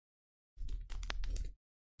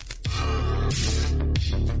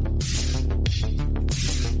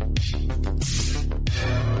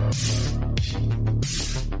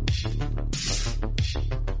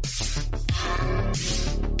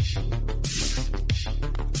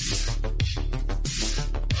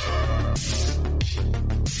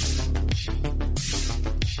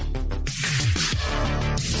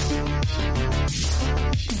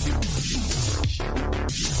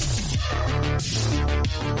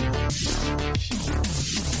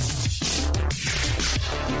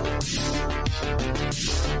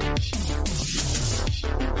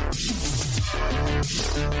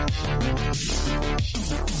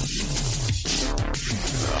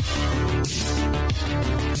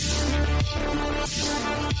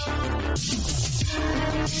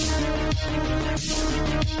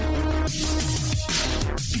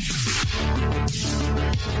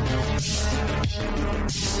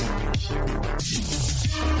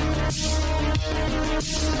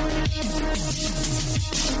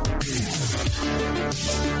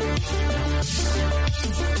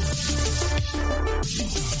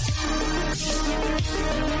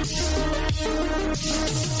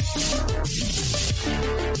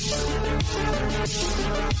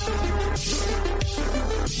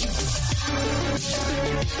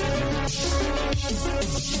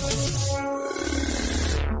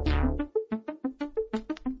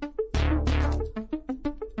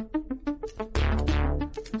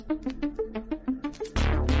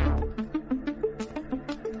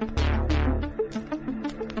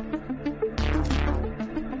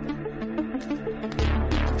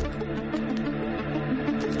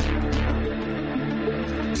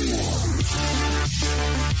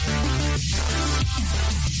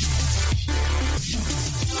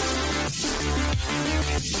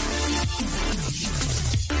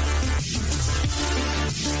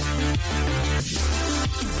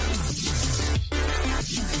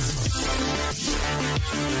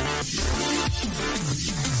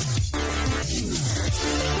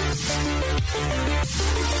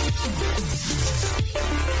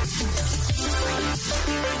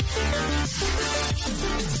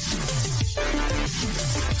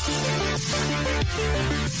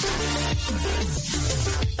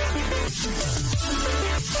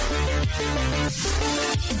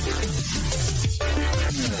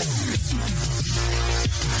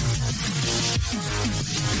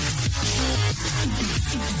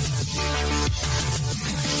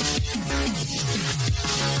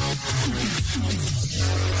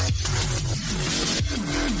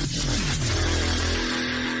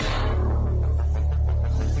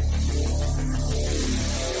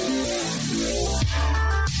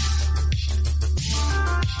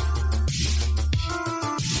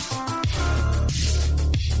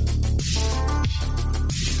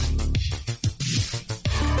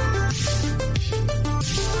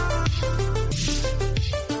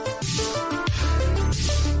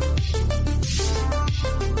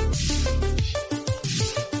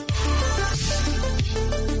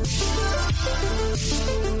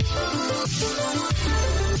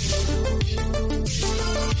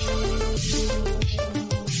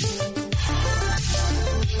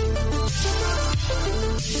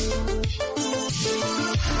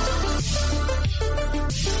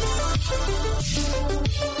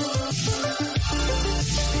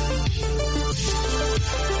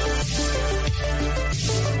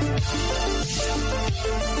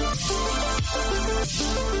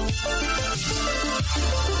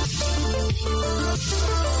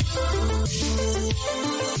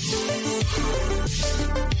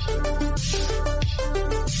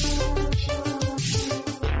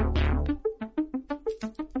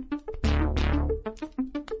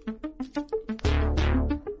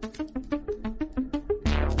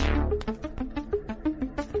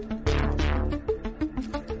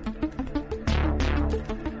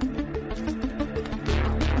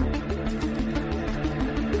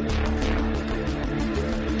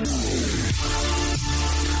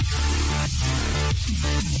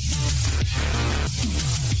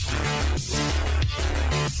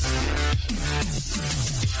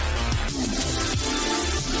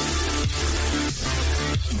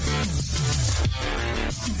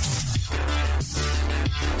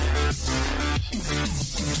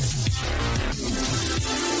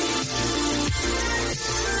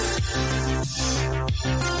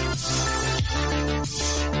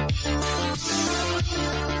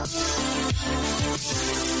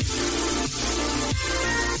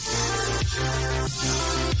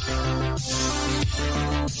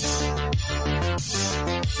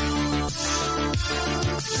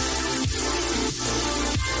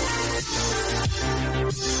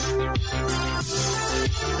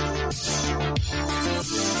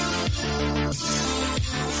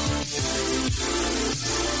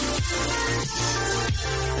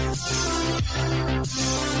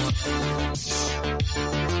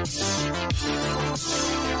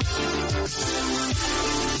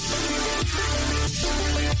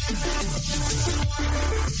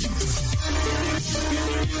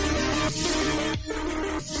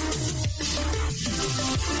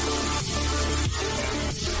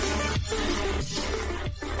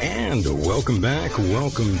And welcome back,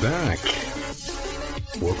 welcome back.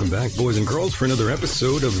 Welcome back, boys and girls, for another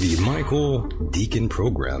episode of the Michael Deacon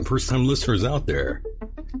program. First-time listeners out there,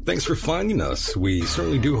 thanks for finding us. We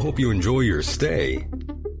certainly do hope you enjoy your stay.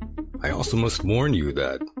 I also must warn you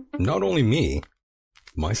that not only me,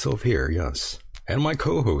 myself here, yes, and my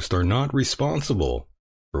co-host are not responsible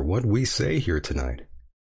for what we say here tonight.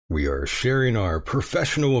 We are sharing our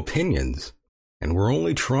professional opinions, and we're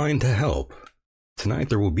only trying to help. Tonight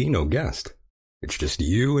there will be no guest. It's just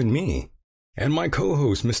you and me, and my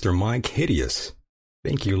co-host, Mr. Mike Hideous.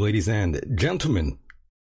 Thank you, ladies and gentlemen,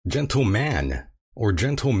 gentleman, or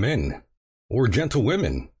gentlemen, or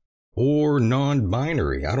gentlewomen, or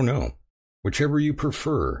non-binary, I don't know, whichever you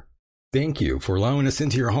prefer. Thank you for allowing us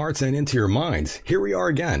into your hearts and into your minds. Here we are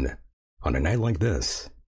again, on a night like this.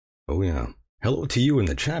 Oh yeah. Hello to you in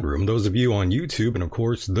the chat room, those of you on YouTube, and of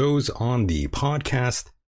course, those on the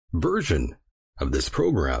podcast version of this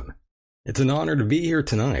program. It's an honor to be here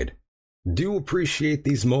tonight. Do appreciate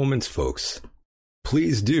these moments, folks.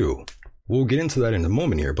 Please do. We'll get into that in a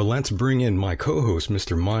moment here, but let's bring in my co-host,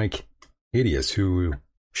 Mr. Mike Hideous, who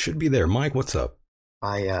should be there. Mike, what's up?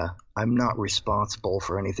 I'm not responsible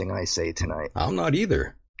for anything I say tonight. I'm not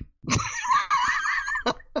either.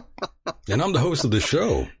 And I'm the host of the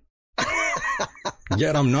show.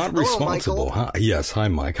 Yet I'm not responsible. Hello, Yes, hi,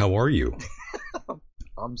 Mike. How are you?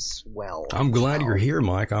 I'm swell. I'm glad you're here,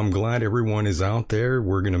 Mike. I'm glad everyone is out there.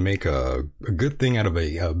 We're going to make a good thing out of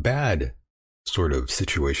a bad sort of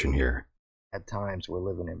situation here. At times we're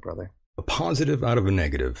living in, brother. A positive out of a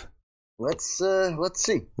negative. Let's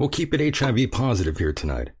see. We'll keep it HIV positive here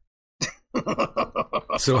tonight.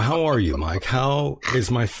 So how are you, Mike? How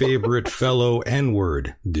is my favorite fellow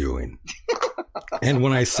N-word doing? And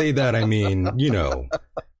when I say that, I mean, you know,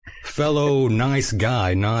 fellow nice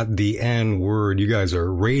guy, not the N-word. You guys are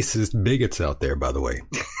racist bigots out there, by the way.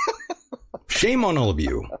 Shame on all of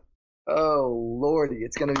you. Oh, Lordy,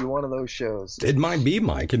 it's going to be one of those shows. It might be,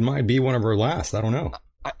 Mike. It might be one of our last. I don't know.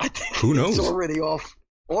 I think who knows? It's already off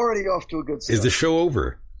to a good start. Is the show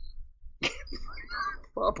over?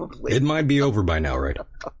 Probably. It might be over by now, right?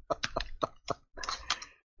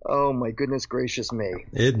 Oh, my goodness gracious me.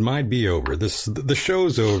 It might be over. The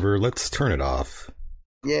show's over. Let's turn it off.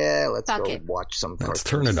 Yeah, let's go watch some cartoons. Let's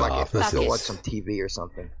turn it off. Let's go watch some TV or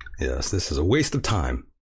something. Yes, this is a waste of time.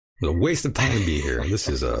 It's a waste of time to be here. This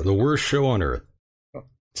is the worst show on earth.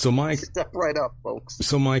 So, Mike... Step right up, folks.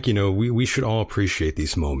 So, Mike, you know, we should all appreciate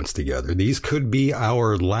these moments together. These could be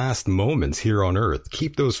our last moments here on Earth.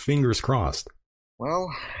 Keep those fingers crossed. Well,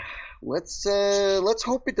 let's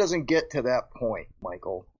hope it doesn't get to that point,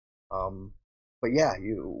 Michael. But yeah,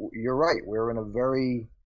 you're right. We're in a very,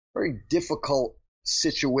 very difficult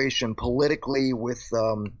situation politically with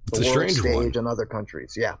the world stage and other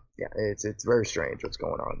countries. Yeah, it's very strange what's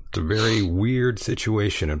going on. It's a very weird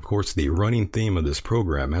situation. Of course, the running theme of this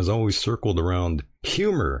program has always circled around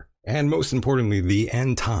humor and, most importantly, the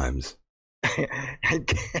end times.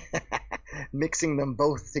 Mixing them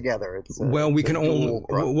both together. Well, we can only.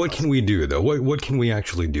 What can we do though? What can we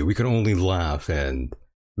actually do? We can only laugh and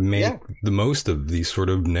make the most of these sort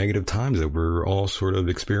of negative times that we're all sort of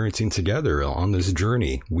experiencing together on this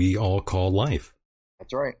journey we all call life.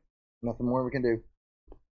 That's right. Nothing more we can do.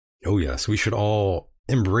 Oh yes, we should all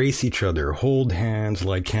embrace each other, hold hands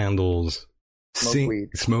like candles,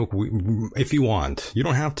 smoke weed if you want. You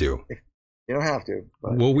don't have to. You don't have to.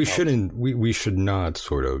 But well, we shouldn't. We should not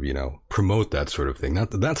sort of, you know, promote that sort of thing.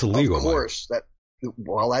 That's illegal. Of course,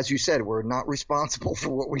 well, as you said, we're not responsible for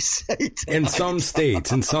what we say tonight. In some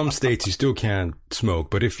states, you still can't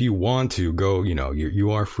smoke. But if you want to go, you know,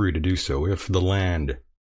 you are free to do so. If the land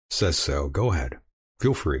says so, go ahead.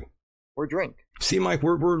 Feel free. Or drink. See, Mike,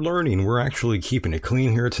 we're learning. We're actually keeping it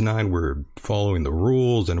clean here tonight. We're following the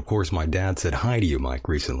rules. And of course, my dad said hi to you, Mike,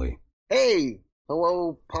 recently. Hey,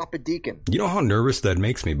 hello, Papa Deacon. You know how nervous that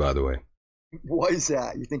makes me, by the way? Why is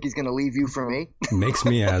that? You think he's going to leave you for me? Makes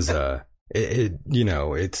me as you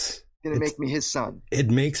know, it's going to make me his son. It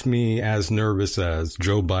makes me as nervous as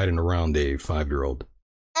Joe Biden around a 5-year-old.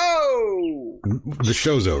 Oh! The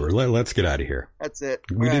show's over. Let's get out of here. That's it.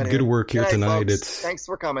 We did good work here tonight. Thanks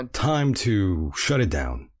for coming. Time to shut it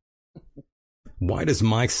down. Why does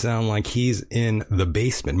Mike sound like he's in the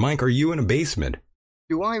basement? Mike, are you in a basement?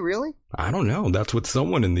 Do I really? I don't know. That's what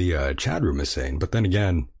someone in the chat room is saying. But then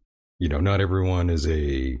again, you know, not everyone's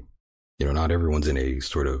in a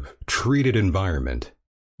sort of treated environment.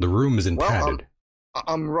 The room isn't padded.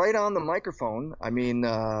 I'm right on the microphone. I mean,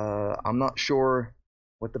 I'm not sure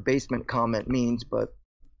what the basement comment means, but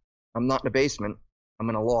I'm not in a basement. I'm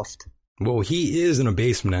in a loft. Well, he is in a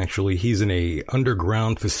basement, actually. He's in a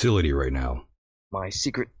underground facility right now. my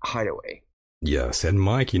secret hideaway. Yes, and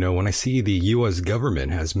Mike, when I see the U.S.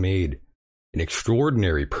 government has made an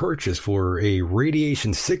extraordinary purchase for a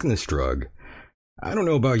radiation sickness drug, I don't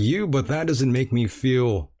know about you, but that doesn't make me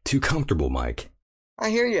feel too comfortable, Mike. I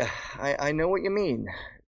hear you. I know what you mean.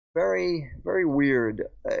 Very, very weird.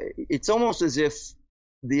 It's almost as if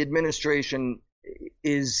the administration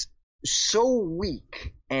is so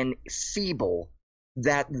weak and feeble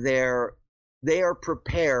that they are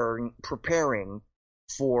preparing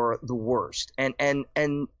for the worst. And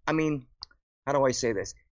I mean, how do I say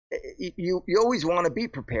this? You always want to be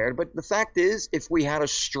prepared, but the fact is, if we had a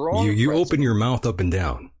strong you open your mouth up and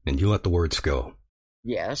down and you let the words go.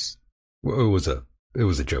 Yes. Well, it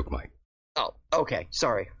was a joke, Mike. Oh, okay.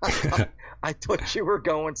 Sorry. I thought you were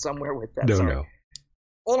going somewhere with that. No.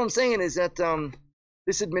 All I'm saying is that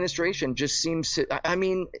this administration just seems to. I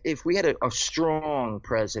mean, if we had a strong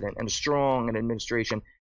president and a strong administration,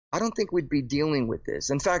 I don't think we'd be dealing with this.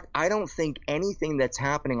 In fact, I don't think anything that's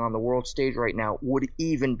happening on the world stage right now would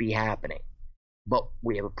even be happening. But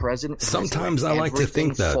we have a president. Sometimes I like to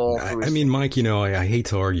think that. I mean, Mike, I hate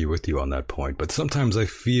to argue with you on that point, but sometimes I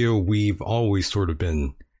feel we've always sort of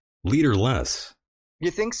been leaderless.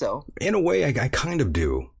 You think so? In a way, I kind of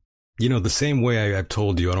do. The same way I've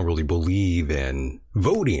told you I don't really believe in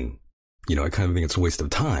voting. I kind of think it's a waste of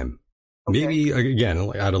time. Okay. Maybe,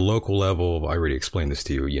 again, at a local level, I already explained this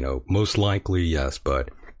to you, most likely, yes, but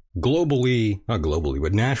globally, not globally,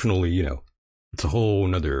 but nationally, it's a whole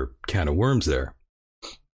nother can of worms there.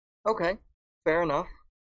 Okay, fair enough.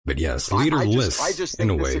 But yes, leaderless. I just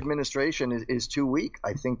think this administration is too weak.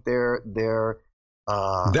 I think they're.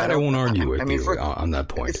 I won't argue with you on that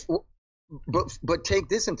point. But take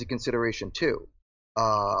this into consideration too.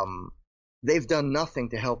 They've done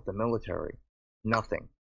nothing to help the military. Nothing.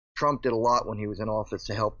 Trump did a lot when he was in office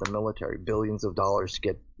to help the military, billions of dollars to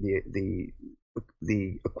get the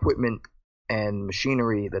equipment and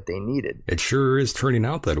machinery that they needed. It sure is turning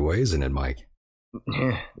out that way, isn't it, Mike?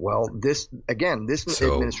 Well, this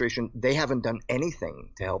administration, they haven't done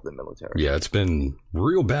anything to help the military. Yeah, it's been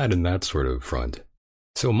real bad in that sort of front.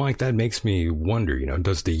 So, Mike, that makes me wonder,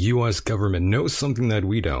 does the U.S. government know something that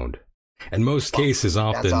we don't? In most cases,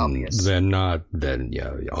 often, obviously,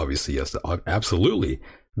 yes, absolutely.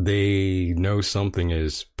 They know something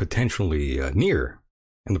is potentially near.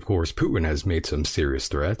 And of course, Putin has made some serious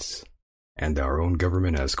threats. And our own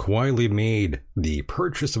government has quietly made the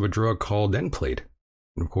purchase of a drug called Nplate.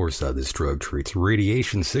 And of course, this drug treats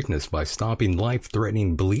radiation sickness by stopping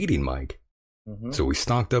life-threatening bleeding, Mike. Mm-hmm. So we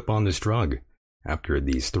stocked up on this drug after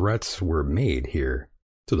these threats were made here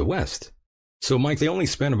to the West. So, Mike, they only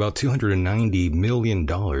spent about $290 million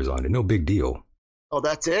on it. No big deal. Oh,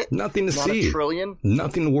 that's it? Nothing to see. Not $1 trillion?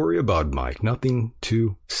 Nothing to worry about, Mike. Nothing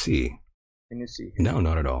to see. Nothing to see. No,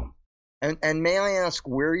 not at all. And may I ask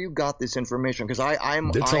where you got this information? Because I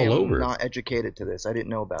am not educated to this. I didn't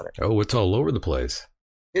know about it. Oh, it's all over the place.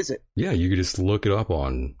 Is it? Yeah, you could just look it up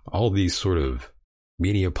on all these sort of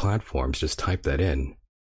media platforms. Just type that in.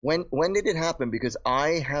 When did it happen? Because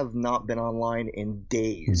I have not been online in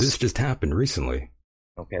days. This just happened recently.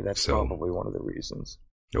 Okay, that's probably one of the reasons.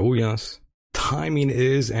 Oh, yes. Timing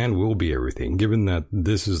is and will be everything. Given that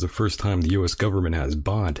this is the first time the U.S. government has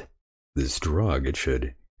bought this drug, it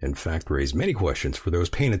should, in fact, raise many questions for those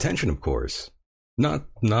paying attention, of course. Not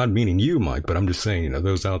meaning you, Mike, but I'm just saying,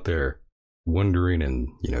 those out there wondering and,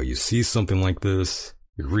 you see something like this,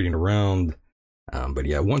 you're reading around. But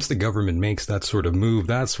yeah, once the government makes that sort of move,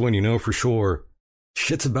 that's when you know for sure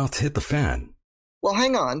shit's about to hit the fan. Well,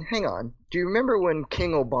 hang on. Do you remember when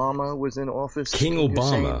King Obama was in office? King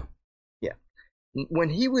Obama? Yeah. When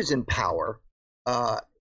he was in power,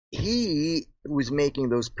 he was making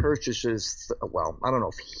those purchases. Well, I don't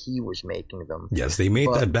know if he was making them. Yes, they made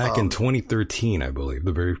that back in 2013, I believe.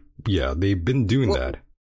 They've been doing that.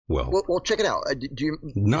 Well, check it out.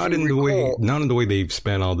 Not in the way they've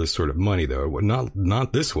spent all this sort of money, though.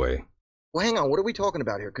 Not this way. Well, hang on. What are we talking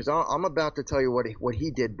about here? Because I'm about to tell you what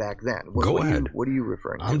he did back then. Go ahead. What are you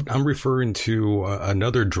referring to? I'm referring to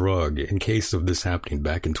another drug in case of this happening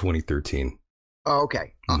back in 2013. Oh,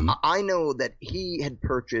 okay. Mm-hmm. I know that he had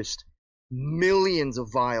purchased millions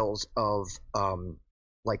of vials of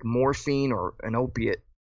like morphine or an opiate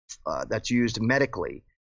that's used medically.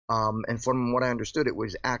 And from what I understood, it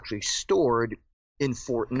was actually stored in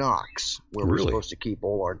Fort Knox, where we're supposed to keep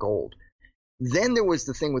all our gold. Then there was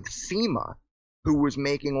the thing with FEMA, who was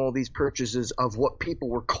making all these purchases of what people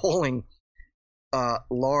were calling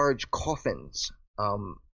large coffins.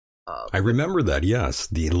 I remember that, yes.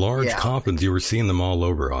 The large coffins, you were seeing them all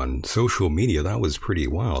over on social media. That was pretty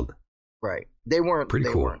wild. Right. They weren't. Pretty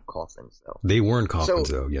they cool. weren't coffins though. They weren't coffins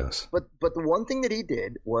though. Yes. But the one thing that he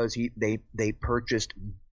did was they purchased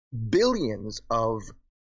billions of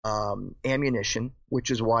ammunition,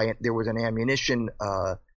 which is why there was an ammunition.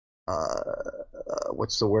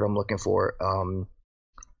 What's the word I'm looking for?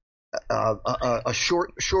 A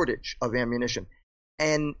shortage of ammunition,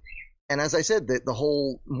 and as I said, the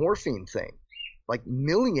whole morphine thing, like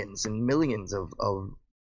millions and millions of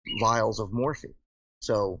vials of morphine.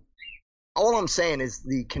 So all I'm saying is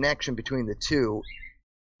the connection between the two.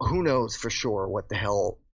 Who knows for sure what the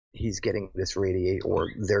hell he's getting this or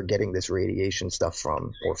they're getting this radiation stuff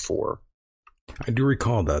from or for. I do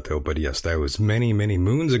recall that though, but yes, that was many, many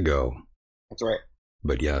moons ago. That's right.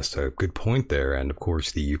 But yes, a good point there. And of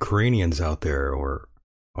course, the Ukrainians out there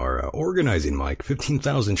are organizing, Mike,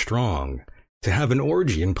 15,000 strong, to have an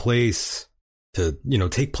orgy in place to,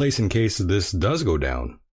 take place in case this does go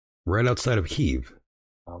down right outside of Kyiv.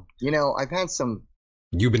 I've had some.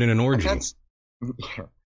 You've been in an orgy.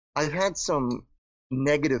 I've had some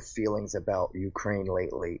negative feelings about Ukraine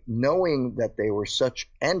lately, knowing that they were such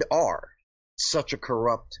and are such a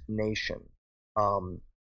corrupt nation.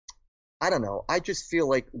 I don't know. I just feel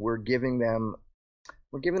like we're giving them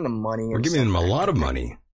money. We're giving them a lot of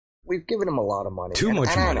money. We've given them a lot of money. Too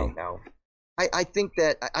much money. I don't know. I think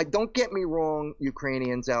that I don't get me wrong,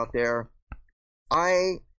 Ukrainians out there.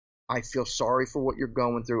 I feel sorry for what you're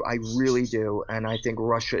going through. I really do. And I think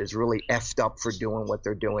Russia is really effed up for doing what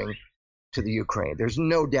they're doing to the Ukraine. There's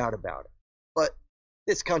no doubt about it. But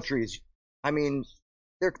this country is,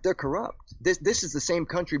 they're corrupt. This is the same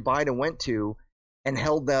country Biden went to and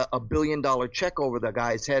held $1 billion check over the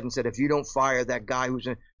guy's head and said, if you don't fire that guy who's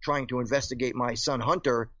trying to investigate my son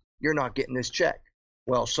Hunter, you're not getting this check.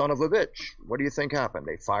 Well, son of a bitch, what do you think happened?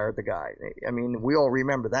 They fired the guy. We all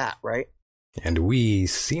remember that, right? And we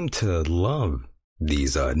seem to love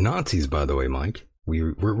these Nazis, by the way, Mike.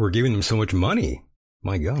 We're giving them so much money.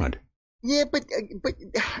 My God. Yeah, but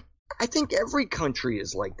I think every country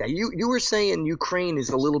is like that. You were saying Ukraine is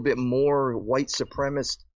a little bit more white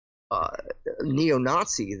supremacist,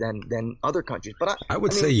 neo-Nazi than other countries. But I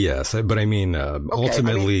would say yes. But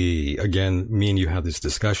ultimately, again, me and you had this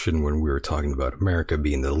discussion when we were talking about America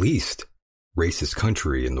being the least racist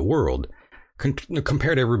country in the world.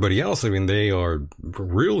 Compared to everybody else, they are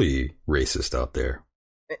really racist out there.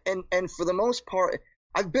 And for the most part,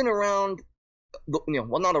 I've been around,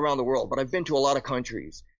 not around the world, but I've been to a lot of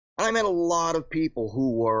countries. And I met a lot of people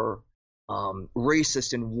who were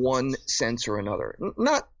racist in one sense or another.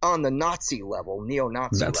 Not on the Nazi level,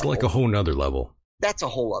 neo-Nazi level. That's like a whole nother level. That's a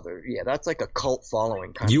whole other, that's like a cult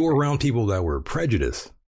following kind You of were thing. around people that were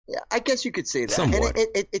prejudiced. Yeah, I guess you could say that. Somewhat.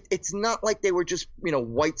 And it's not like they were just,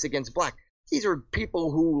 whites against black. These are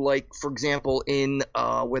people who, like, for example, in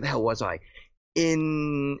where the hell was I?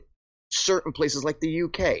 In certain places like the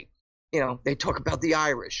UK, they talk about the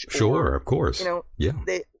Irish. Sure, of course. Yeah.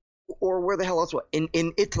 Or where the hell else was?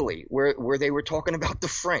 In Italy, where they were talking about the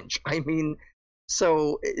French.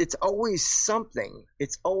 So it's always something.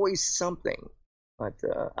 It's always something. But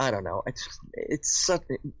I don't know.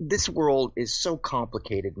 This world is so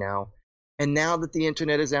complicated now. And now that the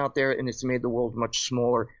internet is out there and it's made the world much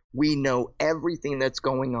smaller, we know everything that's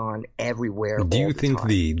going on everywhere. Do you think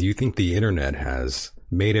the internet has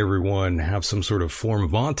made everyone have some sort of form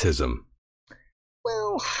of autism?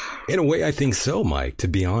 Well, in a way, I think so, Mike, to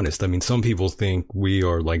be honest. Some people think we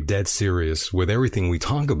are like dead serious with everything we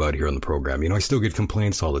talk about here on the program. I still get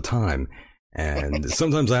complaints all the time. And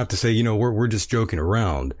sometimes I have to say, we're just joking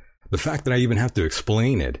around. The fact that I even have to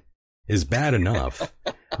explain it is bad enough.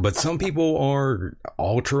 But some people are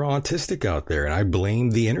ultra autistic out there, and I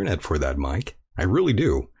blame the internet for that, Mike. I really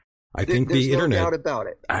do. I think the internet. There's no doubt about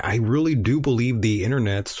it. I really do believe the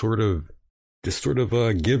internet sort of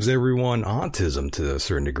gives everyone autism to a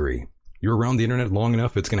certain degree. You're around the internet long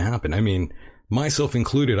enough, it's going to happen. Myself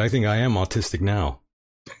included. I think I am autistic now.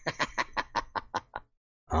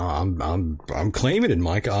 I'm claiming it,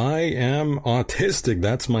 Mike. I am autistic.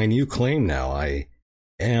 That's my new claim now. I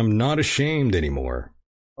am not ashamed anymore.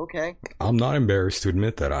 Okay. I'm not embarrassed to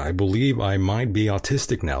admit that. I believe I might be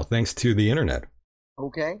autistic now, thanks to the internet.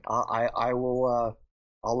 Okay. I will.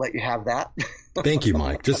 I'll let you have that. Thank you,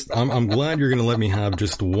 Mike. I'm glad you're going to let me have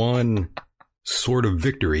just one sort of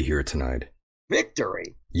victory here tonight.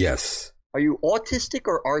 Victory? Yes. Are you autistic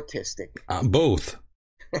or artistic? Both.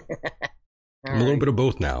 I'm a little bit of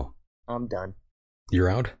both now. I'm done. You're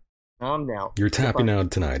out? I'm out. You're tapping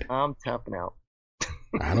out tonight. I'm tapping out.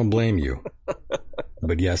 I don't blame you.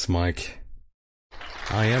 But yes, Mike,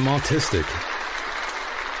 I am autistic.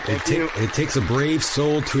 It takes a brave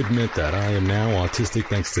soul to admit that. I am now autistic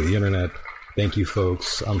thanks to the internet. Thank you,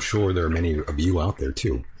 folks. I'm sure there are many of you out there,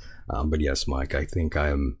 too. But yes, Mike, I think I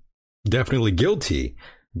am definitely guilty.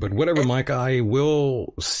 But whatever, Mike, I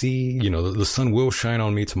will see, the sun will shine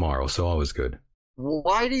on me tomorrow, so all is good.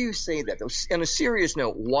 Why do you say that? On a serious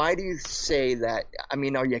note, why do you say that? I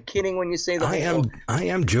mean, are you kidding when you say that? I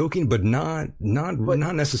am joking, but not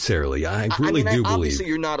necessarily. I really do believe. Obviously,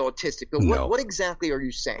 you're not autistic. But no. What exactly are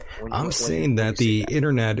you saying? I'm saying that the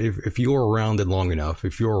internet, if you're around it long enough,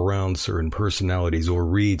 if you're around certain personalities or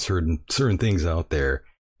read certain things out there,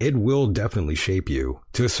 it will definitely shape you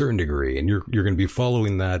to a certain degree, and you're going to be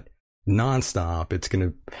following that nonstop. It's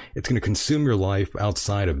going to consume your life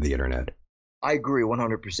outside of the internet. I agree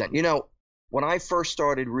 100%. When I first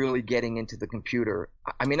started really getting into the computer,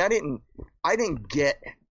 I mean, I didn't get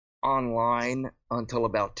online until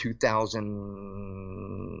about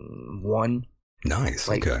 2001. Nice.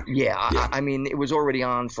 Okay. Yeah. I mean, it was already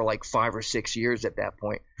on for like 5 or 6 years at that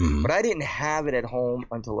point, but I didn't have it at home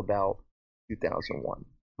until about 2001.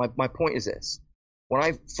 My point is this. When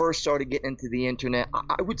I first started getting into the internet,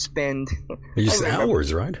 I would spend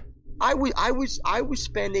hours, right? I was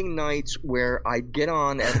spending nights where I'd get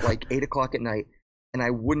on at like 8 o'clock at night, and I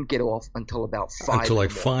wouldn't get off until about 5. Until like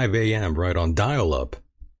 5 a.m. right on dial-up.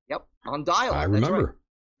 Yep, on dial-up. I remember.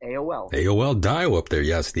 Right. AOL. AOL dial-up there.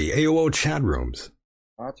 Yes, the AOL chat rooms.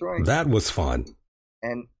 That's right. That was fun.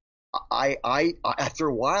 And I after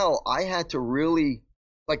a while, I had to really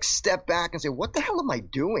like step back and say, what the hell am I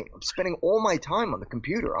doing? I'm spending all my time on the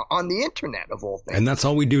computer, on the internet of all things. And that's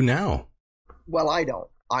all we do now. Well, I don't.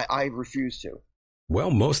 I refuse to. Well,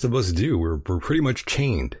 most of us do. We're pretty much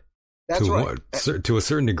chained. That's right. To a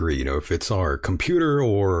certain degree, if it's our computer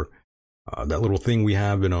or that little thing we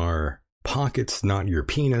have in our pockets, not your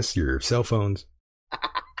penis, your cell phones.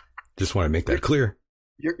 Just want to make that clear.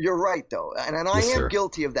 You're right, though. And I am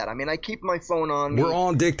guilty of that. I mean, I keep my phone on me. We're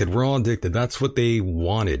all addicted. That's what they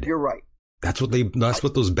wanted. You're right. That's what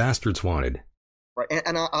those bastards wanted. Right,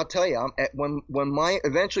 and I'll tell you, when my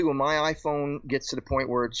iPhone gets to the point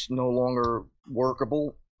where it's no longer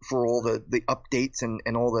workable for all the updates and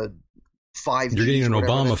all the 5G, you're getting an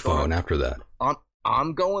Obama phone after that.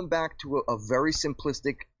 I'm going back to a very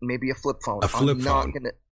simplistic, maybe a flip phone. Phone.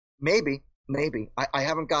 Maybe. I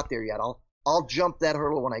haven't got there yet. I'll jump that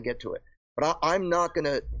hurdle when I get to it. But I'm not going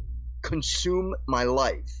to consume my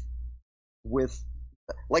life with.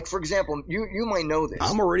 Like, for example, you might know this.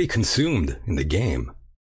 I'm already consumed in the game.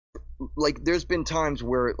 Like, there's been times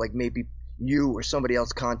where, like, maybe you or somebody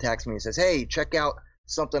else contacts me and says, hey, check out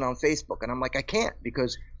something on Facebook. And I'm like, I can't,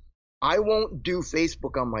 because I won't do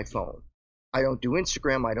Facebook on my phone. I don't do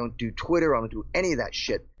Instagram. I don't do Twitter. I don't do any of that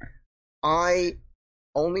shit. I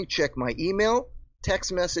only check my email,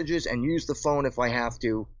 text messages, and use the phone if I have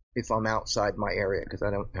to, if I'm outside my area, because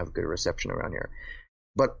I don't have good reception around here.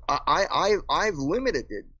 But I've limited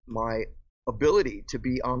my ability to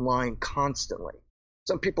be online constantly.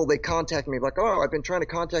 Some people, they contact me like, oh, I've been trying to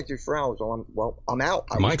contact you for hours. I'm out.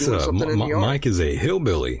 Mike is a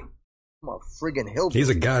hillbilly. I'm a friggin' hillbilly. He's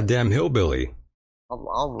a goddamn hillbilly.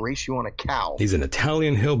 I'll race you on a cow. He's an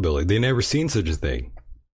Italian hillbilly. They never seen such a thing.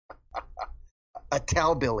 A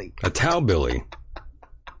towbilly. A towbilly.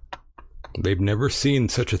 They've never seen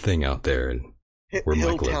such a thing out there where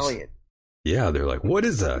Mike lives. Yeah, they're like, what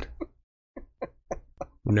is that? I've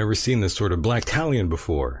never seen this sort of black Italian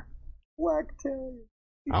before. Black Italian.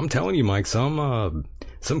 I'm telling you, Mike, some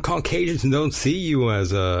Caucasians don't see you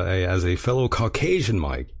as a fellow Caucasian,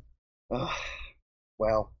 Mike.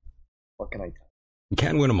 Well, what can I tell you? You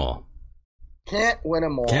can't win them all. Can't win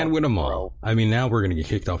them all. Can't win them all. I mean, now we're going to get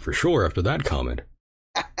kicked off for sure after that comment.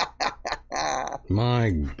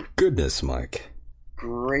 My goodness, Mike.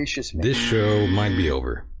 Gracious man. This show might be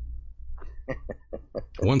over.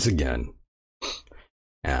 Once again,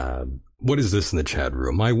 what is this in the chat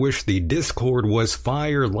room? I wish the Discord was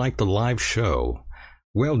fire like the live show.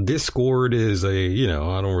 Well, Discord is I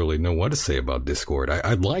don't really know what to say about Discord.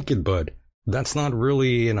 I'd like it, but that's not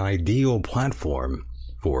really an ideal platform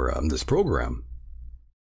for this program.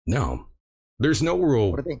 No, there's no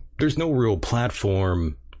real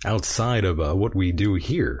platform outside of what we do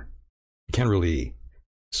here. You can't really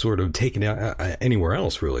sort of take it out anywhere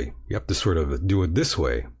else, really. You have to sort of do it this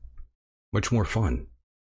way. Much more fun.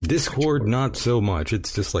 Discord, not so much.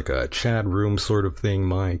 It's just like a chat room sort of thing,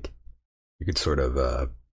 Mike. You could sort of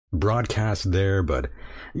broadcast there, but,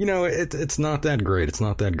 it's not that great. It's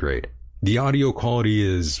not that great. The audio quality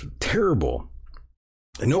is terrible.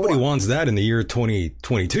 And nobody wants that in the year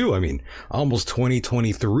 2022. I mean, almost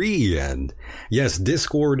 2023. And yes,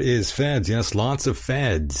 Discord is feds. Yes, lots of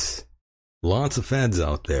feds. Lots of feds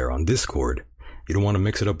out there on Discord. You don't want to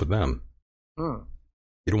mix it up with them.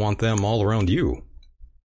 You'd want them all around you.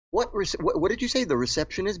 What did you say? The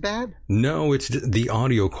reception is bad? No, it's the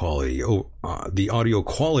audio quality. The audio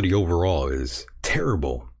quality overall is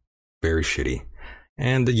terrible. Very shitty.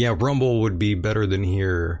 And yeah, Rumble would be better than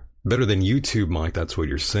YouTube, Mike. That's what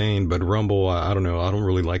you're saying. But Rumble, I don't know. I don't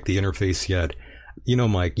really like the interface yet. You know,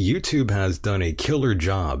 Mike, YouTube has done a killer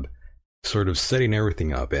job sort of setting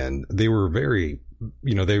everything up. And they were very,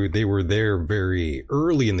 they were there very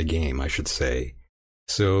early in the game, I should say.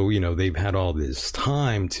 So, they've had all this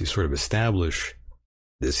time to sort of establish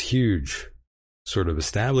this huge sort of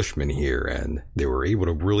establishment here. And they were able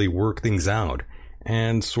to really work things out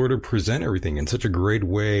and sort of present everything in such a great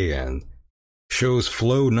way, and shows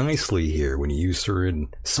flow nicely here when you use certain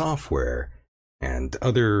software, and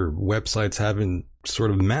other websites haven't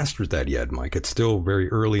sort of mastered that yet, Mike. It's still very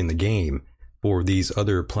early in the game for these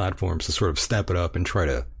other platforms to sort of step it up and try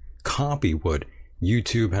to copy what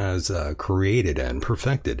YouTube has created and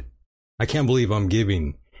perfected. I can't believe I'm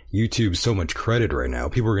giving YouTube so much credit right now.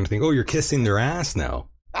 People are going to think, oh, you're kissing their ass now.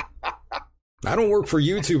 I don't work for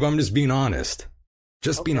YouTube. I'm just being honest.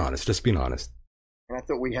 Just being honest. And I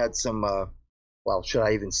thought we had some, should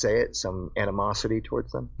I even say it? Some animosity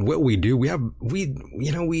towards them? Well, we do. We have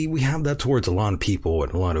that towards a lot of people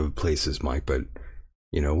at a lot of places, Mike. But,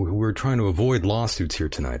 we're trying to avoid lawsuits here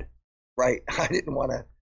tonight. Right. I didn't want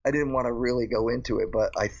to really go into it,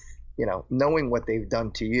 but knowing what they've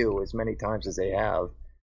done to you as many times as they have,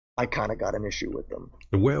 I kind of got an issue with them.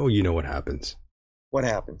 Well, you know what happens. What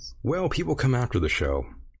happens? Well, people come after the show.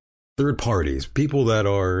 Third parties, people that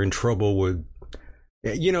are in trouble with,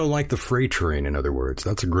 like the freight train, in other words.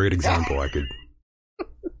 That's a great example. I could,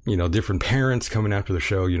 different parents coming after the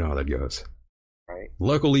show. You know how that goes. Right.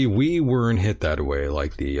 Luckily, we weren't hit that way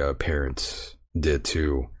like the parents did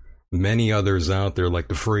to many others out there, like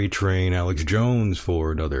the freight train, Alex Jones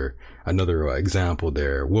for another example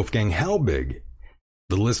there, Wolfgang Helbig.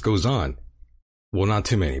 The list goes on. Well, not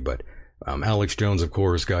too many, but Alex Jones, of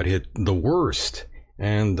course, got hit the worst.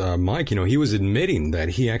 And Mike, he was admitting that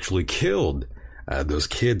he actually killed those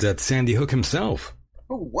kids at Sandy Hook himself.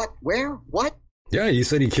 Oh, what? Where? What? Yeah, he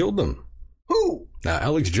said he killed them. Who?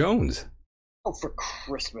 Alex Jones. Oh, for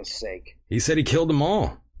Christmas sake. He said he killed them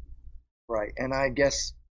all. Right, and I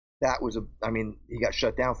guess that was he got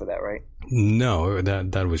shut down for that, right? No,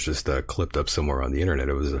 that was just clipped up somewhere on the internet.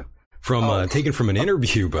 It was taken from an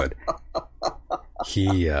interview, but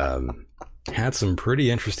he had some pretty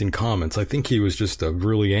interesting comments. I think he was just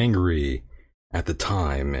really angry at the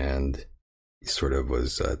time, and he sort of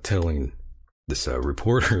was telling this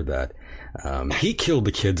reporter that he killed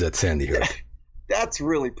the kids at Sandy Hook. That's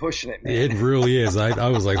really pushing it, man. It really is. I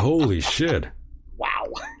was like, holy shit. Wow.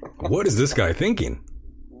 What is this guy thinking?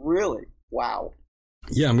 Really? Wow.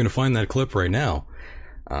 Yeah, I'm going to find that clip right now.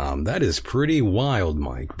 That is pretty wild,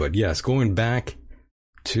 Mike. But yes, going back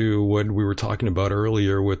to what we were talking about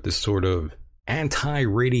earlier with this sort of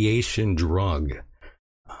anti-radiation drug.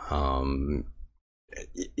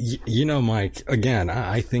 Mike, again,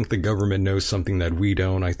 I think the government knows something that we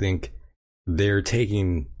don't. I think they're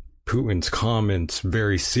taking Putin's comments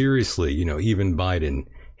very seriously. Even Biden,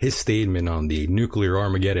 his statement on the nuclear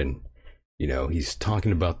Armageddon, he's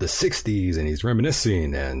talking about the 60s and he's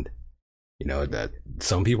reminiscing, and that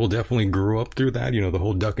some people definitely grew up through that, the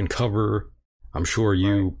whole duck and cover. I'm sure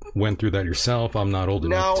you went through that yourself. I'm not old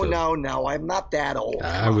enough to... No, I'm not that old.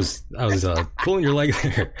 I was pulling your leg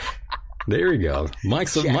there. There you go.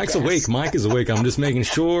 Mike's awake. Mike is awake. I'm just making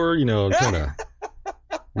sure, I'm trying to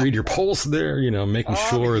read your pulse there, making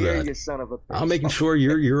sure that... You son of a bitch. I'm making sure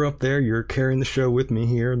you're up there. You're carrying the show with me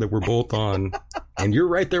here, that we're both on. And you're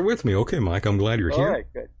right there with me. Okay, Mike, I'm glad you're here. All right,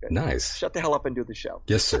 good. Nice. Shut the hell up and do the show.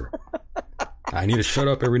 Yes, sir. I need to shut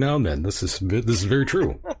up every now and then. This is very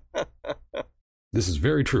true. This is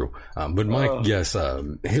very true. But Mike, yes,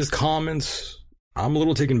 his comments, I'm a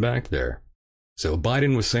little taken back there. So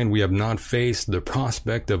Biden was saying we have not faced the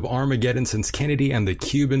prospect of Armageddon since Kennedy and the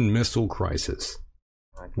Cuban Missile Crisis,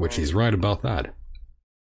 which he's right about that.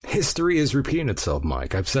 History is repeating itself,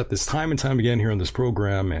 Mike. I've said this time and time again here on this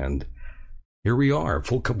program, and here we are.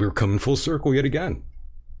 We're coming full circle yet again.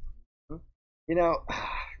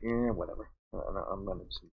 Whatever. I'm going to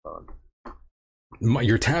just move on.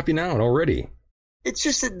 You're tapping out already. It's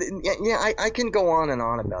just that, I can go on and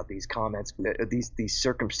on about these comments, these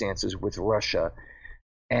circumstances with Russia,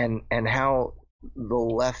 and how the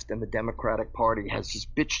left and the Democratic Party has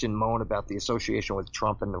just bitched and moaned about the association with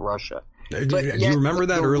Trump and Russia. Do you remember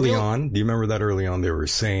that early on? Do you remember that early on? They were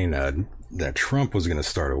saying that Trump was going to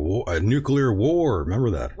start a nuclear war.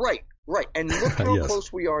 Remember that? Right. And look how yes.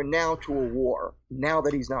 close we are now to a war, now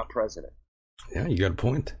that he's not president. Yeah, you got a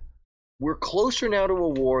point. we're closer now to a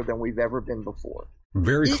war than we've ever been before.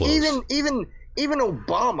 Very close. Even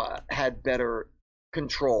Obama had better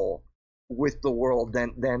control with the world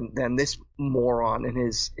than this moron and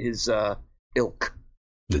his ilk.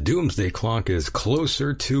 The doomsday clock is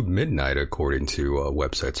closer to midnight, according to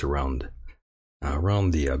websites around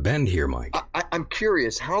the bend here, Mike. I'm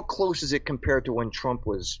curious, how close is it compared to when Trump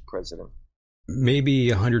was president? Maybe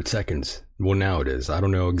 100 seconds. Well, now it is. I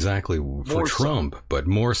don't know exactly for Trump, but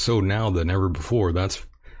more so now than ever before.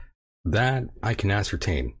 That I can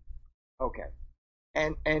ascertain. Okay.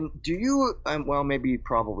 And do you, well, maybe you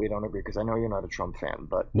probably don't agree because I know you're not a Trump fan,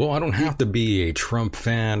 but... Well, I don't have to be a Trump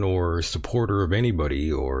fan or supporter of anybody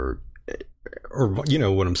or you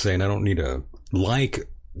know what I'm saying. I don't need to like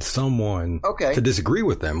someone to disagree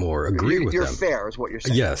with them or agree with them. You're fair is what you're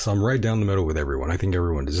saying. Yes, I'm right down the middle with everyone. I think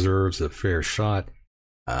everyone deserves a fair shot,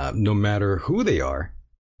 no matter who they are.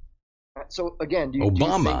 So again, do you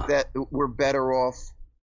think that we're better off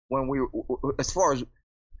when as far as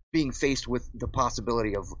being faced with the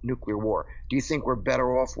possibility of nuclear war, do you think we're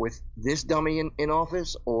better off with this dummy in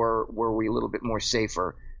office, or were we a little bit more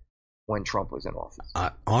safer when Trump was in office?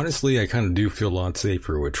 Honestly, I kind of do feel a lot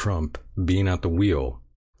safer with Trump being at the wheel.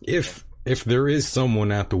 If there is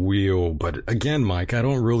someone at the wheel, but again, Mike, I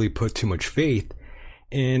don't really put too much faith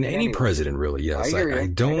in any president, really. Yes, I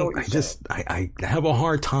don't. I have a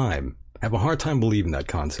hard time. Believing that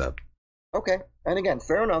concept. Okay, and again,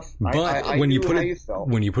 fair enough. But when you put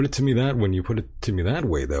it to me that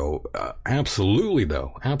way, though,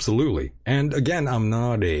 absolutely. And again, I'm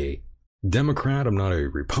not a Democrat. I'm not a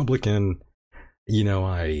Republican. You know,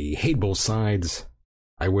 I hate both sides.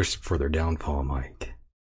 I wish for their downfall, Mike.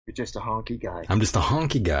 You're just a honky guy. I'm just a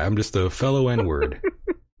honky guy. I'm just a fellow N-word,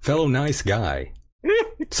 fellow nice guy.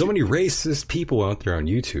 So many racist people out there on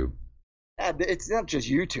YouTube. It's not just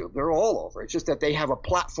YouTube. They're all over. It's just that they have a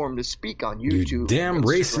platform to speak on YouTube. You damn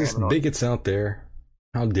racist bigots out there.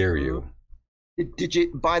 How dare you? Did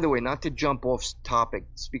you, by the way, not to jump off topic,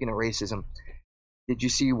 speaking of racism, did you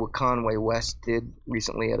see what Kanye West did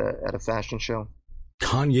recently at a fashion show?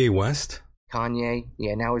 Kanye West? Kanye?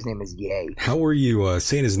 Yeah, now his name is Ye. How are you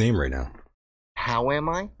saying his name right now? How am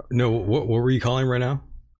I? No, what were you calling him right now?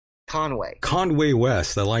 Conway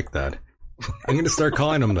West. I like that. I'm going to start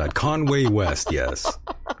calling him that. Conway West, yes.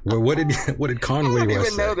 What did Conway West say? I don't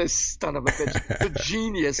even know this son of a bitch. The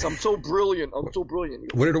genius. I'm so brilliant.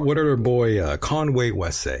 What did our boy Conway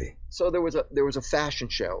West say? So there was a fashion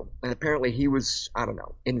show, and apparently he was, I don't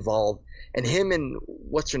know, involved. And him and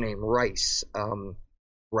what's her name? Rice.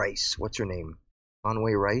 What's her name?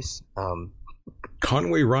 Conway Rice.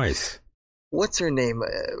 Conway Rice. What's her name?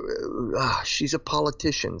 She's a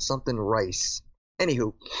politician. Something Rice.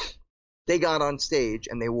 Anywho. They got on stage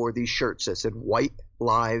and they wore these shirts that said "White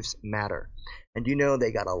Lives Matter," and you know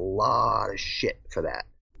they got a lot of shit for that.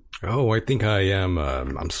 Oh, I think I am.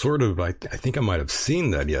 I'm sort of. I think I might have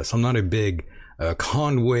seen that. Yes, I'm not a big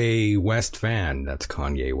Conway West fan. That's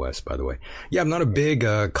Kanye West, by the way. Yeah, I'm not a big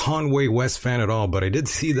Conway West fan at all. But I did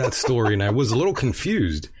see that story and I was a little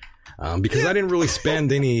confused because I didn't really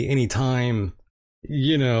spend any time,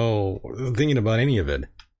 you know, thinking about any of it.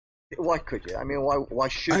 Why could you? I mean, why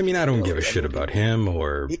should? I mean, I don't give a shit about him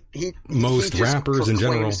or most rappers in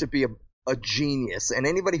general. He proclaims to be a genius, and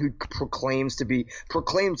anybody who proclaims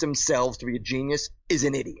themselves to be a genius is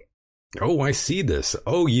an idiot. Oh, I see this.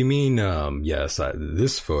 Oh, you mean yes,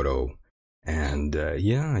 this photo, and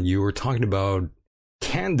yeah, you were talking about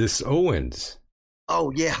Candace Owens.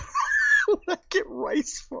 Oh yeah. Where did I get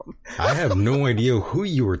Rice from? I have no idea who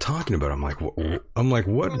you were talking about. I'm like,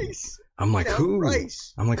 what? Rice. I'm like, who?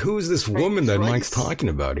 Rice. I'm like, who is this woman that Mike's talking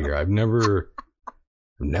about here? I've never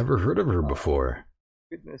heard of her before.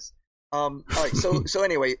 Goodness. All right. So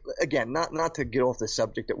anyway, again, not to get off the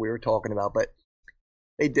subject that we were talking about, but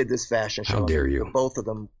they did this fashion show. How dare you? Both of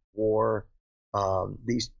them wore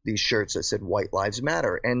these shirts that said "White Lives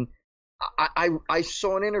Matter," and I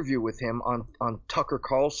saw an interview with him on Tucker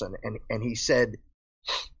Carlson, and he said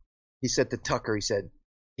to Tucker,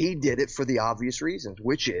 he did it for the obvious reasons,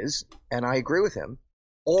 which is, and I agree with him,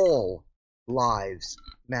 all lives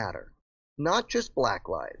matter. Not just black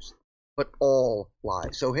lives, but all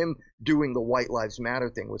lives. So him doing the White Lives Matter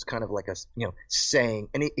thing was kind of like a, saying,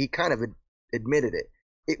 and he kind of admitted it.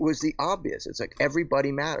 It was the obvious. It's like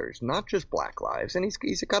everybody matters, not just black lives, and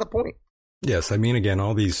he's got a point. Yes, I mean, again,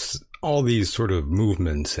 all these sort of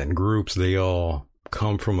movements and groups, they all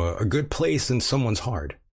come from a good place in someone's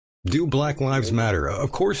heart. Do Black Lives Matter?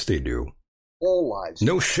 Of course they do. All lives.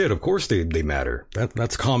 No shit, of course they matter.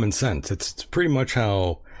 That's common sense. It's pretty much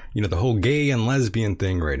how, the whole gay and lesbian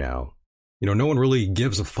thing right now. No one really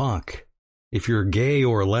gives a fuck if you're gay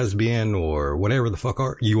or a lesbian or whatever the fuck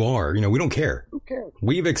you are, we don't care. Who cares?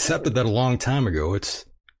 We've accepted that a long time ago. It's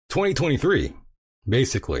 2023,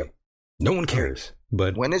 basically. Yep. No one cares.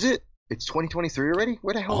 But when is it? It's 2023 already?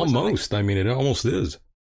 Where the hell almost. I mean, it almost is.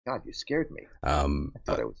 God, you scared me. I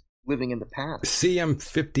thought I was living in the past.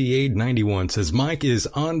 CM5891 says, Mike is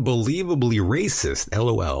unbelievably racist,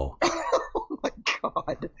 LOL. Oh my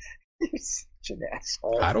God. You're such an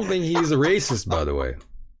asshole. I don't think he's a racist, by the way.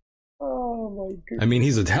 Oh my goodness. I mean,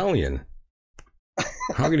 he's Italian.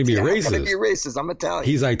 How can he be racist? How can he be racist? I'm Italian.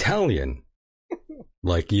 He's Italian.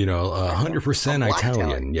 Like, 100%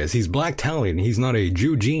 Italian. Yes, he's black Italian. He's not a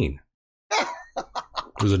Jew gene.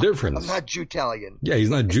 There's a difference. I'm not Jew-Italian. Yeah, he's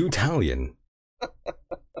not Jew-Italian.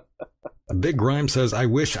 Big Grime says, I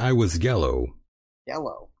wish I was yellow.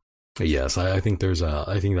 Yellow? Yes, I think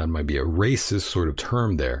I think that might be a racist sort of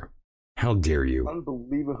term there. How dare you?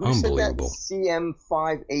 Unbelievable. Who said that?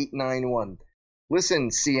 CM5891. Listen,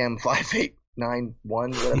 CM5891,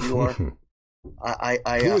 whatever you are. I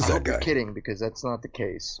hope you're kidding, because that's not the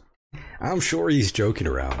case. I'm sure he's joking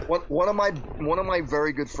around. One of my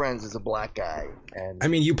very good friends is a black guy, and I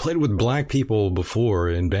mean, you played with black people before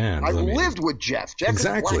in bands. I lived with Jeff. Jeff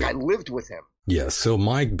exactly. is black. I lived with him. Yes, so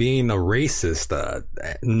Mike being a racist,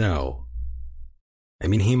 no. I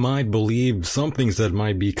mean, he might believe some things that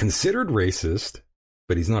might be considered racist,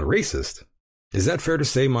 but he's not racist. Is that fair to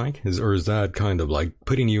say, Mike? Or is that kind of like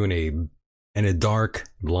putting you in a dark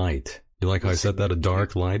light? You like how I said that, a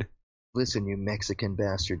dark light? Listen, you Mexican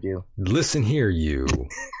bastard, you. Listen here, you.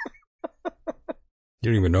 You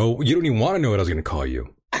don't even want to know what I was going to call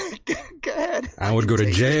you. Go ahead. I would go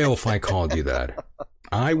to jail if I called you that.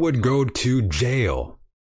 I would go to jail.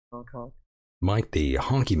 Okay. Mike the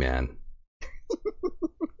honky man.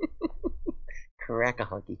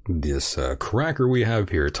 Crack-a-hunky. This cracker we have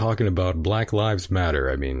here talking about Black Lives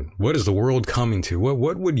Matter. I mean, what is the world coming to?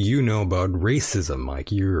 What would you know about racism,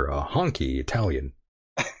 Mike? You're a honky Italian.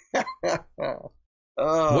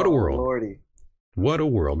 Oh, what a world. Lordy. What a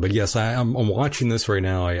world. But yes, I'm watching this right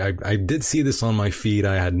now. I did see this on my feed.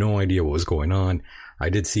 I had no idea what was going on. I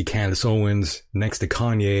did see Candace Owens next to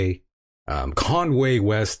Conway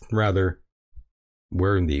West, rather,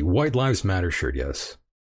 wearing the White Lives Matter shirt, yes.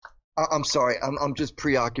 I'm sorry. I'm just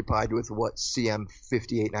preoccupied with what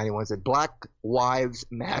CM5891 said. Black Wives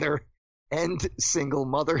Matter. End single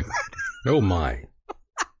motherhood. Oh, my.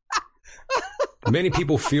 Many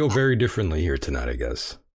people feel very differently here tonight, I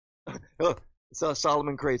guess. So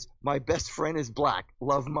Solomon Crates. My best friend is black.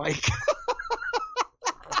 Love, Mike.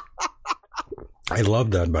 I love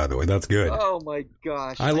that, by the way. That's good. Oh, my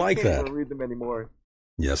gosh. I like can't that. Even read them anymore.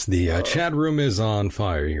 Yes, the chat room is on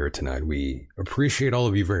fire here tonight. We appreciate all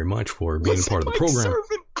of you very much for being a part of the program.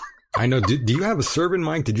 I know. Do you have a servant,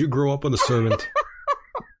 Mike? Did you grow up with a servant?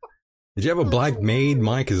 Did you have a black maid,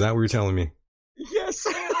 Mike? Is that what you're telling me? Yes.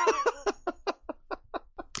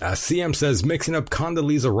 CM says mixing up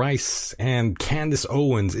Condoleezza Rice and Candace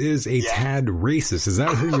Owens is a tad racist. Is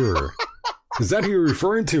that who you're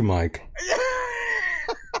referring to, Mike?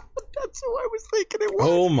 That's who I was thinking it was.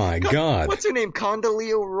 Oh my God. What's her name?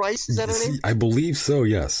 Condoleezza Rice? Is that her name? I believe so,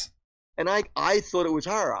 yes. And I thought it was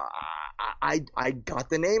her. I got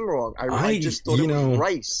the name wrong. I just thought it was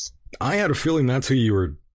Rice. I had a feeling that's who you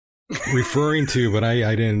were referring to, but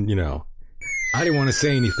I didn't, I didn't want to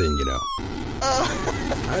say anything,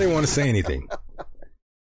 I didn't want to say anything.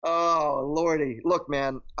 Oh, Lordy. Look,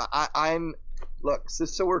 man, look,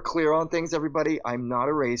 so we're clear on things, everybody. I'm not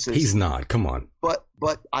a racist. He's not. Come on. But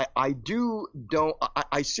I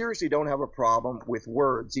seriously don't have a problem with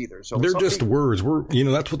words either. So they're just words.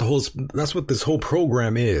 That's what this whole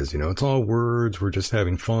program is. It's all words. We're just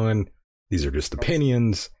having fun. These are just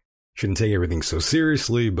opinions. Shouldn't take everything so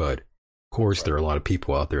seriously, but of course there are a lot of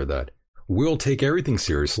people out there that will take everything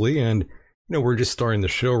seriously, and we're just starting the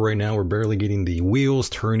show right now. We're barely getting the wheels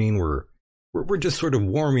turning. We're just sort of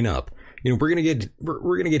warming up. We're gonna get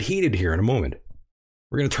heated here in a moment.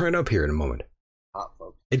 We're gonna turn it up here in a moment. Hot,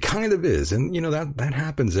 folks. It kind of is, and that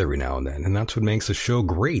happens every now and then, and that's what makes the show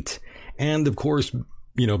great. And of course,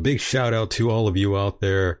 big shout out to all of you out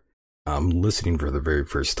there listening for the very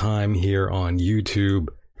first time here on YouTube.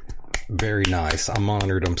 Very nice. I'm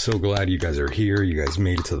honored. I'm so glad you guys are here. You guys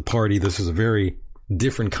made it to the party. This is a very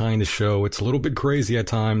different kind of show. It's a little bit crazy at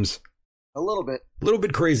times. A little bit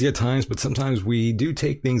crazy at times, but sometimes we do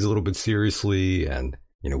take things a little bit seriously, and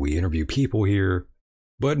we interview people here.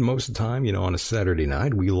 But most of the time, on a Saturday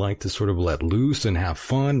night, we like to sort of let loose and have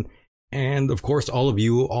fun. And of course, all of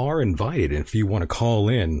you are invited. And if you want to call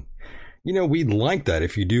in, we'd like that.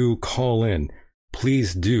 If you do call in,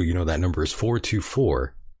 please do. That number is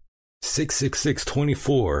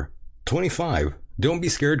 424-666-24 25. Don't be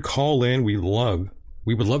scared. Call in. We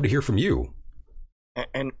would love to hear from you.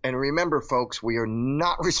 And remember, folks, we are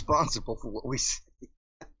not responsible for what we say.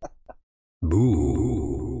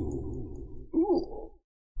 Boo. Ooh.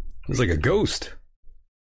 It's like a ghost.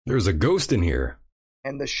 There's a ghost in here.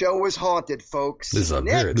 And the show is haunted, folks. This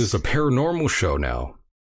is a paranormal show now.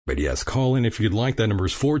 But yes, call in if you'd like. That number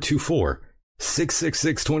is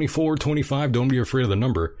 424-666-2425. Don't be afraid of the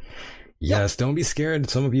number. Yes, don't be scared.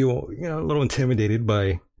 Some of you, a little intimidated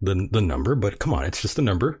by the number, but come on, it's just a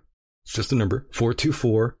number. It's just a number.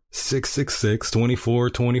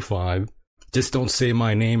 424-666-2425. Just don't say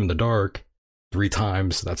my name in the dark 3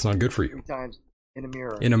 times. That's not good for you. 3 times in a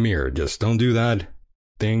mirror. In a mirror. Just don't do that.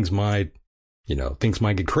 Things might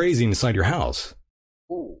get crazy inside your house.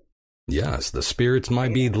 Ooh. Yes, the spirits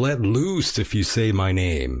might be let loose if you say my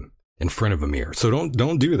name in front of a mirror. So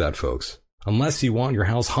don't do that, folks. Unless you want your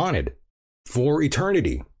house haunted for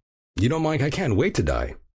eternity. Mike, I can't wait to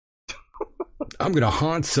die. I'm going to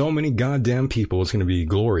haunt so many goddamn people. It's going to be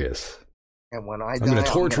glorious. And when I die, I'm going to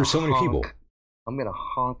torture so many people. I'm going to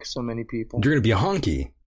honk so many people. You're going to be a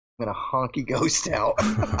honky. I'm going to honky ghost out.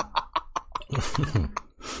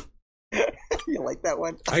 You like that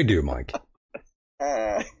one? I do, Mike.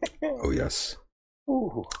 Oh, yes.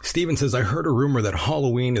 Ooh. Steven says, I heard a rumor that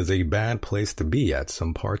Halloween is a bad place to be at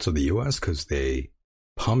some parts of the U.S. because they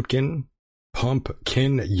pumpkin,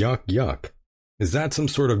 yuck, yuck. Is that some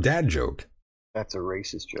sort of dad joke? That's a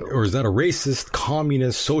racist joke. Or is that a racist,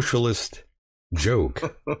 communist, socialist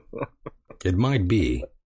joke? It might be.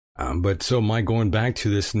 But so, Mike, going back to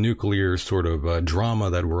this nuclear sort of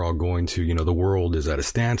drama that we're all going to, the world is at a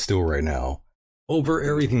standstill right now. Over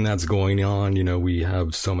everything that's going on, we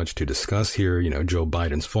have so much to discuss here. Joe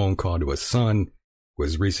Biden's phone call to his son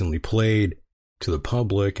was recently played to the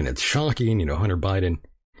public, and it's shocking. Hunter Biden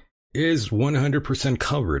is 100%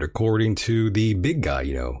 covered, according to the big guy,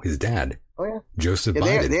 his dad. Oh, yeah. Joseph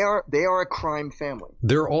Biden. They are a crime family.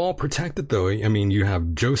 They're all protected, though. I mean, you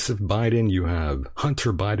have Joseph Biden, you have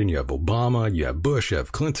Hunter Biden, you have Obama, you have Bush, you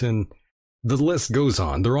have Clinton. The list goes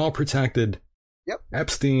on. They're all protected. Yep.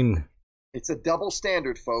 Epstein. It's a double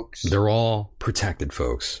standard, folks. They're all protected,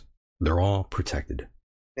 folks. They're all protected.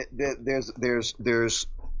 There's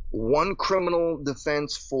one criminal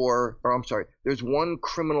there's one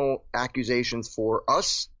criminal accusation for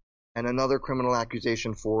us and another criminal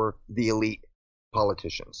accusation for the elite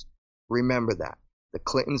politicians. Remember that. The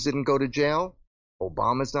Clintons didn't go to jail.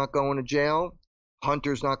 Obama's not going to jail.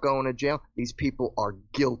 Hunter's not going to jail. These people are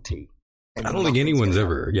guilty. I don't think anyone's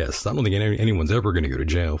ever going to go to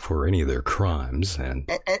jail for any of their crimes. And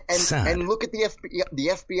look at the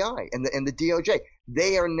FBI and the DOJ.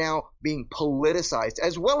 They are now being politicized,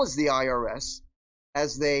 as well as the IRS,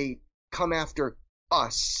 as they come after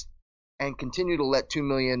us and continue to let 2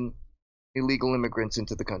 million illegal immigrants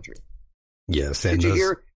into the country. Yes. Did you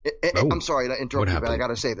hear? I'm sorry to interrupt you, but I got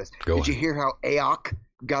to say this. Did you hear how AOC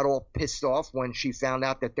got all pissed off when she found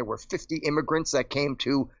out that there were 50 immigrants that came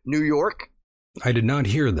to New York? I did not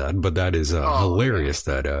hear that, but that is hilarious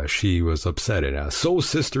that she was upset. And Soul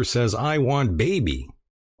Sister says, I want baby.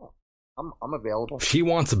 I'm available. She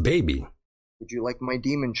wants a baby. Would you like my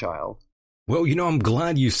demon child? Well, I'm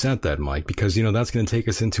glad you said that, Mike, because, that's going to take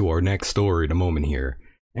us into our next story in a moment here.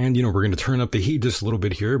 And, we're going to turn up the heat just a little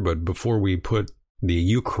bit here, but before we put the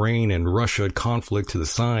Ukraine and Russia conflict to the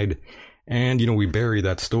side, and, we bury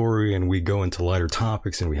that story and we go into lighter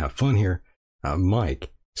topics and we have fun here.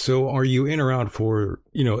 Mike, so are you in or out for,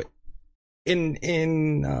 in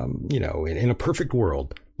a perfect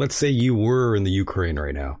world? Let's say you were in the Ukraine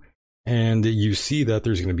right now and you see that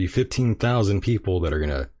there's going to be 15,000 people that are going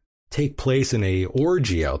to take place in a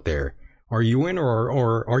orgy out there. Are you in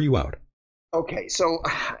or are you out? Okay, so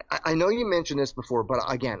I know you mentioned this before, but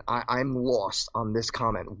again, I'm lost on this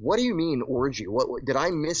comment. What do you mean orgy? What did I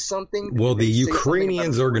miss something? Well, the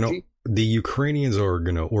Ukrainians are going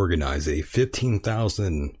to organize a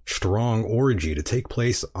 15,000 strong orgy to take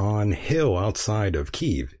place on hill outside of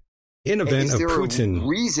Kyiv. In event of Putin. A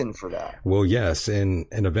reason for that? Well, yes, in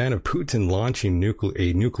an event of Putin launching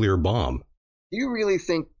a nuclear bomb. Do you really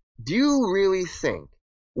think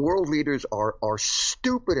world leaders are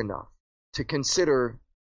stupid enough to consider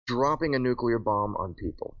dropping a nuclear bomb on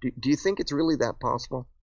people? Do you think it's really that possible?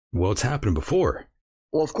 Well, it's happened before.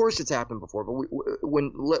 Well, of course it's happened before,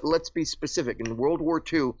 but let's be specific. In World War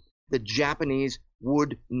II, the Japanese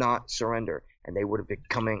would not surrender, and they would have been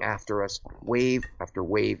coming after us wave after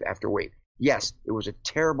wave after wave. Yes, it was a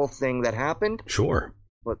terrible thing that happened. Sure.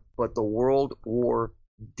 But the World War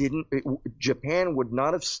Japan would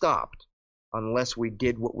not have stopped unless we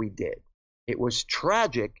did what we did. It was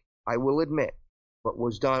tragic, I will admit, What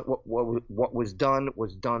was done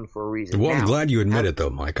was done for a reason. Well, now, I'm glad you admit it, though,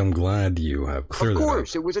 Mike. I'm glad you have cleared that up. Of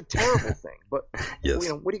course, it was a terrible thing. But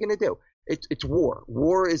yes. What are you going to do? It's war.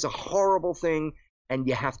 War is a horrible thing, and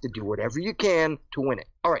you have to do whatever you can to win it.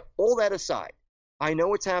 All right, all that aside, I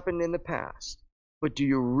know it's happened in the past, but do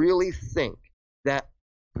you really think that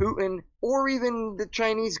Putin or even the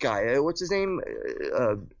Chinese guy, what's his name,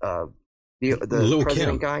 the Lil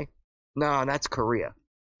president Kim. guy? No, that's Korea.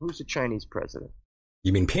 Who's the Chinese president?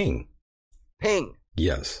 You mean Ping? Ping.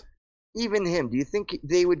 Yes. Even him, do you think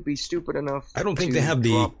they would be stupid enough? I don't think they have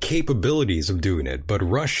the capabilities of doing it, but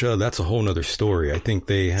Russia, that's a whole other story. I think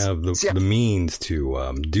they have the means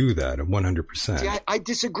to do that 100%. See, I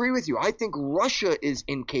disagree with you. I think Russia is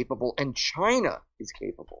incapable and China is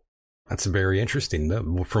capable. That's very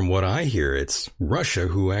interesting. From what I hear, it's Russia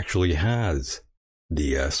who actually has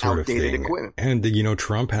the sort outdated of thing. Equipment. And,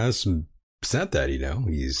 Trump has said that,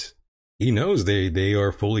 he knows they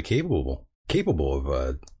are fully capable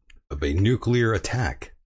of a nuclear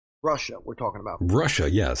attack. Russia, we're talking about. Russia,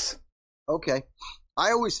 yes. Okay.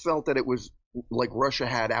 I always felt that it was like Russia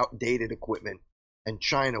had outdated equipment and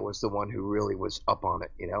China was the one who really was up on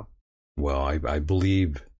it, Well, I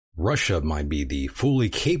believe Russia might be the fully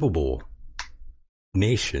capable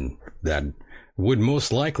nation that would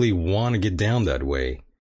most likely want to get down that way.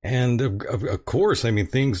 And of course,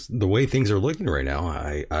 the way things are looking right now,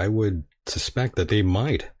 I would suspect that they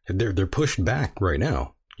might. They're pushed back right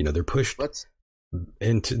now. They're pushed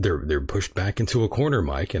they're pushed back into a corner,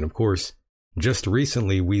 Mike. And of course, just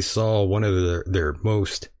recently we saw one of their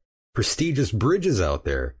most prestigious bridges out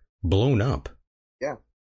there blown up. Yeah.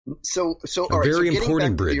 So a very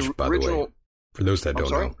important bridge, by the way, for those that don't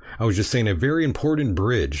know. I was just saying a very important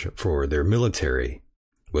bridge for their military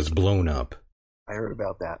was blown up. I heard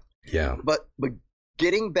about that. Yeah. But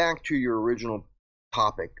getting back to your original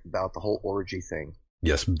topic about the whole orgy thing.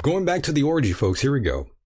 Yes, going back to the orgy, folks, here we go.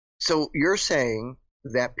 So you're saying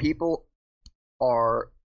that people are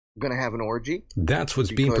going to have an orgy? That's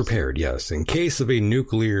what's being prepared, yes, in case of a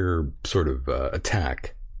nuclear sort of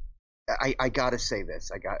attack. I got to say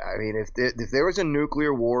this. If there was a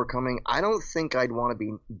nuclear war coming, I don't think I'd want to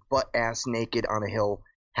be butt-ass naked on a hill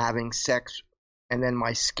having sex and then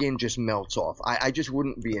my skin just melts off. I just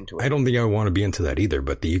wouldn't be into it. I don't think I want to be into that either,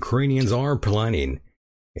 but the Ukrainians are planning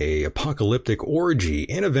a apocalyptic orgy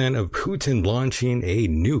in event of Putin launching a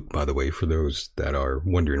nuke, by the way, for those that are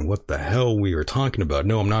wondering what the hell we are talking about.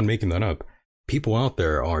 No, I'm not making that up. People out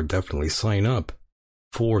there are definitely signing up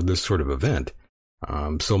for this sort of event.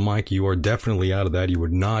 So, Mike, you are definitely out of that. You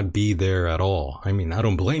would not be there at all. I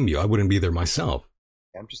don't blame you. I wouldn't be there myself.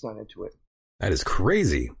 I'm just not into it. That is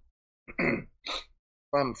crazy. If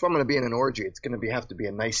I'm going to be in an orgy, it's going to have to be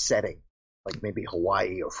a nice setting, like maybe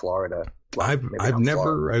Hawaii or Florida. Well, I've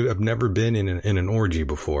never been in an orgy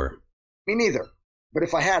before. Me neither. But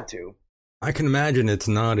if I had to, I can imagine it's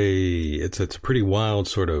a pretty wild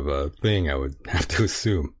sort of thing. I would have to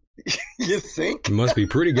assume. You think? It must be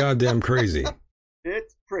pretty goddamn crazy.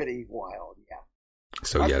 It's pretty wild, yeah.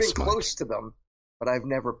 So I've yes, been Mike. close to them, but I've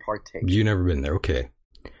never partaken. You've never been there, okay.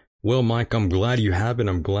 Well, Mike, I'm glad you haven't.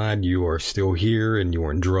 I'm glad you are still here and you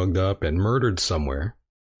weren't drugged up and murdered somewhere.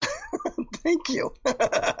 Thank you.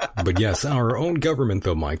 But yes, our own government,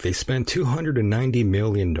 though, Mike, they spent $290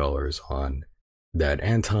 million on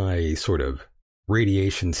that sort of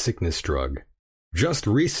radiation sickness drug just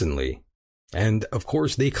recently. And, of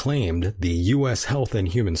course, they claimed the U.S. Health and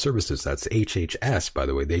Human Services, that's HHS, by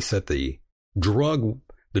the way, they said the drug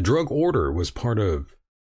order was part of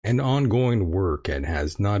an ongoing work and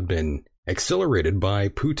has not been accelerated by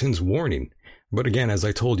Putin's warning. But again, as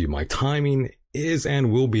I told you, my timing is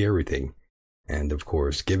and will be everything. And, of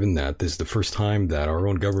course, given that this is the first time that our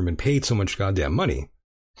own government paid so much goddamn money,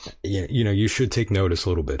 you should take notice a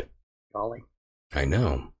little bit. Golly. I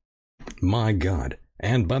know. My God.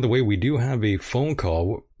 And by the way, we do have a phone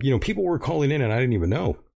call. People were calling in and I didn't even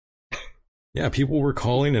know. Yeah, people were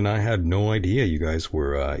calling and I had no idea you guys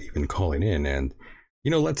were even calling in. And,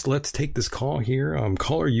 let's take this call here.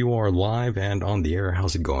 Caller, you are live and on the air.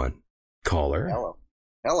 How's it going? Caller.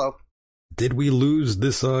 Hello. Did we lose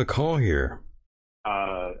this call here?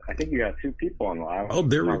 I think you got two people on the line. Oh,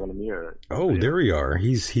 there we are.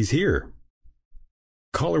 He's here.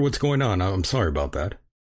 Caller, what's going on? I'm sorry about that.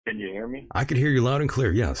 Can you hear me? I could hear you loud and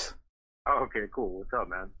clear, yes. Oh, okay, cool. What's up,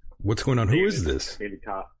 man? What's going on? David, who is this? David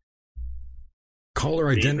Cop. Caller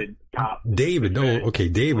identity. David. Oh, okay.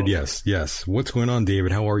 David, yes. What's going on,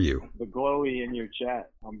 David? How are you? The glowy in your chat.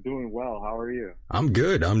 I'm doing well. How are you? I'm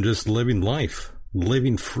good. I'm just living life.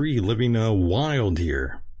 Living free. Living wild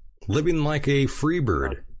here. Living like a free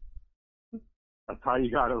bird. That's how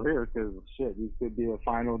you gotta live, because shit, these could be the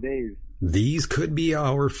final days. These could be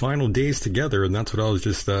our final days together, and that's what I was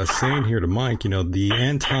just saying here to Mike. The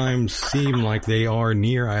end times seem like they are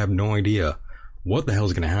near. I have no idea what the hell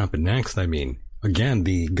is going to happen next. I mean, again,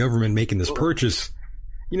 the government making this purchase,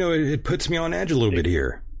 it puts me on edge a little bit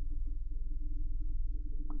here.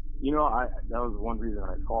 That was one reason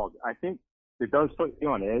I called. I think it does put you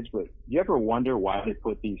on edge, but do you ever wonder why they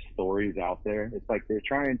put these stories out there? It's like they're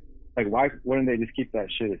trying, like, why wouldn't they just keep that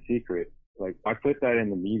shit a secret? Like, why put that in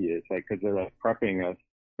the media? It's like, because they're like prepping us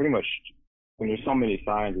pretty much when there's so many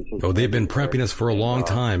signs. It's just they've been prepping us for a long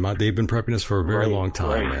time. They've been prepping us for a very long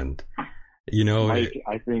time. Right. And, Mike,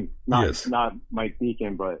 I think, not Mike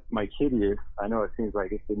Deacon, but Mike Hideous. I know it seems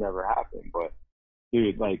like it could never happen, but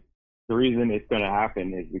dude, like, the reason it's going to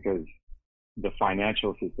happen is because the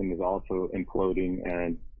financial system is also imploding,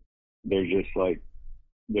 and they're just like,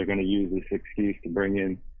 they're going to use this excuse to bring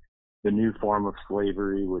in the new form of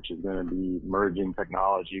slavery, which is going to be merging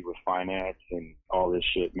technology with finance and all this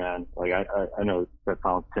shit, man. Like, I know that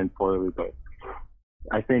sounds tinfoily, but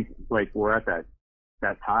I think, like, we're at that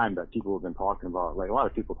time that people have been talking about. Like, a lot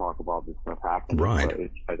of people talk about this stuff happening.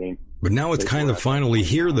 Right. But but now it's kind of finally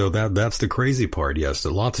here, though. That's the crazy part. Yes,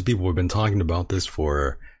 lots of people have been talking about this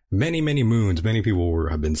for many, many moons. Many people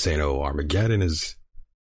have been saying, "Oh, Armageddon is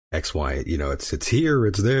X, Y." It's here,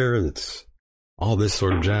 it's there, it's all this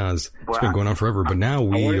sort of jazz. It's been going on forever, but now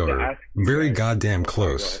we are very goddamn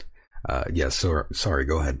close. Yes. Sorry.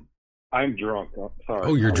 Go ahead. I'm drunk. Sorry.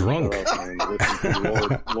 Oh, you're drunk.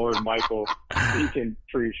 Lord Michael, he can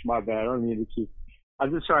preach. My bad. I don't mean to keep.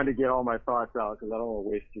 I'm just trying to get all my thoughts out because I don't want to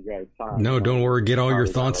waste you guys' time. No, don't worry. Get all your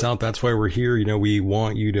thoughts out. That's why we're here. We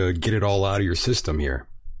want you to get it all out of your system here.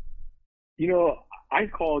 I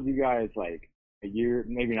called you guys like a year,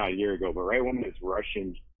 maybe not a year ago, but right when this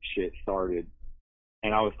Russian shit started.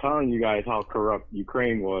 And I was telling you guys how corrupt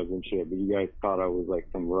Ukraine was and shit, but you guys thought I was like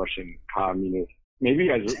some Russian communist. Maybe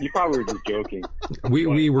you probably were just joking.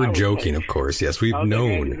 We were joking, of course. Yes, we've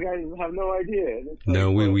known. Like, you guys have no idea.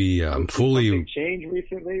 No, we fully. Did something change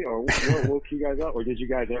recently, or what woke you guys up, or did you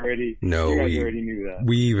guys already? No, we already knew that.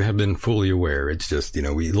 We have been fully aware. It's just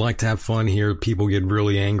we like to have fun here. People get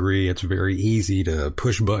really angry. It's very easy to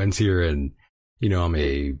push buttons here, and I'm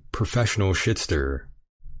a professional shit stirrer.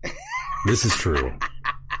 This is true.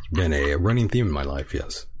 It's been a running theme in my life.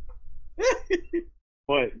 Yes.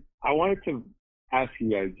 But I wanted to ask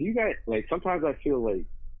you guys, do you guys, like, sometimes I feel like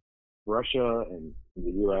Russia and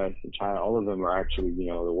the U.S. and China, all of them are actually,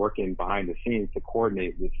 they're working behind the scenes to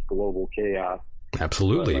coordinate this global chaos.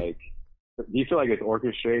 Absolutely. But, like, do you feel like it's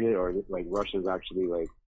orchestrated, or like Russia's actually like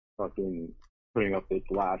fucking putting up its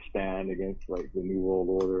last stand against like the New World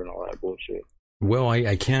Order and all that bullshit? Well,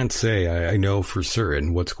 I can't say I know for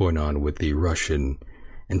certain what's going on with the Russian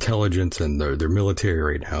intelligence and their military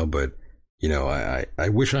right now, but I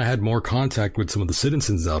wish I had more contact with some of the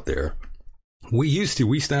citizens out there. We used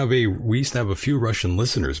to have a few Russian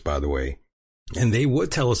listeners, by the way, and they would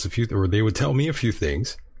tell us they would tell me a few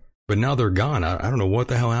things, but now they're gone. I don't know what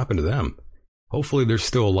the hell happened to them. Hopefully they're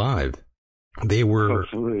still alive. They were,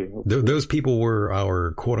 hopefully. Those people were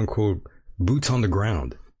our quote unquote boots on the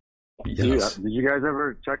ground. Yes. Did you guys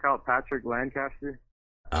ever check out Patrick Lancaster?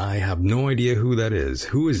 I have no idea who that is.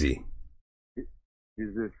 Who is he?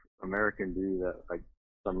 He's this American dude that, like,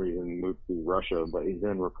 for some reason moved to Russia, but he's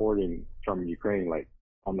been reporting from Ukraine, like,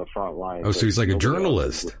 on the front line. Oh, so he's like a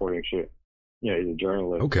journalist. Reporting shit. Yeah, he's a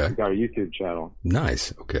journalist. Okay. He's got a YouTube channel.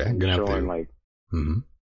 Nice. Okay. I'm gonna have to. Like,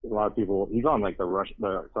 a lot of people. He's on like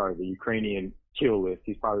the Ukrainian kill list.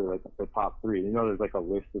 He's probably like the top 3. There's like a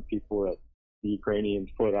list of people that the Ukrainians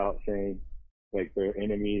put out saying like they're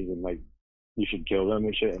enemies and like you should kill them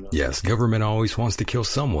and shit. Yes, government always wants to kill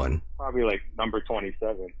someone. Probably like number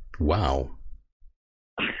 27. Wow.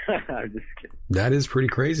 I'm just kidding. That is pretty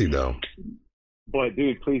crazy, though. But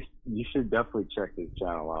dude, please, you should definitely check his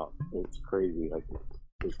channel out. It's crazy. Like,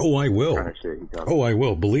 I will. I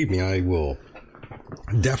will. Believe me, I will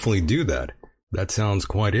definitely do that. That sounds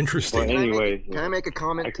quite interesting. Well, anyway, can I make a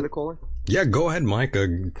comment to the caller? Yeah, go ahead, Mike.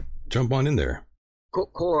 Jump on in there.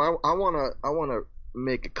 Caller, I wanna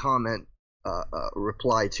make a comment.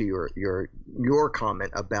 Reply to your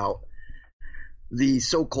comment about the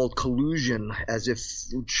so-called collusion, as if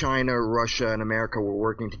China, Russia, and America were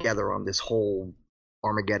working together on this whole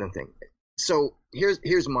Armageddon thing. So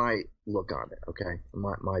here's my look on it. Okay,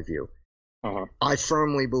 my view. I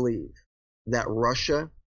firmly believe that Russia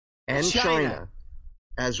and China,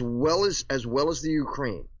 as well as the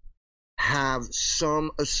Ukraine, have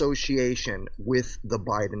some association with the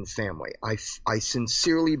Biden family. I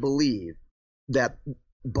sincerely believe that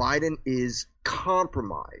Biden is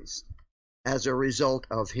compromised as a result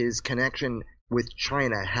of his connection with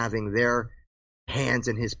China having their hands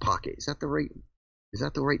in his pocket. Is that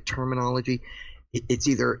the right terminology? It's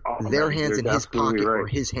either their hands in his pocket or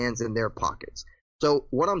his hands in their pockets. So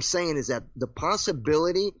what I'm saying is that the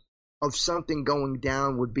possibility of something going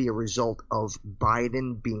down would be a result of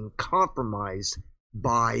Biden being compromised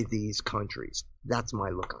by these countries. That's my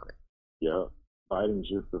look on it. Yeah, Biden's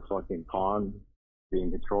just a fucking pawn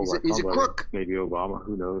being controlled by somebody. He's a crook. Maybe Obama,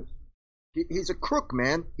 who knows? He's a crook,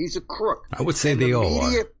 man. He's a crook. I would say they all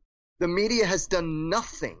are. The media has done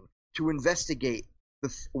nothing to investigate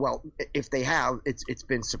well, if they have, it's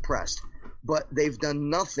been suppressed. But they've done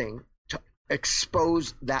nothing to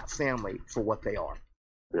expose that family for what they are.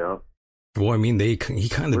 Yeah. Well, I mean, he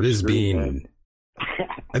kind of is being.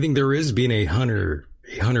 I think there is being a Hunter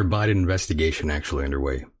Biden investigation actually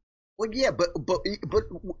underway. Well, yeah, but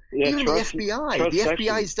even the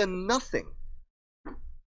FBI's done nothing.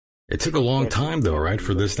 It took a long time, though, right,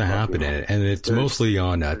 for this to happen, and it's mostly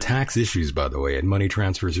on tax issues, by the way, and money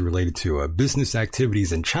transfers related to business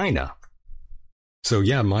activities in China. So,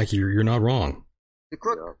 yeah, Mike, you're not wrong.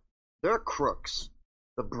 They're crooks.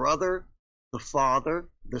 The brother, the father,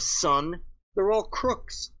 the son, they're all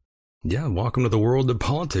crooks. Yeah, welcome to the world of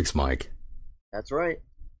politics, Mike. That's right.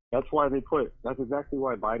 That's exactly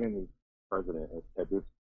why Biden is president at this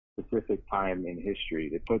specific time in history.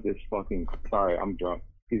 They put this sorry, I'm drunk.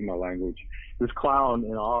 Excuse my language, this clown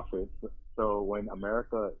in office. So when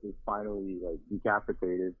America is finally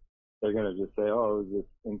decapitated, they're gonna just say, "Oh, it was this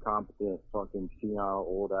incompetent, fucking senile,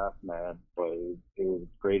 old ass man." But it was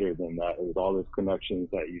greater than that. It was all those connections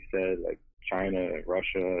that you said, like China and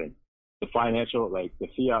Russia, and the financial, like the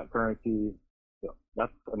fiat currency.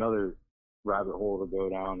 That's another rabbit hole to go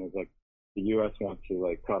down. Is like the U.S. wants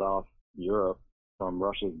to cut off Europe from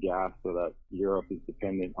Russia's gas, so that Europe is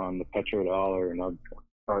dependent on the petrodollar and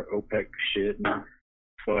our OPEC shit.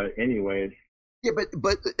 But anyways. Yeah,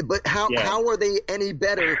 but how are they any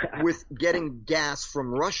better with getting gas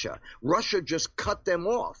from Russia? Russia just cut them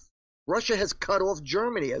off. Russia has cut off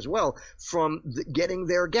Germany as well from getting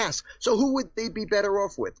their gas. So who would they be better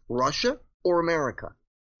off with, Russia or America?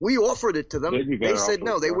 We offered it to them. They said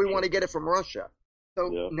no. We want to get it from Russia.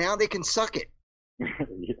 So now they can suck it.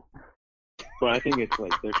 Yeah. But I think it's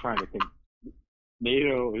like they're trying to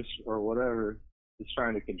NATO or whatever is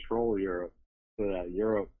trying to control Europe, so that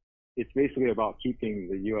Europe, it's basically about keeping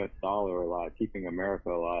the U.S. dollar alive, keeping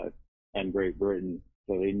America alive, and Great Britain.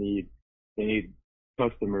 So they need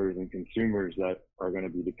customers and consumers that are going to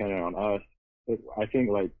be dependent on us. I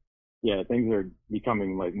think things are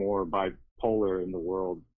becoming more bipolar in the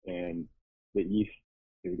world, and the East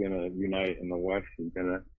is going to unite and the West is going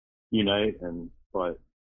to unite, but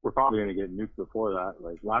we're probably going to get nuked before that.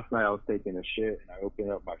 Like last night I was taking a shit and I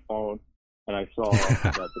opened up my phone and I saw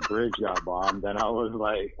that the bridge got bombed, and I was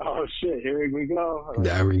like, oh shit, here we go.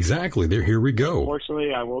 Exactly. Here we go.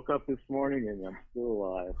 Fortunately, I woke up this morning and I'm still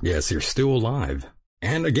alive. Yes, you're still alive.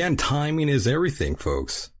 And again, timing is everything,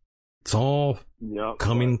 folks. It's all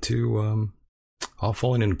coming to, all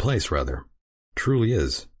falling into place, rather. Truly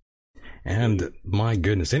is. And my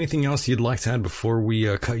goodness, anything else you'd like to add before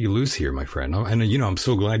we cut you loose here, my friend? And I'm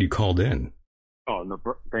so glad you called in. Oh, no,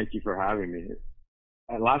 thank you for having me.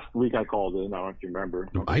 Last week I called in. I don't know if you remember.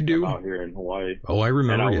 I do. I'm out here in Hawaii. Oh, I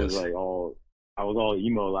remember. And I was I was all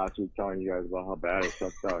emo last week, telling you guys about how bad it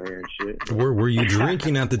sucks out here and shit. Were you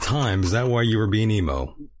drinking at the time? Is that why you were being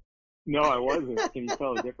emo? No, I wasn't. Can you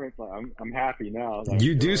tell the difference? I'm happy now.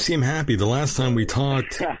 You do seem happy. The last time we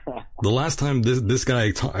talked, the last time this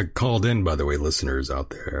guy called in, by the way, listeners out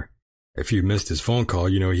there, if you missed his phone call,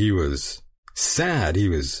 he was sad. I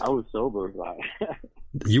was sober.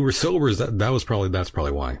 You were sober. That's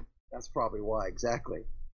probably why. That's probably why. Exactly.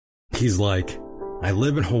 He's like, I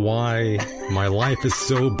live in Hawaii. My life is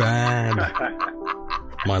so bad.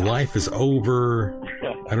 My life is over.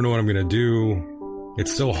 I don't know what I'm going to do.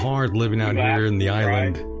 It's so hard living out here in the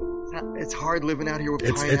island. It's hard living out here with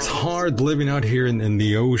pineapples. It's hard living out here in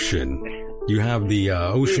the ocean. You have the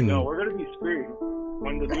ocean. Dude, no, we're going to be screwed.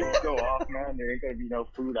 When the beats go off, man, there ain't going to be no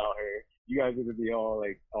food out here. You guys are going to be all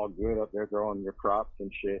good up there growing your crops and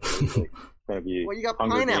shit. It's gonna be well, you got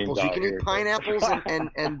pineapples. You can eat pineapples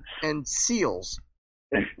and seals.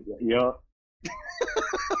 Yeah.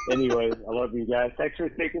 Anyways, I love you guys. Thanks for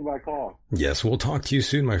taking my call. Yes, we'll talk to you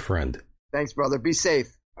soon, my friend. Thanks, brother. Be safe.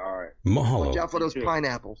 All right. Mahalo. Watch out for those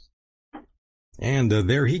pineapples. And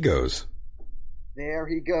there he goes. There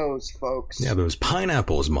he goes, folks. Yeah, those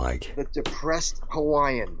pineapples, Mike. The depressed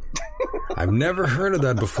Hawaiian. I've never heard of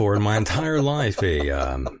that before in my entire life.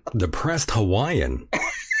 A depressed Hawaiian.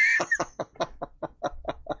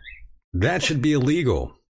 That should be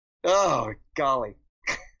illegal. Oh, golly.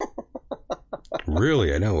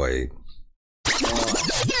 Really? I know.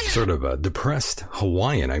 Sort of a depressed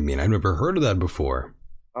Hawaiian. I mean, I've never heard of that before.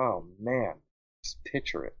 Oh, man. Just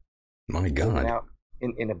picture it. My God. Out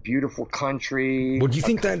in a beautiful country. Well, do you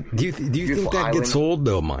think that think that island. gets old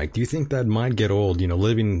though, Mike? Do you think that might get old?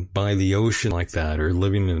 Living by the ocean like that, or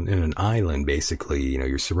living in an island, basically.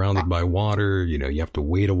 You're surrounded by water. You have to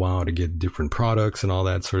wait a while to get different products and all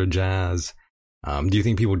that sort of jazz. Do you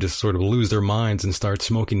think people just sort of lose their minds and start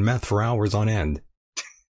smoking meth for hours on end?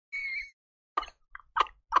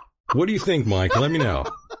 What do you think, Mike? Let me know.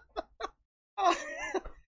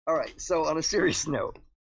 All right. So on a serious note,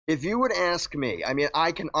 if you would ask me, I mean,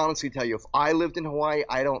 I can honestly tell you, if I lived in Hawaii,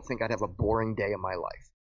 I don't think I'd have a boring day in my life.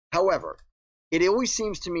 However, it always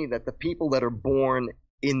seems to me that the people that are born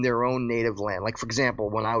in their own native land, like, for example,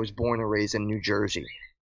 when I was born and raised in New Jersey,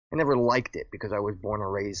 I never liked it because I was born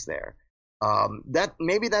and raised there.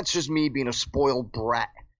 Maybe that's just me being a spoiled brat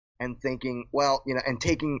and thinking, well,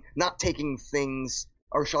 and not taking things,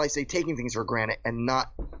 or shall I say taking things for granted and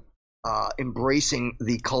not embracing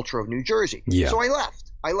the culture of New Jersey. Yeah. So I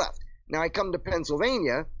left. Now I come to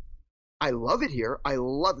Pennsylvania. I love it here. I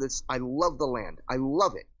love this. I love the land. I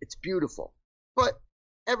love it. It's beautiful. But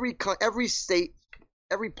every state,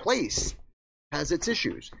 every place has its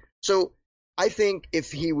issues. So I think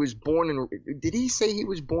if he was did he say he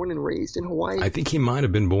was born and raised in Hawaii? I think he might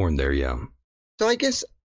have been born there, yeah. So I guess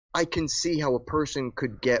I can see how a person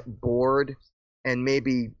could get bored and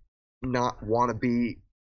maybe not want to be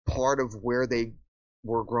part of where they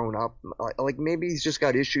were grown up. Like maybe he's just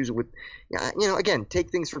got issues with, again, take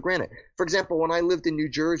things for granted. For example, when I lived in New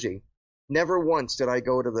Jersey, never once did I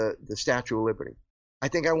go to the Statue of Liberty. I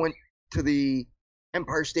think I went to the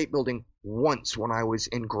Empire State Building once when I was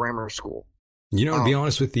in grammar school. To be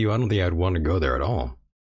honest with you, I don't think I'd want to go there at all.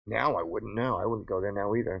 Now I wouldn't know. I wouldn't go there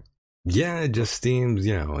now either. Yeah, it just seems,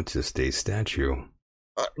 it's just a statue.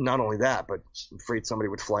 Not only that, but I'm afraid somebody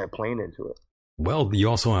would fly a plane into it. Well, you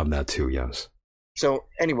also have that too, yes. So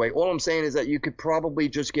anyway, all I'm saying is that you could probably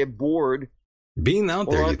just get bored being out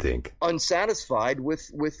there. You think unsatisfied with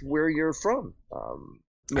where you're from?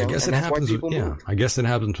 I guess it happens. I guess it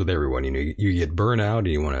happens with everyone. You get burnt out and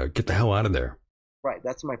you want to get the hell out of there. Right.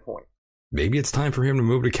 That's my point. Maybe it's time for him to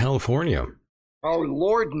move to California. Oh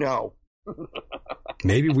Lord, no.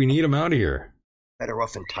 Maybe we need him out of here. Better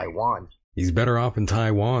off in Taiwan. He's better off in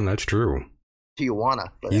Taiwan. That's true.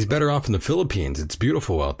 Tijuana. He's better off in the Philippines. It's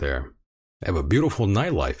beautiful out there. They have a beautiful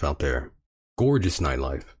nightlife out there. Gorgeous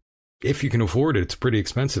nightlife. If you can afford it, it's pretty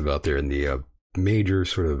expensive out there in the major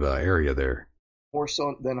sort of area there. More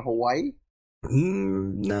so than Hawaii?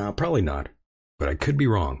 No, probably not. But I could be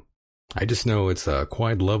wrong. I just know it's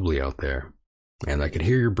quite lovely out there. And I could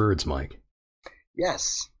hear your birds, Mike.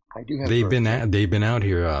 Yes, I do have they've birds. They've been out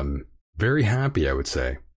here very happy, I would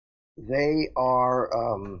say. They are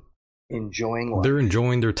enjoying life. They're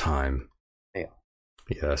enjoying their time. Yeah.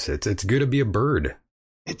 Yes, it's good to be a bird.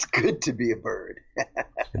 It's good to be a bird.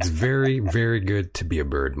 It's very, very good to be a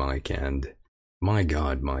bird, Mike. And my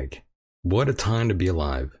God, Mike, what a time to be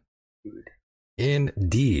alive.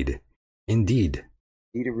 Indeed. Indeed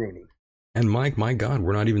a Rooney. And Mike, my God,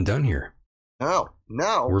 we're not even done here. No.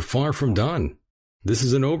 We're far from done. This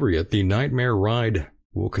isn't over yet. The nightmare ride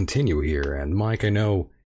will continue here. And Mike, I know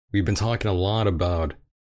we've been talking a lot about,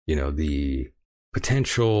 the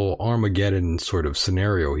potential Armageddon sort of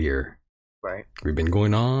scenario here. Right. We've been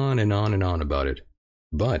going on and on and on about it.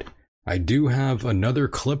 But I do have another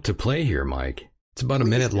clip to play here, Mike. It's about a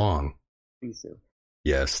minute long. Please do.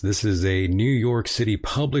 Yes, this is a New York City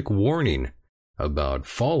public warning about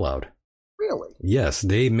fallout. Really? Yes,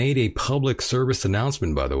 they made a public service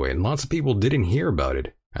announcement, by the way, and lots of people didn't hear about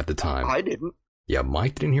it at the time. I didn't. Yeah,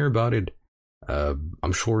 Mike didn't hear about it.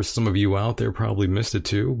 I'm sure some of you out there probably missed it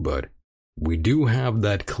too, but we do have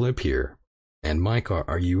that clip here. And Mike,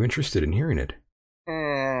 are you interested in hearing it?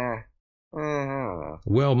 I don't know.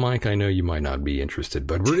 Well, Mike, I know you might not be interested,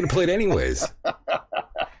 but we're going to play it anyways.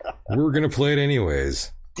 We're going to play it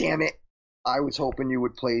anyways. Damn it. I was hoping you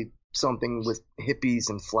would play something with hippies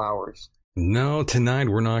and flowers. No, tonight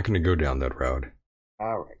we're not going to go down that road.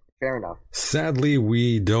 All right. Fair enough. Sadly,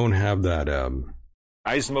 we don't have that.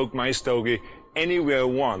 I smoke my stogie anywhere I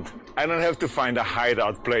want. I don't have to find a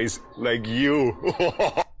hideout place like you.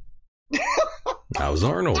 How's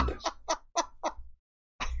Arnold?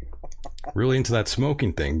 Really into that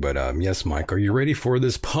smoking thing, but yes, Mike, are you ready for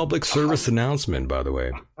this public service announcement, by the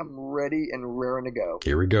way? I'm ready and raring to go.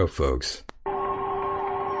 Here we go, folks.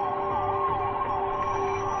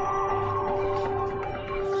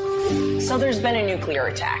 So there's been a nuclear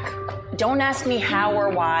attack. Don't ask me how or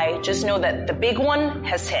why. Just know that the big one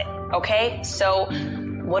has hit, okay? So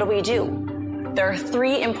what do? There are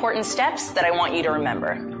 3 important steps that I want you to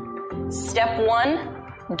remember. Step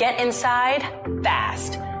 1, get inside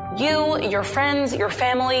fast. You, your friends, your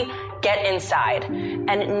family, get inside.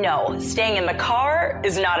 And no, staying in the car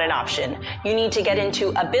is not an option. You need to get into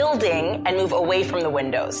a building and move away from the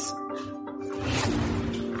windows.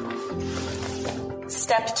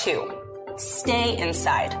 Step 2, stay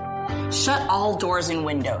inside. Shut all doors and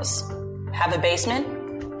windows. Have a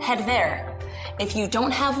basement? Head there. If you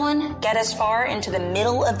don't have one, get as far into the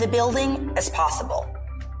middle of the building as possible.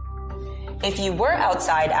 If you were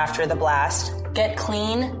outside after the blast, get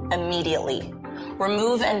clean immediately.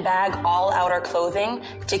 Remove and bag all outer clothing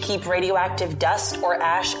to keep radioactive dust or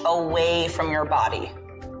ash away from your body.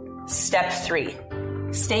 Step 3,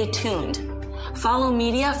 stay tuned. Follow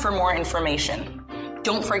media for more information.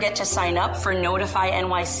 Don't forget to sign up for Notify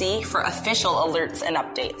NYC for official alerts and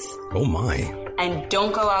updates. Oh my. And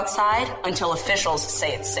don't go outside until officials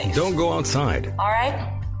say it's safe. Don't go outside. All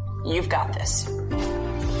right? You've got this.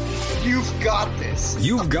 You've got this.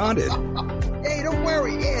 You've got it. Hey, don't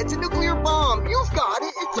worry. Yeah, it's a nuclear bomb. You've got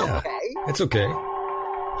it. It's okay. It's okay.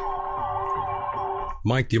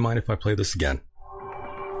 Mike, do you mind if I play this again?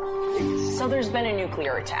 So there's been a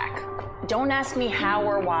nuclear attack. Don't ask me how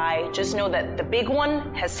or why. Just know that the big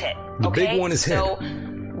one has hit. The big one is hit. So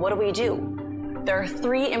what do? There are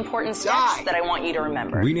 3 important steps that I want you to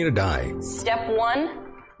remember. We need to die. Step 1,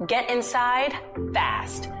 get inside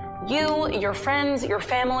fast. You, your friends, your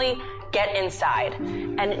family, get inside.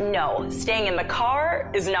 And no, staying in the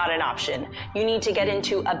car is not an option. You need to get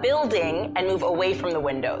into a building and move away from the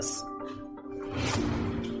windows.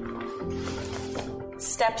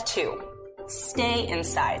 Step 2, stay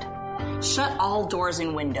inside. Shut all doors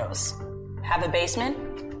and windows. Have a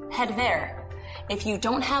basement? Head there. If you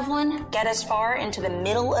don't have one, get as far into the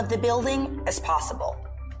middle of the building as possible.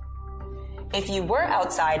 If you were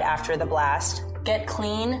outside after the blast, get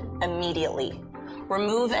clean immediately.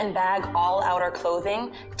 Remove and bag all outer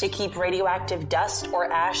clothing to keep radioactive dust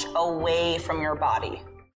or ash away from your body.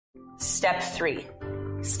 Step 3,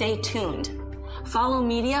 stay tuned. Follow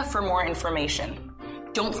media for more information.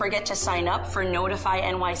 Don't forget to sign up for Notify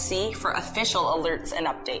NYC for official alerts and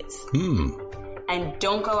updates. And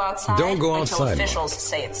don't go outside until officials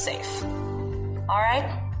say it's safe. All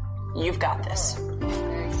right? You've got this.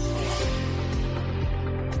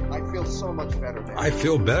 I feel so much better now. I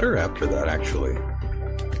feel better after that, actually.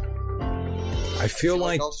 I feel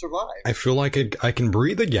like I'll survive. I feel like I can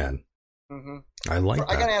breathe again. Mm-hmm. I like that.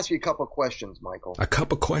 I got to ask you a couple of questions, Michael. A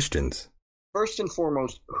couple questions. First and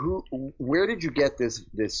foremost, where did you get this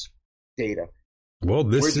data? Well,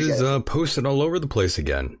 this is posted all over the place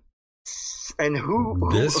again. And who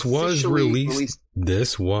this was released?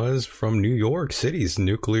 This was from New York City's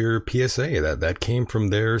nuclear PSA. That came from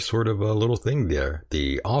their sort of a little thing there.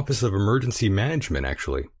 The Office of Emergency Management,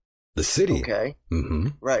 actually. The city. Okay. Mm-hmm.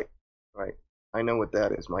 Right. I know what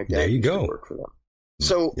that is. My dad there you used go. to work for them.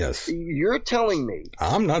 So yes. You're telling me.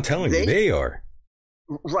 I'm not telling you. They are.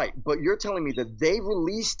 Right, but you're telling me that they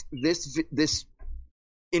released this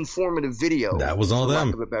informative video. That was all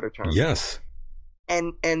them. For lack of a better term. Yes.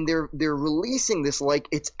 And they're releasing this like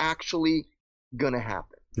it's actually gonna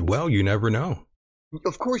happen. Well, you never know.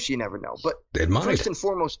 Of course, you never know. But it might. First and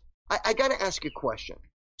foremost, I got to ask you a question.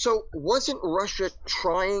 So, wasn't Russia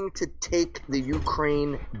trying to take the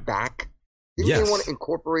Ukraine back? Didn't they want to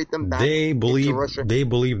incorporate them back into Russia? They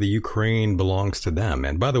believe the Ukraine belongs to them.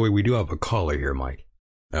 And by the way, we do have a caller here, Mike.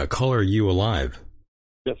 Caller, are you alive?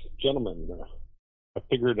 Yes, gentlemen. I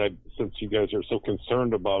figured since you guys are so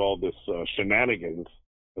concerned about all this shenanigans,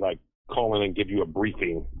 that I'd call in and give you a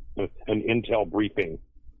briefing, an intel briefing.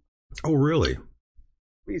 Oh, really?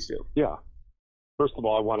 Please do. Yeah. First of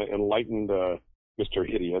all, I want to enlighten Mr.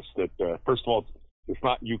 Hideous that, first of all, it's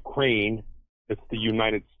not Ukraine. It's the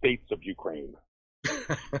United States of Ukraine.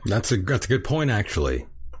 That's a good point, actually.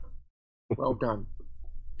 Well done.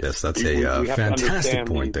 Yes, that's a fantastic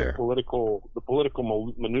point there. The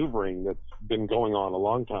political maneuvering that's been going on a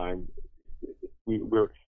long time. We're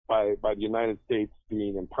by the United States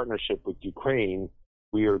being in partnership with Ukraine,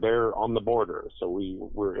 we are there on the border. So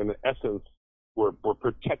we're in essence we're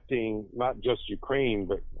protecting not just Ukraine,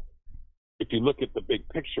 but if you look at the big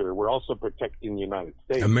picture, we're also protecting the United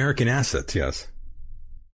States. American assets, yes.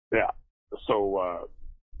 Yeah. So,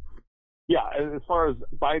 as far as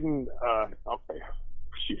Biden, okay.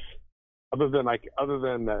 Other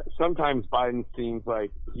than that, sometimes Biden seems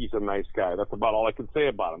like he's a nice guy. That's about all I can say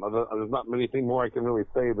about him. There's not anything more I can really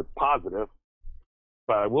say that's positive.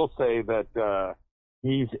 But I will say that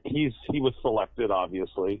he was selected,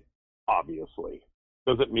 obviously. obviously.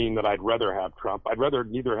 Doesn't mean that I'd rather have Trump. I'd rather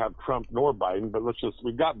neither have Trump nor Biden, but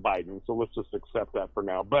we've got Biden, so let's just accept that for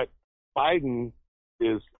now. But Biden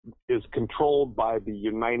is controlled by the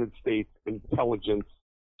United States Intelligence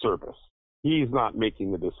Service. He's not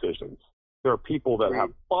making the decisions. There are people that have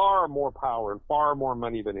far more power and far more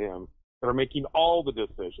money than him that are making all the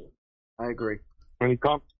decisions. I agree. Any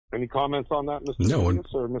comments on that, Mr. No, Davis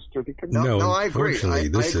or Mr. Deacon? No, I agree. I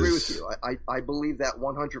agree with you. I believe that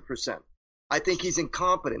 100%. I think he's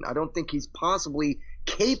incompetent. I don't think he's possibly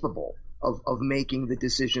capable of making the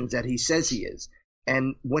decisions that he says he is.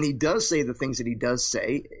 And when he does say the things that he does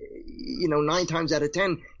say, 9 times out of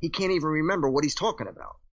 10, he can't even remember what he's talking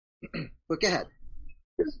about. But go ahead.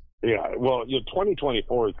 Yeah, well,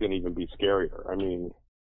 2024 is going to even be scarier. I mean,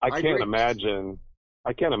 I can't imagine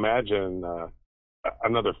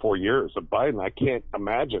another 4 years of Biden. I can't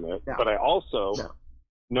imagine it. No. But I also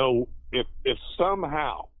know if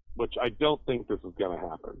somehow, which I don't think this is going to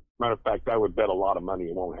happen. Matter of fact, I would bet a lot of money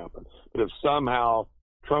it won't happen. But if somehow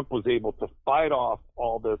Trump was able to fight off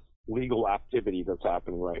all this legal activity that's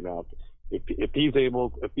happening right now, if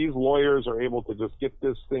these lawyers are able to just get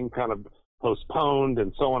this thing kind of postponed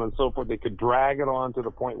and so on and so forth, they could drag it on to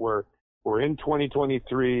the point where we're in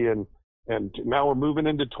 2023 and now we're moving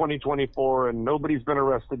into 2024 and nobody's been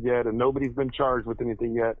arrested yet and nobody's been charged with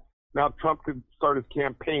anything yet. Now Trump could start his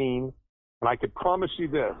campaign, and I could promise you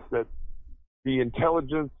this, that the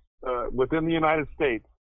intelligence within the United States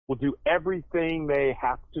will do everything they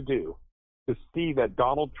have to do to see that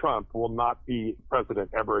Donald Trump will not be president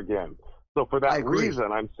ever again. So for that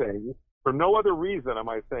reason, I'm saying, for no other reason am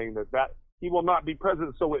I saying that he will not be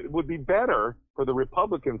president. So it would be better for the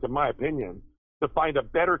Republicans, in my opinion, to find a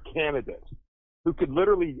better candidate who could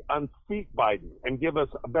literally unseat Biden and give us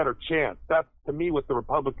a better chance. That's, to me, what the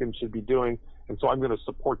Republicans should be doing, and so I'm going to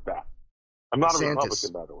support that. I'm not a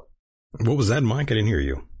Republican, by the way. What was that, Mike? I didn't hear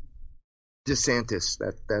you. DeSantis,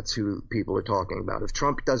 that's who people are talking about. If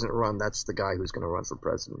Trump doesn't run, that's the guy who's going to run for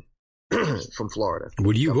president from Florida.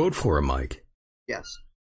 Would you vote for him, Mike? Yes.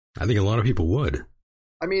 I think a lot of people would.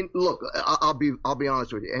 I mean, look, I'll be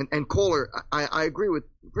honest with you. And Kohler, I agree with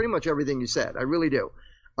pretty much everything you said. I really do.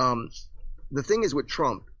 The thing is with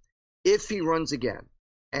Trump, if he runs again,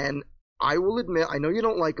 and I will admit, I know you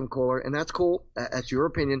don't like him, Kohler, and that's cool. That's your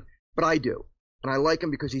opinion, but I do. And I like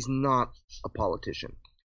him because he's not a politician.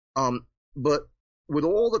 But with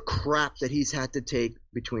all the crap that he's had to take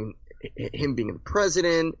between him being the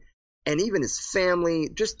president and even his family,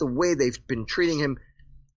 just the way they've been treating him,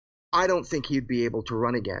 I don't think he'd be able to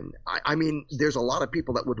run again. I mean, there's a lot of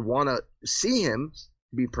people that would want to see him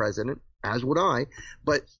be president, as would I,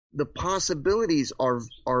 but the possibilities are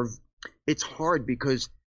it's hard because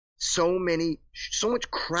so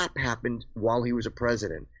much crap happened while he was a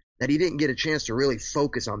president that he didn't get a chance to really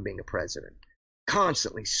focus on being a president.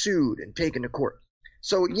 Constantly sued and taken to court.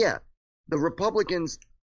 So yeah, the Republicans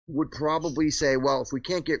would probably say, well, if we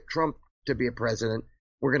can't get Trump to be a president,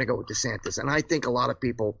 we're going to go with DeSantis. And I think a lot of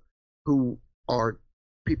people who are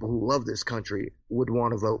people who love this country would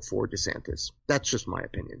want to vote for DeSantis. That's just my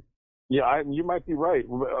opinion. Yeah, you might be right.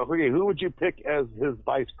 Okay, who would you pick as his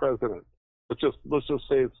vice president? Let's just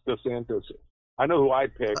say it's DeSantis. I know who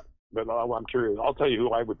I'd pick, but I'm curious. I'll tell you who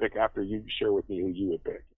I would pick after you share with me who you would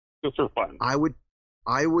pick. Just for fun. I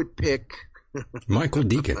would pick Michael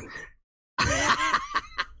Deacon.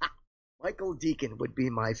 Michael Deacon would be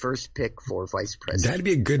my first pick for vice president. That'd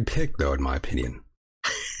be a good pick, though, in my opinion.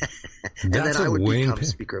 And then I would become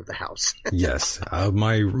Speaker of the House. Yes,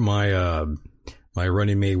 my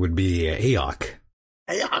running mate would be Ayok.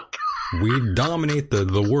 Ayok. We dominate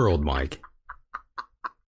the world, Mike.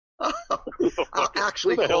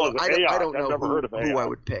 Actually, I don't know who I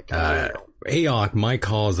would pick. Ayok, Mike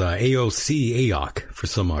calls AOC Ayok for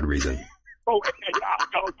some odd reason. Okay,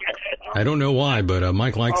 okay. I don't know why, but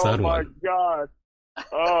Mike likes that one. Oh, my God.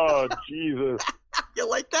 Oh, Jesus. You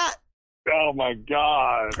like that? Oh, my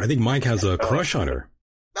God. I think Mike has a crush on her.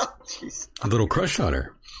 Oh, jeez. A little crush on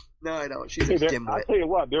her. No, I don't. She's a dimwit. I'll tell you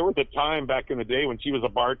what, there was a time back in the day when she was a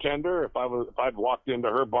bartender. If I'd walked into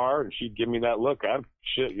her bar and she'd give me that look, I'm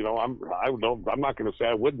not going to say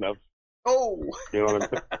I wouldn't have. Oh. You know what I'm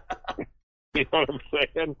saying? You know what I'm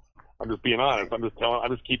saying? I'm just being honest. I'm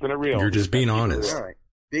just keeping it real. You're just being honest. All right.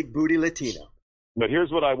 Big booty Latino. But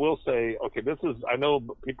here's what I will say. Okay, I know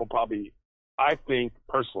people probably, I think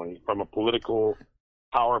personally, from a political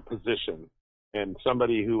power position and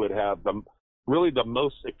somebody who would have really the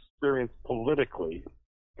most experience politically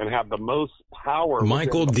and have the most power.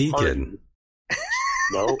 Michael Deacon.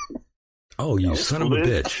 No. Oh, you son of a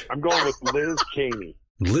bitch. I'm going with Liz Cheney.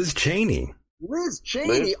 Liz Cheney. Liz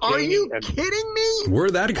Cheney, are you kidding me?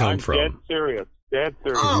 Where'd that come from? Dead serious.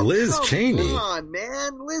 Oh, Liz Cheney. Come on,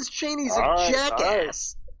 man. Liz Cheney's a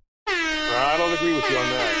jackass. I don't agree with you on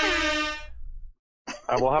that.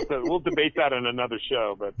 We'll debate that in another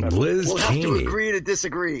show. But Liz we'll Cheney. have to agree to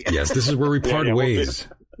disagree. Yes, this is where we part ways.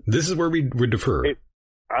 This is where we defer.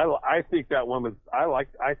 I think that woman. I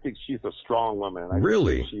think she's a strong woman.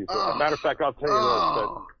 Really? Matter of fact, I'll tell you this.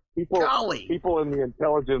 That people in the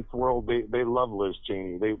intelligence world, they love Liz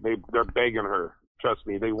Cheney. They're begging her. Trust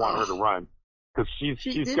me, they want her to run because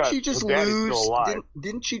she's got. She just lose?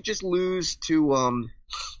 Didn't she just lose to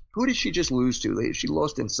Who did she just lose to? She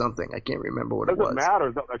lost in something. I can't remember what it was. Doesn't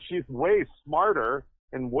matter. She's way smarter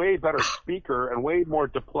and way better speaker and way more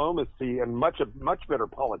diplomacy and much better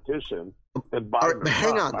politician than Biden.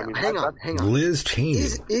 Hang on. Liz Cheney.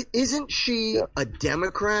 Isn't she a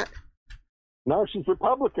Democrat? No, she's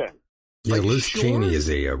Republican. Yeah, Liz Cheney is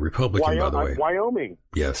a Republican, by the way. Wyoming.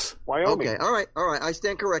 Yes. Wyoming. Okay, all right. I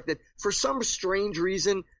stand corrected. For some strange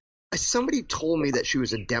reason, somebody told me that she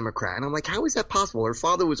was a Democrat, and I'm like, how is that possible? Her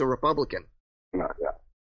father was a Republican. No, yeah.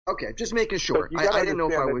 Okay, just making sure. I didn't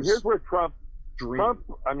know if I was. Here's where Trump,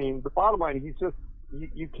 I mean, the bottom line, he's just,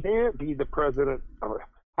 you can't be the president.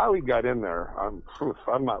 How he got in there,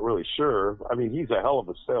 I'm not really sure. I mean, he's a hell of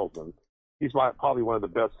a salesman. He's probably one of the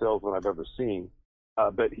best salesmen I've ever seen.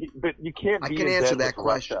 But you can't be in bed with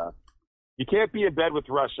Russia. You can't be in bed with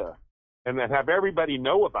Russia and then have everybody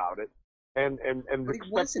know about it and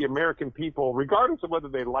expect the American people, regardless of whether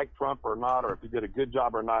they like Trump or not, or if he did a good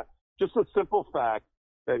job or not, just a simple fact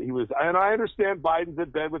that he was. And I understand Biden's in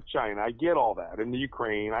bed with China. I get all that. In the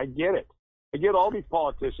Ukraine, I get it. I get all these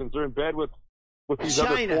politicians are in bed with these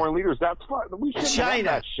other foreign leaders. That's fine. We shouldn't have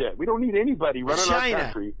that shit. We don't need anybody running our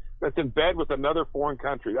country that's in bed with another foreign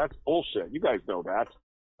country. That's bullshit. You guys know that.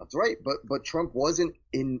 That's right. But Trump wasn't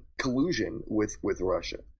in collusion with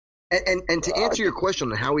Russia. And to answer your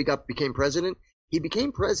question on how he became president, he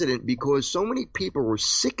became president because so many people were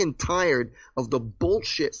sick and tired of the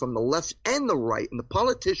bullshit from the left and the right and the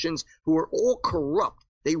politicians who were all corrupt.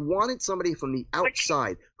 They wanted somebody from the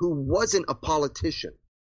outside who wasn't a politician.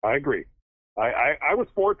 I agree. I was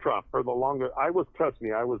for Trump for the longest. Trust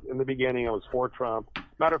me, I was in the beginning. I was for Trump.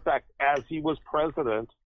 Matter of fact, as he was president,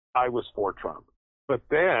 I was for Trump. But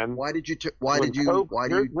then, why did you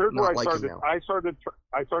not like him now? I started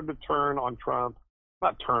to turn on Trump.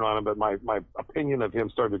 Not turn on him, but my opinion of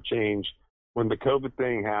him started to change when the COVID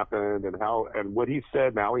thing happened and what he said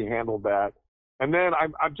and how he handled that. And then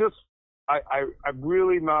I'm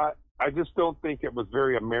really not. I just don't think it was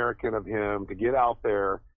very American of him to get out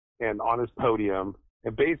there and on his podium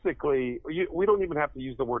and basically, we don't even have to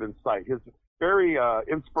use the word incite. His very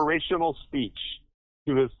inspirational speech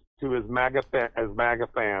to his MAGA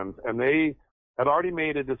fans, and they had already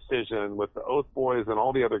made a decision with the Oath Boys and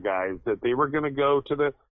all the other guys that they were going to go to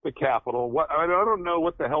the Capitol. I don't know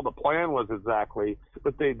what the hell the plan was exactly,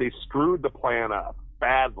 but they screwed the plan up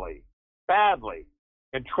badly.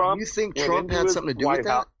 And Trump. You think Trump had something to do with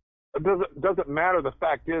that? It doesn't matter. The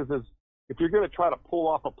fact is if you're going to try to pull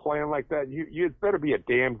off a plan like that, it better be a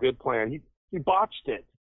damn good plan. He botched it.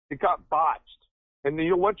 It got botched. And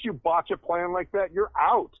then once you botch a plan like that, you're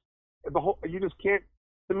out. You just can't.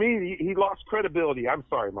 To me, he lost credibility. I'm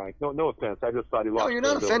sorry, Mike. No offense. I just thought he lost. No, you're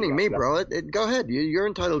not offending me, bro. Go ahead. You're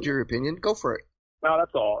entitled to your opinion. Go for it. No,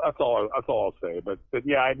 that's all I'll say. But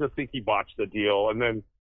yeah, I just think he botched the deal. And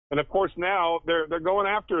of course now they're going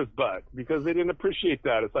after his butt because they didn't appreciate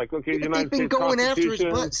that. It's like, okay, the United States Constitution. They've been going after his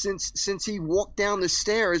butt since he walked down the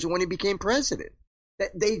stairs when he became president.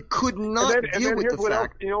 That they could not deal with the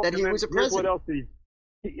fact that he was a president. What else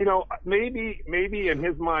maybe in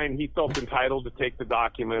his mind he felt entitled to take the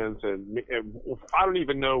documents, and I don't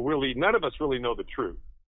even know really. None of us really know the truth.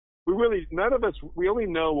 We only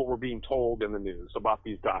know what we're being told in the news about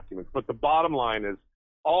these documents. But the bottom line is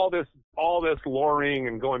all this luring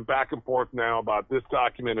and going back and forth now about this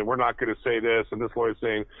document, and we're not going to say this, and this lawyer's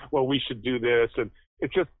saying, well, we should do this, and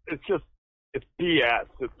it's BS.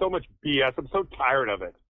 It's so much BS. I'm so tired of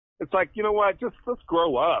it. It's like, you know what? Just let's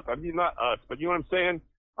grow up. I mean, not us, but you know what I'm saying?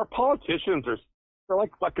 Our politicians they're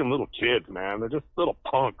like fucking little kids, man. They're just little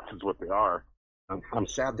punks is what they are. The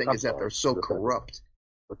sad thing is that they're so corrupt.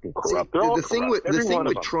 Corrupt. See, the thing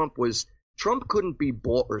with Trump was Trump couldn't be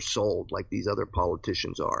bought or sold like these other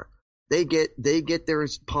politicians are. They get their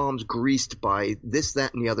palms greased by this,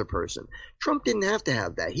 that, and the other person. Trump didn't have to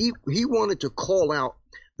have that. He wanted to call out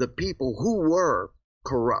the people who were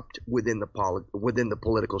corrupt within the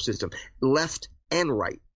political system, left and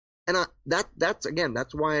right. And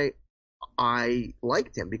that's why I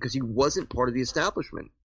liked him, because he wasn't part of the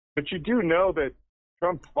establishment. But you do know that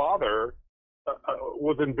Trump's father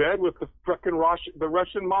was in bed with the frickin' the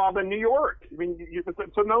Russian mob in New York. I mean,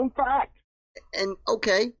 it's a known fact. And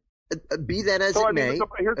okay, be that as it may,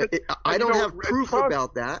 I don't have proof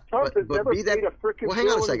about that. But be that. Well, hang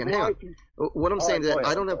on a second. Hang on. What I'm saying is that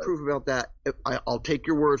I don't have proof about that. I'll take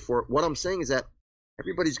your word for it. What I'm saying is that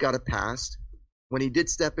everybody's got a past. When he did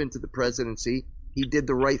step into the presidency, he did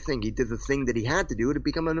the right thing. He did the thing that he had to do to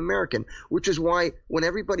become an American, which is why when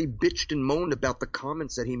everybody bitched and moaned about the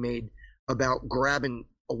comments that he made about grabbing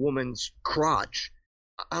a woman's crotch,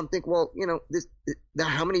 I'm thinking, well,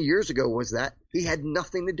 how many years ago was that? He had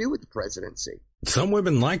nothing to do with the presidency. Some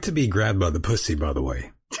women like to be grabbed by the pussy, by the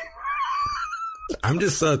way. I'm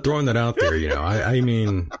just throwing that out there, I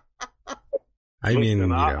mean,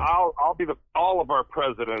 I'll be all of our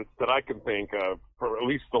presidents that I can think of, for at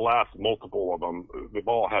least the last multiple of them. They've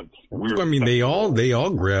all had weird. I mean, they all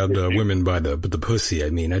grabbed women by the pussy. I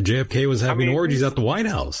mean, JFK was having orgies at the White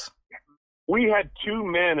House. We had two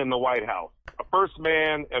men in the White House, a first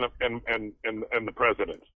man and the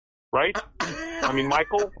president, right? I mean,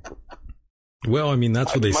 Michael. Well, I mean,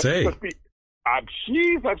 that's what they say. I've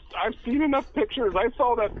seen enough pictures. I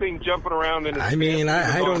saw that thing jumping around in his I mean,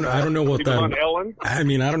 I don't know what that. On Ellen. I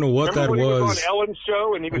mean, I don't know what Remember that when was. He was on Ellen's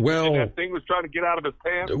show, and that thing was trying to get out of his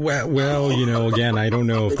pants. Well, again, I don't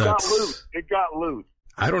know if that's. It got loose.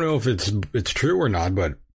 I don't know if it's true or not,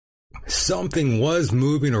 but something was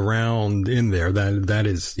moving around in there. That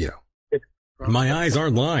is, my eyes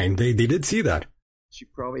aren't lying. They did see that. She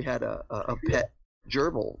probably had a pet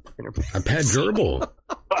gerbil in her pants. A pet gerbil.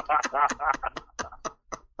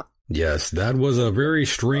 Yes, that was a very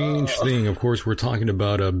strange thing. Of course, we're talking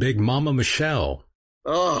about Big Mama Michelle.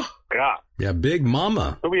 Oh, yeah, Big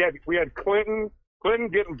Mama. So we had Clinton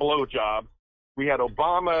getting blowjobs. We had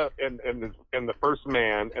Obama and the first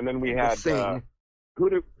man, and then we had the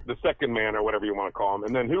second man, or whatever you want to call him.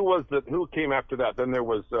 And then who came after that? Then there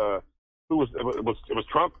was it was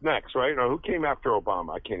Trump next, right? Or who came after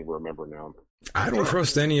Obama? I can't even remember now. I don't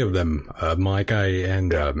trust any of them, Mike,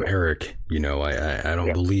 and Eric. I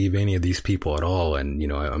don't believe any of these people at all. And,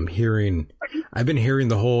 I've been hearing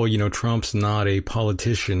the whole, Trump's not a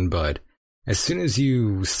politician, but as soon as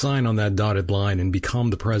you sign on that dotted line and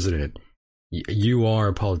become the president, you are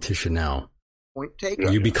a politician now. Point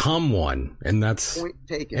taken. You become one, and that's point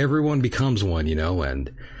taken. Everyone becomes one,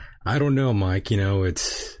 and I don't know, Mike, I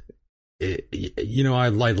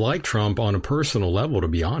like Trump on a personal level, to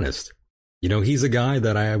be honest. He's a guy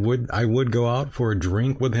that I would go out for a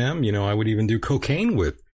drink with him. I would even do cocaine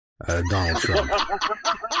with Donald Trump.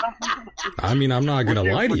 I mean, I'm not going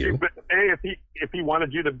to lie to you. If he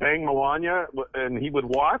wanted you to bang Melania and he would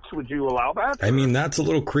watch, would you allow that? I mean, that's a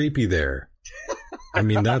little creepy there. I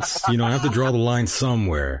mean, that's, I have to draw the line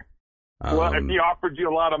somewhere. Well, if he offered you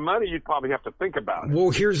a lot of money, you'd probably have to think about it. Well,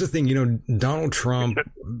 here's the thing, Donald Trump,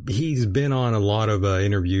 he's been on a lot of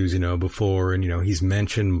interviews, before, and, he's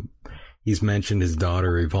mentioned his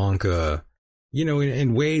daughter, Ivanka,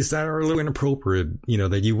 in ways that are a little inappropriate,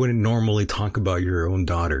 that you wouldn't normally talk about your own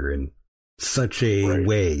daughter in such a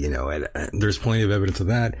way, and there's plenty of evidence of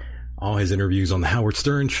that. All his interviews on the Howard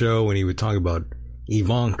Stern show, when he would talk about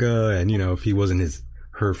Ivanka and, if he wasn't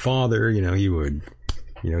her father, he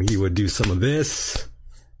would do some of this.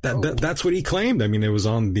 That's what he claimed. I mean, it was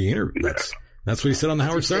on the interview. That's what he said on the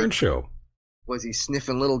Howard Stern show. Was he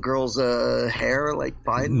sniffing little girls' hair like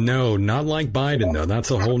Biden? No, not like Biden, though.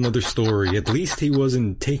 That's a whole nother story. At least he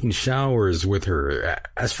wasn't taking showers with her.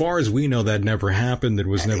 As far as we know, that never happened. It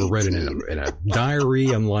was never read in a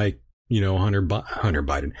diary, unlike, Hunter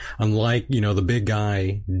Biden. Unlike, the big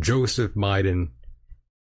guy, Joseph Biden.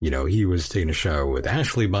 He was taking a shower with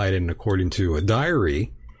Ashley Biden, according to a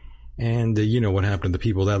diary. And, what happened to the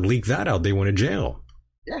people that leaked that out? They went to jail.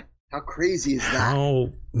 Yeah. How crazy is that?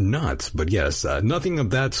 How nuts. But yes, nothing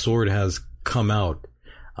of that sort has come out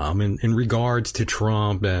in regards to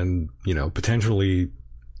Trump and, potentially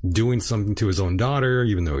doing something to his own daughter,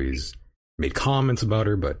 even though he's made comments about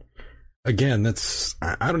her. But again,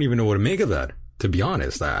 I don't even know what to make of that, to be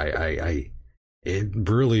honest. It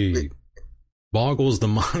really boggles the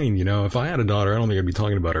mind. If I had a daughter, I don't think I'd be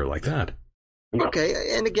talking about her like that.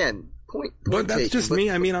 Okay. And again, point but that's taken, just me.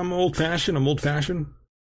 I mean, I'm old fashioned.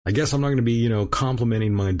 I guess I'm not going to be,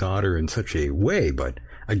 complimenting my daughter in such a way. But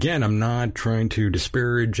again, I'm not trying to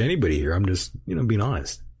disparage anybody here. I'm just, being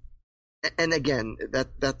honest. And again,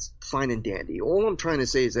 that's fine and dandy. All I'm trying to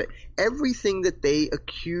say is that everything that they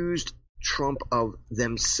accused Trump of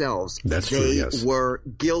themselves, they were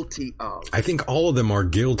guilty of. I think all of them are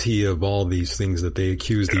guilty of all these things that they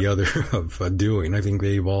accused the other of doing. I think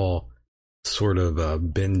they've all sort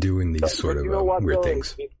of been doing these sort of weird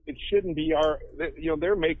things. It shouldn't be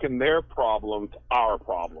they're making their problems our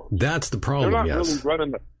problems. That's the problem. They're not really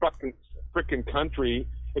running the frickin' country.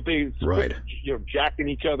 If they jacking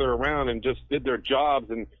each other around and just did their jobs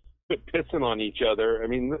and quit pissing on each other, I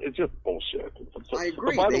mean, it's just bullshit. I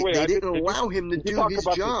agree. They didn't allow him to do his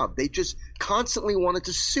job. They just constantly wanted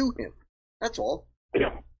to sue him. That's all.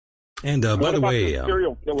 Yeah. And by the way,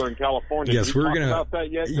 serial killer in California. Yes, we're gonna. About that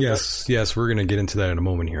yet? Yes, we're gonna get into that in a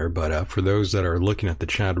moment here. But for those that are looking at the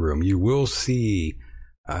chat room, you will see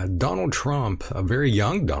Donald Trump, a very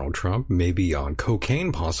young Donald Trump, maybe on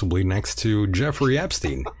cocaine, possibly next to Jeffrey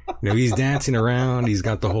Epstein. He's dancing around. He's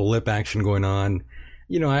got the whole lip action going on.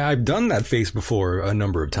 I've done that face before a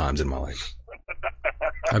number of times in my life.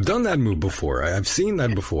 I've done that move before. I've seen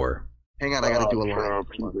that before. Hang on, I gotta do a line.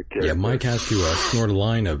 Yeah, Mike has to snort a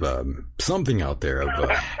line of something out there of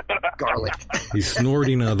garlic. He's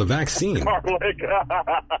snorting the vaccine. Garlic.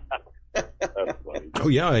 Oh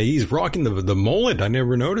yeah, he's rocking the mullet. I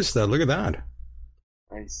never noticed that. Look at that.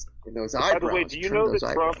 Nice. And those eyebrows. By the way, do you know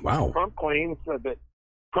that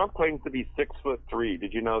Trump claims to be 6'3"?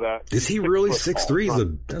 Did you know that? Is he really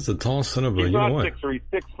 6'3"? That's a tall son of a. He's not 6'3",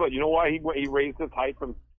 6 foot. You know why he raised his height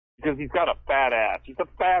from? Because he's got a fat ass. He's a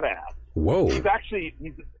fat ass. Whoa. He's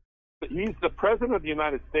the president of the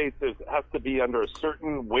United States. Has to be under a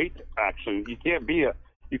certain weight. Actually, you can't be a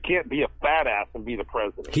fat ass and be the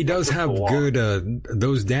president. He does have good.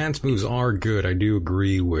 Those dance moves are good. I do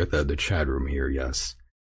agree with the chat room here. Yes,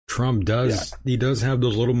 Trump does. Yeah. He does have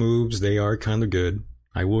those little moves. They are kind of good.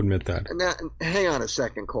 I will admit that. Now, hang on a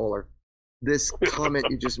second, caller. This comment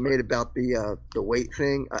you just made about the weight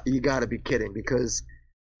thing, you got to be kidding, because.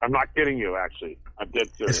 I'm not kidding you, actually. I'm dead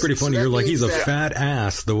serious. It's pretty funny. You're like, he's a fat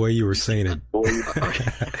ass, the way you were saying it.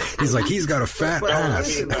 He's like, he's got a fat ass.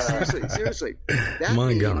 Seriously.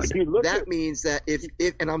 That means that if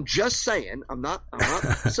and I'm just saying, I'm not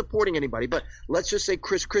supporting anybody, but let's just say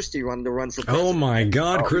Chris Christie wanted to run for president. Oh my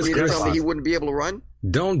God, Chris Christie. He wouldn't be able to run?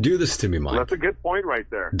 Don't do this to me, Mike. That's a good point right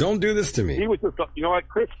there. Don't do this to me. He was just, you know what?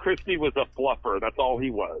 Chris Christie was a fluffer. That's all he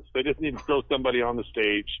was. They just need to throw somebody on the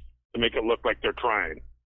stage to make it look like they're trying.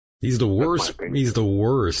 He's the worst. He's the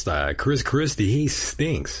worst. Chris Christie, he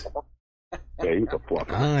stinks. Yeah, he's a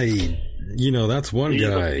fluffer. That's one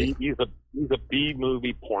guy. He's a B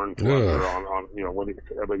movie porn fluffer on when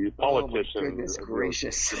he's politician. Oh, goodness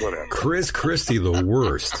gracious. Whatever. Chris Christie, the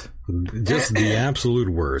worst. Just the absolute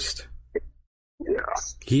worst. Yeah.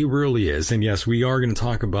 He really is. And yes, we are going to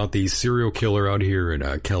talk about the serial killer out here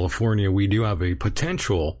in California. We do have a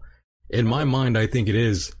potential. In my mind, I think it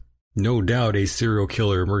is. No doubt a serial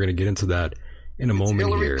killer, and we're going to get into that in a moment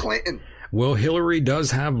Hillary here. Clinton. Well, Hillary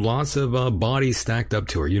does have lots of bodies stacked up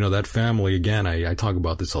to her. That family, again, I talk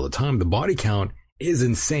about this all the time. The body count is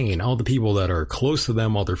insane. All the people that are close to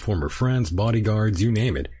them, all their former friends, bodyguards, you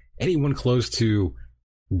name it. Anyone close to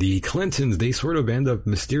the Clintons, they sort of end up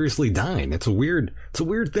mysteriously dying. It's a weird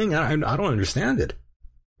thing. I don't understand it.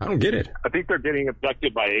 I don't get it. I think they're getting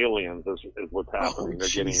abducted by aliens is what's happening. They're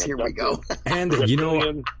getting abducted. Here we go.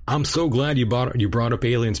 And, I'm so glad you brought up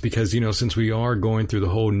aliens because, since we are going through the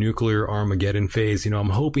whole nuclear Armageddon phase, I'm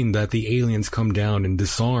hoping that the aliens come down and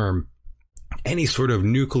disarm any sort of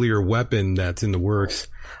nuclear weapon that's in the works.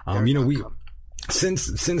 Since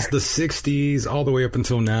the 60s all the way up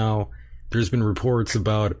until now, there's been reports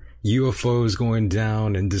about UFOs going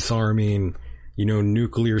down and disarming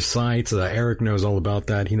nuclear sites. Eric knows all about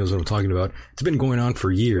that. He knows what I'm talking about. It's been going on for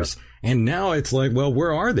years. And now it's like, well,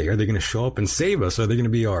 where are they? Are they going to show up and save us? Are they going to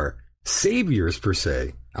be our saviors, per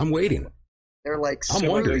se? I'm waiting. They're like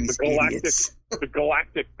the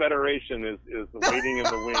Galactic Federation is waiting in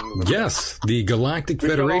the wings. Yes, the Galactic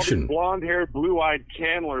Federation. Blonde-haired, blue-eyed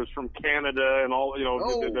channelers from Canada and all,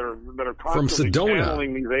 that are constantly from Sedona.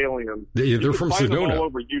 channeling these aliens. They're from Sedona. Them all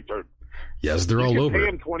over Utah. Yes, they're all over. You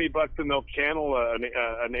can pay them $20 and they'll channel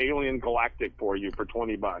an alien galactic for you for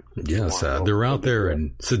 $20. Yes, they're out there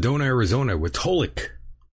in Sedona, Arizona with Tolik.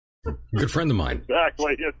 Good friend of mine.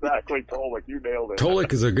 Exactly, Tolik. You nailed it.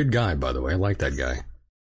 Tolik is a good guy, by the way. I like that guy.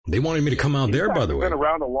 They wanted me to come out there, by the way. He's been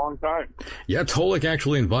around a long time. Yeah, Tolik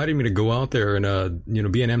actually invited me to go out there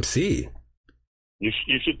and be an MC. You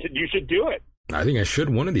should do it. I think I should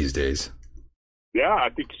one of these days. Yeah, I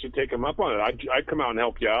think you should take him up on it. I'd come out and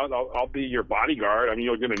help you out. I'll be your bodyguard. I mean,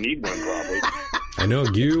 you're going to need one probably. I know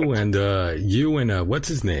you and what's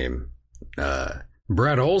his name?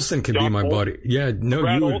 Brad Olson could be my body. Yeah, no,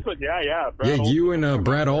 Brad you. Olson, yeah. Brad Olson. You and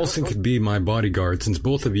Brad Olson could be my bodyguard since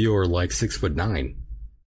both of you are like 6'9".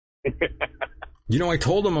 I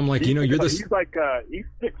told him, I'm like, you're the. He's like he's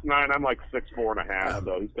 6'9". I'm like 6'4.5".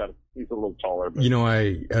 So he's got. He's a little taller. But...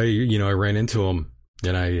 I ran into him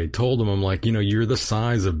and I told him, I'm like, you're the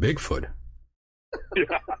size of Bigfoot.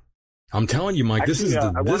 Yeah. I'm telling you, Mike, Actually,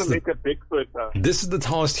 I want to make a Bigfoot. This is the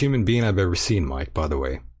tallest human being I've ever seen, Mike, by the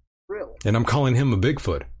way. Really? And I'm calling him a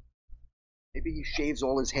Bigfoot. Maybe he shaves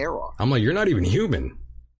all his hair off. I'm like, you're not even human.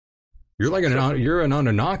 You're like you're an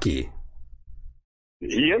Anunnaki. He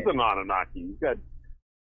is an Anunnaki. He's got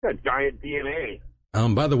giant DNA.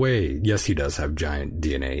 By the way, yes, he does have giant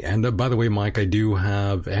DNA. And by the way, Mike,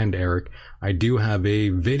 and Eric, I do have a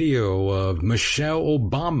video of Michelle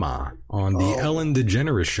Obama on the Ellen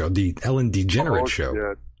DeGeneres show,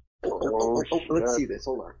 show. Let's see this.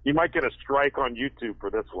 Hold on. You might get a strike on YouTube for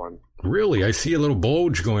this one. Really? I see a little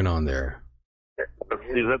bulge going on there.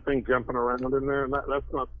 Is that thing jumping around in there?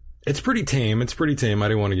 That's not... It's pretty tame. I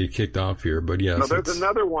didn't want to get kicked off here, but yes. No, there's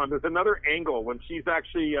another one. There's another angle when she's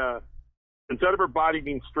actually... instead of her body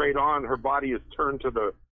being straight on, her body is turned to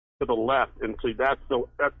the left, and so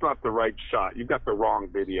that's not the right shot. You've got the wrong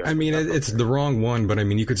video. I mean, it's the wrong one, but I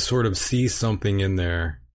mean, you could sort of see something in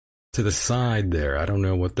there to the side there. I don't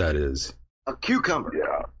know what that is. A cucumber.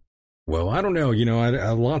 Yeah. Well, I don't know.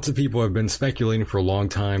 Lots of people have been speculating for a long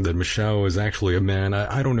time that Michelle is actually a man.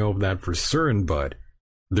 I don't know that for certain, but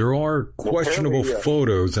there are questionable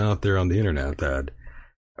photos out there on the internet that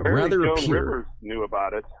rather Joan appear. Rivers knew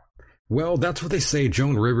about it. Well, that's what they say.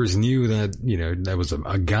 Joan Rivers knew that, that was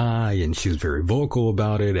a guy, and she was very vocal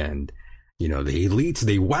about it. And, the elites,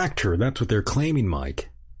 they whacked her. That's what they're claiming, Mike.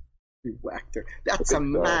 You whacked her. That's a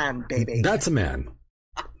man, baby. That's a man.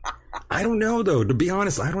 I don't know, though. To be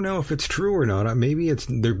honest, I don't know if it's true or not. Maybe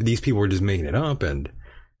these people are just making it up. And,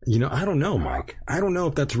 I don't know, Mike. I don't know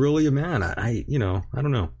if that's really a man. I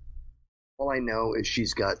don't know. All I know is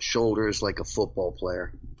she's got shoulders like a football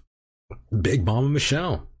player. Big Mama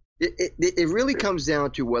Michelle. It really comes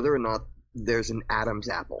down to whether or not there's an Adam's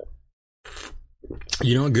apple.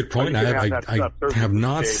 A good point. I have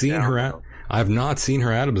not seen her. I have not seen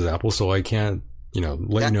her Adam's apple, so I can't,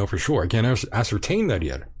 let you know for sure. I can't ascertain that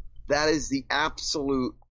yet. That is the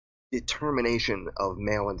absolute determination of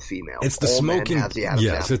male and female. It's the smoking.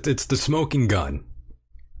 Yes, it's the smoking gun.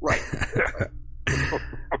 Right.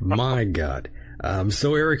 My God.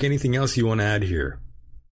 So, Eric, anything else you want to add here?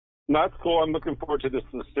 No, that's cool. I'm looking forward to this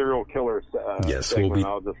serial killer yes, segment.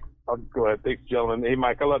 I'll go ahead. Thanks, gentlemen. Hey,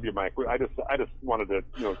 Mike, I love you, Mike. I just wanted to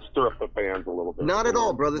stir up the fans a little bit. Not at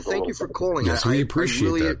all, brother. Thank you for calling. Yes, we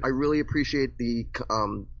appreciate that. I really appreciate the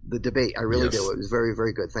debate. I really do. It was very,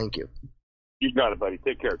 very good. Thank you. You got it, buddy.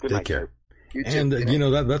 Take care. Good night. Take care. You too.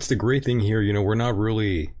 And that's the great thing here. We're not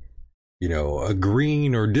really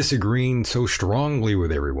agreeing or disagreeing so strongly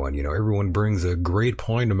with everyone. Everyone brings a great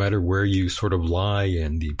point no matter where you sort of lie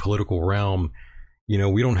in the political realm. We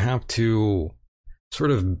don't have to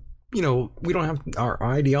sort of, our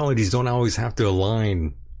ideologies don't always have to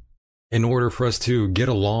align in order for us to get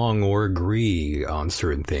along or agree on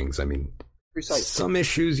certain things. I mean, precisely. Some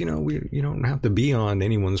issues, you don't have to be on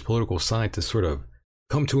anyone's political side to sort of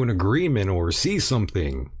come to an agreement or see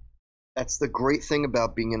something. That's the great thing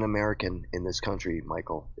about being an American in this country,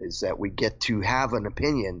 Michael, is that we get to have an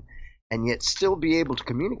opinion and yet still be able to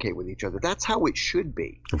communicate with each other. That's how it should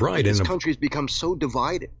be. Right. This country's become so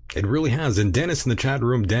divided. It really has. And Dennis in the chat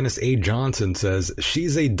room, Dennis A. Johnson says,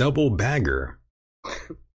 she's a double bagger.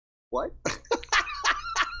 What?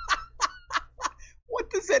 What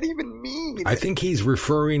does that even mean? I think he's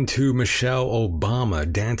referring to Michelle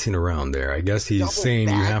Obama dancing around there. I guess he's double saying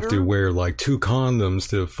bagger? You have to wear like 2 condoms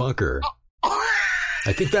to fuck her.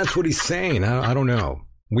 I think that's what he's saying. I don't know.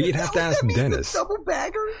 We'd have to ask Dennis. Double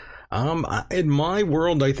bagger? In my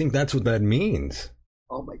world, I think that's what that means.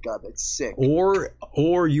 Oh my God, that's sick. Or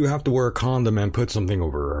you have to wear a condom and put something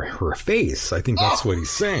over her face. I think that's what he's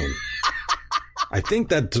saying. I think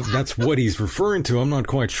that's what he's referring to. I'm not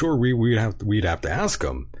quite sure. We'd have to ask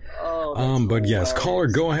him. But yes, caller,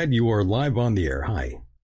 go ahead. You are live on the air. Hi.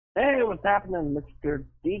 Hey, what's happening, Mr.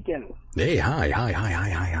 Deacon? Hey, hi.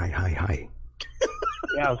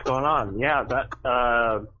 Yeah, what's going on? Yeah, that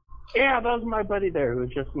was my buddy there who was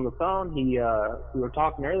just on the phone. We were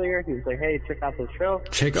talking earlier. He was like, "Hey, check out the show."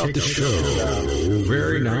 Check out the show.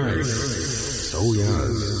 Very nice. Oh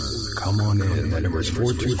yes. Come on in. That number is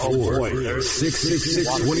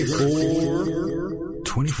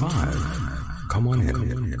 424-666-2425. Come on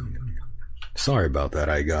in. Sorry about that.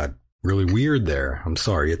 I got really weird there. I'm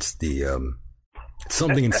sorry. It's the it's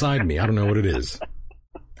something inside me. I don't know what it is.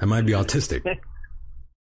 I might be autistic.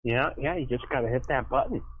 Yeah, you just gotta hit that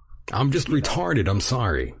button. I'm just retarded. I'm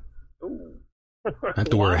sorry. I have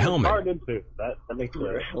to wear a helmet. That makes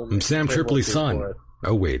sense. I'm Sam Tripoli's son.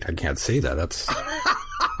 Oh wait, I can't say that.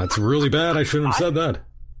 That's really bad. I shouldn't have said that.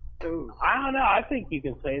 I don't know. I think you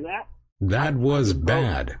can say that. That was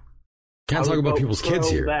bad. Can't talk about people's kids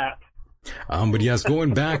here. That. But yes,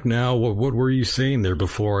 going back now, what were you saying there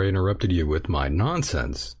before I interrupted you with my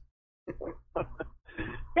nonsense?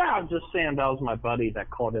 Yeah, I was just saying that was my buddy that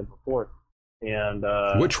called in before. And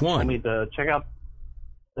which one? I need to check out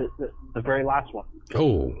the very last one.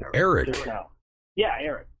 Oh, Eric. Just now. Yeah,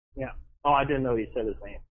 Eric. Yeah. Oh, I didn't know he said his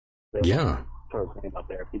name. Yeah. Throw his name up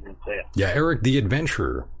there if he didn't say it. Yeah, Eric the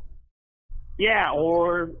Adventurer. Yeah,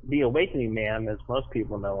 or the Awakening Man, as most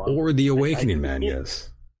people know him. Or the Awakening Man,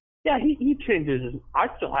 yes. Yeah, he changes. I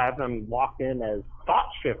still have him walk in as Thought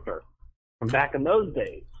Shifter from back in those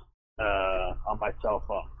days on my cell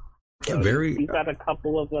phone. So he's got a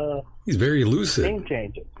couple of he's very elusive. Name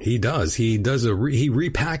changes. He does. He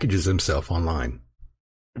repackages himself online.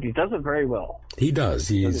 But he does it very well. He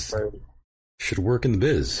does. Should work in the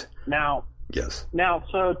biz. Now. Yes. Now,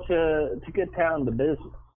 so to get down to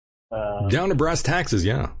business. Down to brass taxes,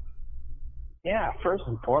 yeah. Yeah, first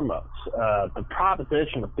and foremost, the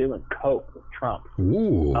proposition of doing coke with Trump.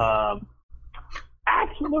 Ooh.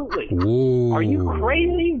 Absolutely. Ooh. Are you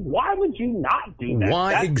crazy? Why would you not do that?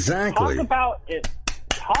 Why exactly? Talk about it.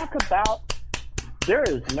 Talk about there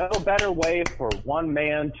is no better way for one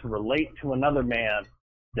man to relate to another man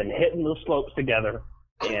than hitting the slopes together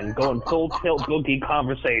and going full tilt boogie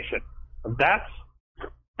conversation.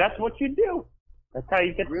 That's what you do. That's how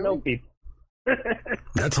you get to know people.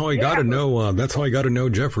 That's how I got to know. That's how I got to know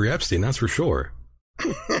Jeffrey Epstein. That's for sure.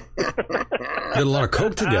 Did a lot of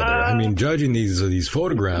coke together. I mean, judging these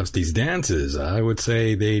photographs, these dances, I would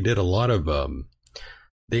say they did a lot of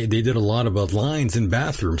they did a lot of lines in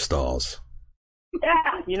bathroom stalls.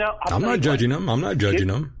 Yeah, I'm not judging them. I'm not judging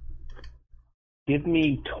them. Give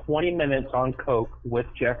me 20 minutes on coke with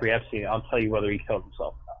Jeffrey Epstein. I'll tell you whether he killed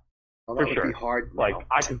himself. Well, that for would sure. Be hard. Like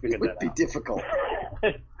I can figure that out. It would be difficult.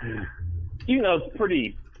 It's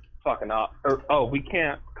pretty fucking up. We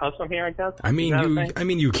can't cuss on here, I guess. I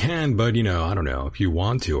mean, you can, but I don't know if you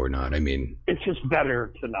want to or not. I mean, it's just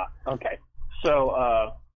better to not. Okay,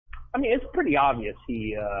 so it's pretty obvious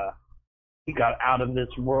he got out of this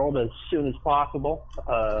world as soon as possible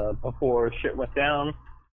before shit went down.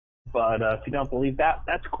 But if you don't believe that,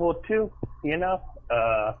 that's cool too.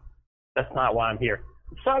 That's not why I'm here.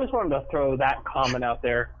 So I just wanted to throw that comment out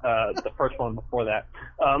there, the first one before that.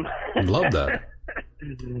 Love that.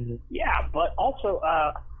 Yeah, but also,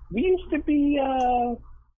 we used to be,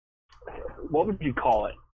 what would you call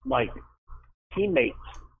it? Like, teammates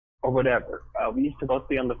or whatever. We used to both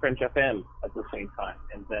be on the French FM at the same time,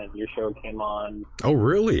 and then your show came on. Oh,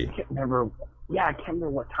 really? I can't remember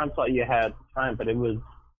what time slot you had at the time, but it was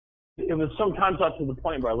sometimes up to the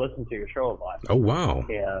point where I listened to your show a lot. Oh, wow.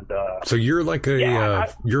 And so you're like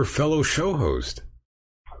you're a fellow show host.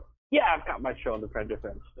 Yeah, I've got my show on the French FM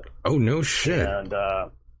stuff. Oh, no shit. And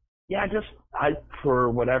for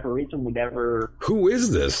whatever reason, we never. Who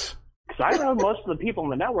is this? Because I know most of the people in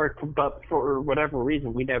the network, but for whatever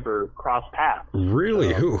reason, we never crossed paths.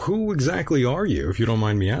 Really? Who exactly are you, if you don't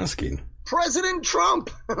mind me asking? President Trump.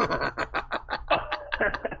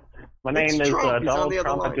 My name is Donald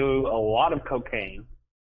Trump. I do a lot of cocaine.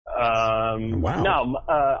 Wow. No,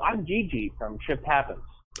 I'm Gigi from Shift Happens.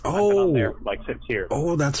 Oh, I've been on there for like 6 years.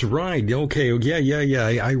 Oh, that's right. Okay. Yeah.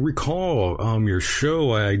 I recall your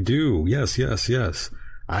show. I do. Yes.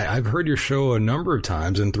 I've heard your show a number of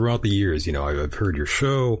times, and throughout the years, I've heard your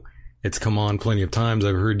show. It's come on plenty of times.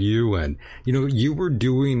 I've heard you, and you were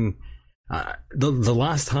doing the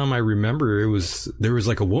last time I remember there was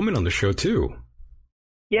like a woman on the show too.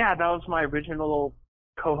 Yeah, that was my original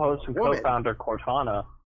co-host and co-founder, Cortana.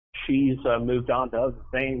 She's moved on to other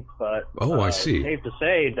things, but I see. Safe to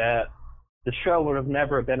say that the show would have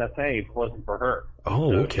never been a thing if it wasn't for her.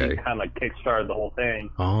 Oh, so okay. She kind of kickstarted the whole thing.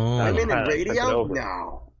 Oh, I'm in radio?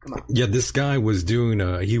 No. Come on. Yeah, this guy was doing,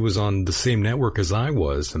 he was on the same network as I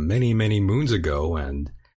was many, many moons ago, and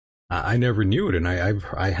I never knew it. And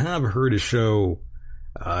I have heard his show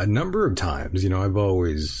a number of times.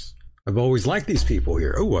 I've always liked these people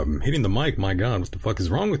here. Oh, I'm hitting the mic. My God, what the fuck is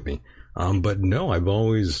wrong with me? But no, I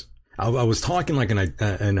was talking like an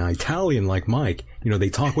Italian like Mike. They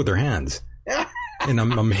talk with their hands. And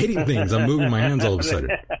I'm hitting things. I'm moving my hands all of a sudden.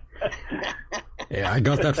 Yeah, I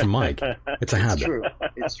got that from Mike. It's a habit.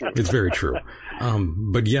 It's true. It's very true.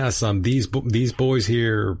 But yes, these boys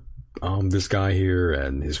here, this guy here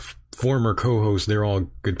and his former co-host, they're all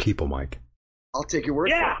good people, Mike. I'll take your word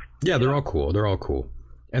for it. Yeah, they're all cool.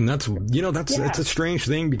 And it's a strange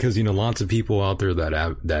thing because, lots of people out there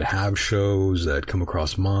that have shows that come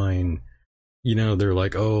across mine, they're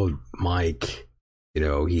like, oh, Mike,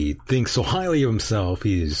 he thinks so highly of himself.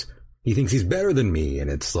 He's he thinks he's better than me, and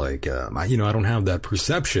it's like, I don't have that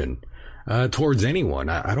perception towards anyone.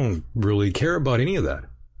 I don't really care about any of that.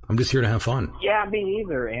 I'm just here to have fun. Yeah, me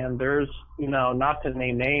either. And there's, not to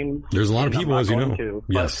name names. There's a lot of people, as you know.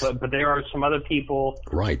 Yes. But there are some other people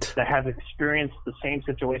right. that have experienced the same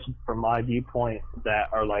situation from my viewpoint that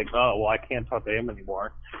are like, oh, well, I can't talk to him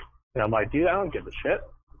anymore. And I'm like, dude, I don't give a shit.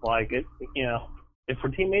 Like, if we're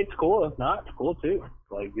teammates, cool. If not, it's cool too.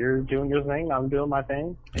 Like, you're doing your thing, I'm doing my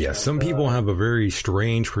thing. Yeah, some people have a very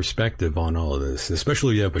strange perspective on all of this,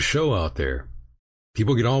 especially if you have a show out there.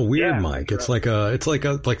 People get all weird, Mike. Sure. It's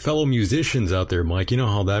like fellow musicians out there, Mike. You know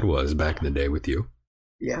how that was back in the day with you.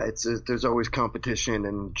 Yeah, there's always competition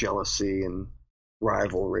and jealousy and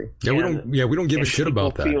rivalry. Yeah, we don't give a shit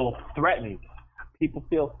about that. People feel threatened. People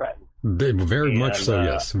feel threatened. Very much so.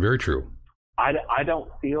 Yes, very true. I don't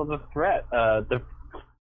feel the threat.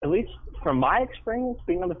 At least from my experience,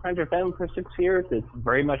 being on the Friends of Them for 6 years, it's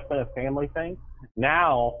very much been a family thing.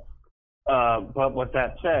 Now, but with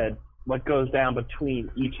that said, what goes down between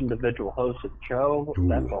each individual host of the show,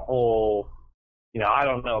 that's a whole, I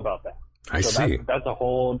don't know about that. I see. That's a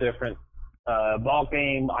whole different ball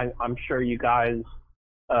game. I'm sure you guys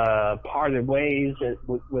parted ways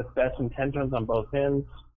with best intentions on both ends,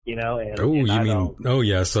 yes.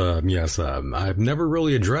 I've never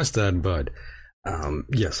really addressed that, but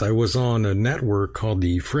yes, I was on a network called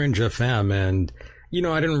the Fringe FM, and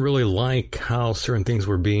I didn't really like how certain things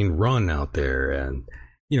were being run out there, and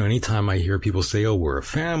anytime I hear people say, oh, we're a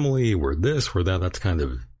family, we're this, we're that, that's kind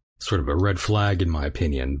of sort of a red flag in my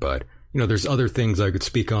opinion. But, there's other things I could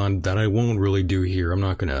speak on that I won't really do here. I'm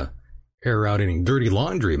not going to air out any dirty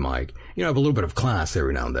laundry, Mike. I have a little bit of class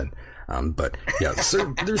every now and then. But yeah,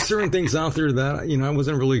 there's certain things out there that, I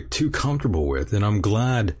wasn't really too comfortable with. And I'm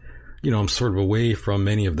glad, I'm sort of away from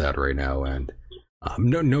any of that right now. And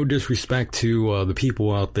no disrespect to the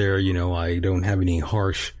people out there. I don't have any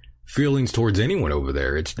harsh feelings towards anyone over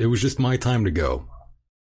there. It was just my time to go.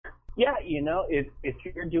 Yeah, if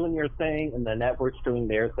you're doing your thing and the network's doing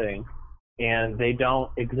their thing, and they don't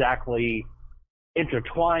exactly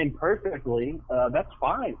intertwine perfectly, that's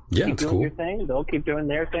fine. Yeah, keep it's doing cool. Your thing, they'll keep doing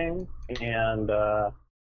their thing, and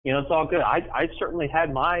it's all good. I certainly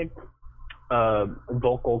had my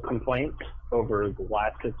vocal complaints over the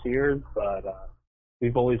last 6 years, but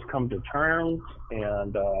we've always come to terms,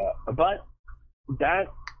 and but that.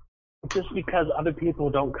 Just because other people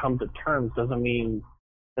don't come to terms doesn't mean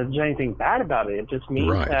there's anything bad about it. It just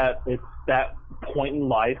means that it's that point in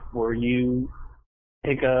life where you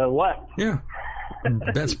take a left. Yeah,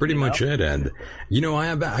 that's pretty much it. And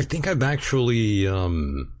I think I've actually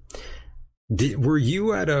were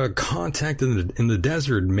you at a contact in the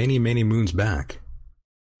desert many moons back?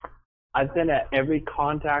 I've been at every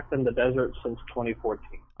contact in the desert since 2014.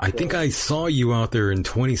 I think I saw you out there in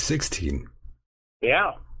 2016.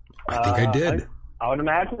 Yeah. I think I did. I would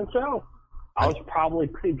imagine so. I was probably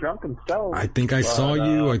pretty drunk and stoned. I think I saw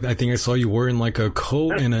you. I think I saw you wearing like a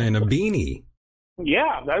coat and a beanie.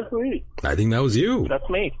 Yeah, that's me. I think that was you. That's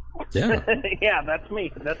me. Yeah. Yeah, that's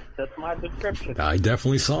me. That's my description. I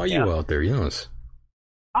definitely saw you out there. Yes.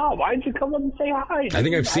 Oh, why'd you come up and say hi? I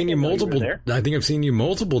think I've seen you multiple. I think I've seen you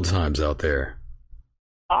multiple times out there.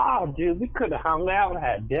 Oh, dude, we could have hung out and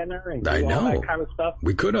had dinner and all that kind of stuff.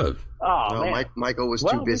 We could have. Oh, no, man. Michael was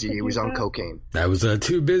too busy. He was on cocaine. I was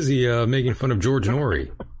too busy making fun of George Norrie.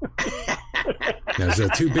 I was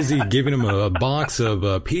too busy giving him a box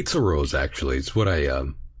of pizza rolls, actually. It's what I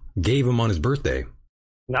gave him on his birthday.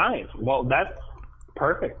 Nice. Well, that's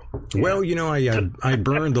perfect. Well, I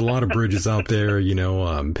burned a lot of bridges out there,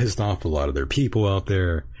 pissed off a lot of their people out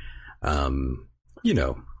there.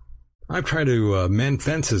 I've tried to mend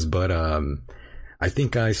fences, but I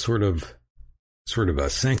think I sort of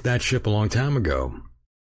sank that ship a long time ago.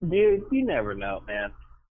 Dude, you never know, man.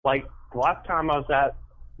 Like, the last time I was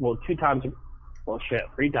three times ago,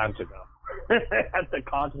 at the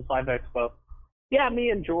Conscious Life Expo. Yeah, me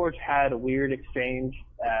and George had a weird exchange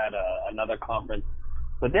at another conference.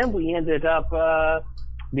 But then we ended up,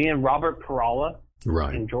 me and Robert Perala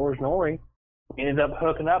and George Norrie, ended up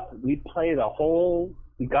hooking up. We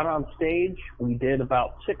got on stage. We did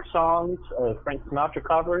about 6 songs of Frank Sinatra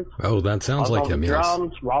covers. Oh, that sounds like him, yes.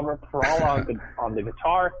 Drums, Robert Perala on the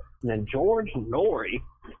guitar, and then George Norrie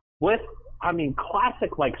with,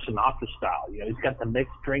 classic like Sinatra style. He's got the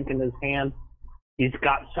mixed drink in his hand. He's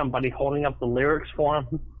got somebody holding up the lyrics for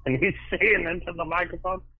him, and he's singing into the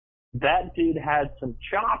microphone. That dude had some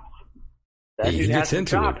chops. He gets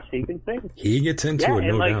into it. He can sing. He gets into it,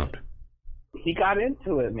 no doubt. He got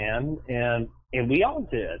into it, man, and we all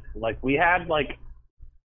did. We had,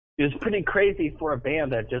 it was pretty crazy for a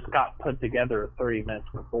band that just got put together 30 minutes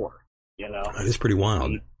before. That is pretty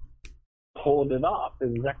wild. Pulled it off. It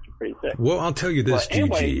was actually pretty sick. Well, I'll tell you this,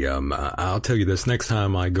 Gigi. I'll tell you this. Next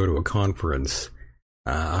time I go to a conference,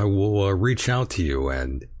 I will reach out to you,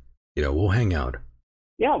 and we'll hang out.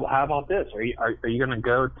 Yeah. Well, how about this? Are you going to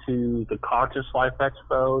go to the Conscious Life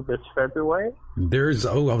Expo this February? I was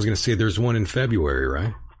going to say there's one in February,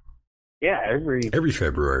 right? Yeah, every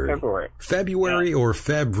February. February yeah. Or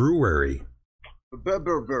February?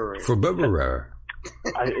 February. For February.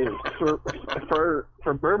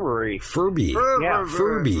 For Burberry. Furby. Yeah.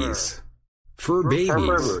 Furbies. Fur babies.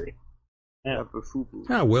 Burberry. Yeah.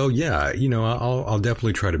 Oh, well, yeah. I'll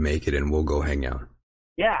definitely try to make it, and we'll go hang out.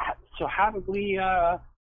 Yeah. So how did we?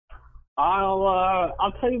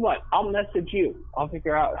 I'll tell you what. I'll message you. I'll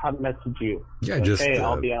figure out how to message you. Yeah,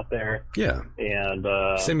 I'll be out there. Yeah. And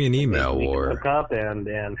send me an email we or can hook up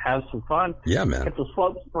and have some fun. Yeah, man. Hit the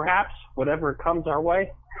slopes, perhaps. Whatever comes our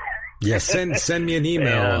way. Yeah, send me an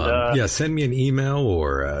email. Send me an email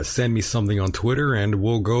or send me something on Twitter, and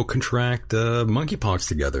we'll go contract monkeypox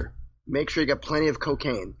together. Make sure you got plenty of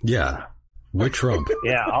cocaine. Yeah, with Trump.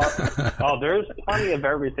 Yeah. There's plenty of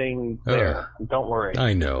everything there. Don't worry.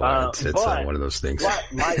 I know. It's one of those things.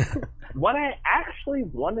 What I actually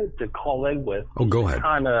wanted to call in with. Oh, go ahead.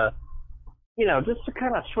 Kind of, just to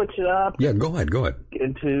kind of switch it up. Yeah, go ahead. Get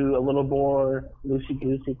into a little more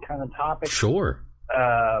loosey-goosey kind of topic. Sure.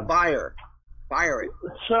 Fire it.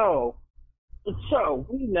 So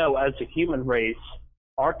we know as a human race,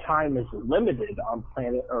 our time is limited on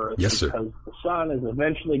planet Earth. Yes, sir. Because the sun is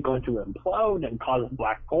eventually going to implode and cause a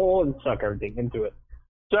black hole and suck everything into it.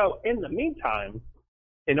 So in the meantime,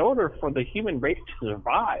 in order for the human race to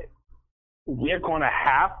survive, we're going to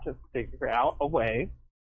have to figure out a way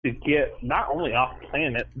to get not only off the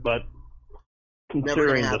planet, but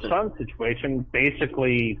considering the sun situation,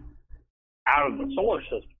 basically out of the solar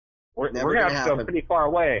system. We're going to have to go pretty far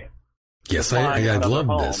away. Yes, I love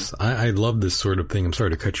this. I love this sort of thing. I'm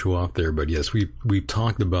sorry to cut you off there, but yes, we've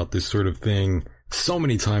talked about this sort of thing so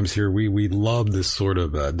many times here. We love this sort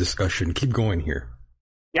of discussion. Keep going here.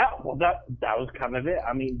 Yeah, well, that was kind of it.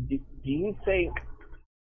 I mean, do you think?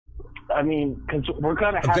 I mean, because we're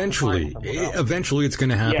going to have eventually it's going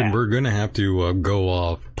to happen. Yeah. We're going to have to go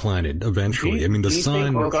off planet eventually. The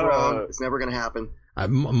sun. It's never going to happen.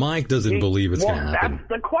 Mike doesn't believe it's going to happen. That's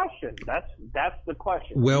the question. That's the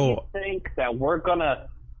question. Well, do you think that we're going to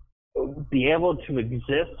be able to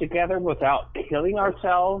exist together without killing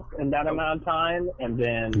ourselves in that amount of time, and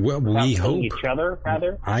then we hope each other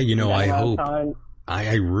rather? I hope.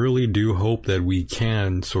 I really do hope that we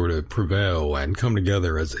can sort of prevail and come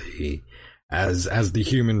together as the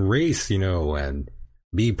human race, and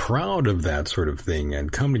be proud of that sort of thing,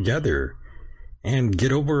 and come together and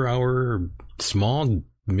get over our small,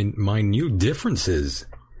 minute differences,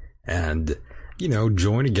 and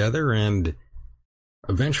join together, and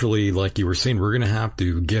eventually, like you were saying, we're going to have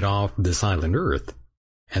to get off this island Earth.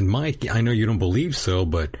 And Mike, I know you don't believe so,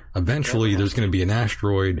 but eventually there's going to be an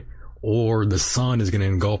asteroid, or the sun is going to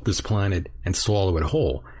engulf this planet and swallow it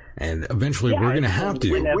whole. And eventually we're going to have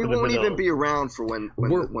to. We won't even be around for when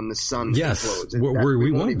the sun explodes.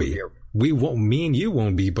 We won't be. We won't. Me and you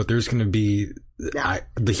won't be. But there's going to be.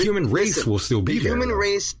 The human race will still be there. The human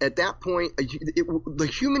race at that point. The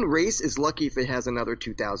human race is lucky if it has another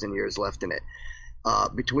 2,000 years left in it.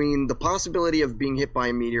 Between the possibility of being hit by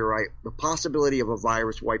a meteorite, the possibility of a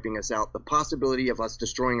virus wiping us out, the possibility of us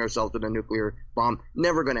destroying ourselves with a nuclear bomb,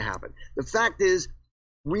 never going to happen. The fact is,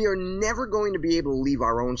 we are never going to be able to leave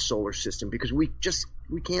our own solar system because we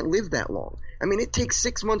can't live that long. I mean, it takes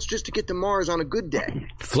 6 months just to get to Mars on a good day.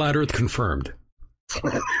 Flat Earth confirmed.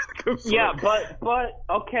 Yeah, but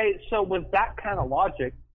okay, so with that kind of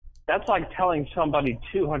logic, that's like telling somebody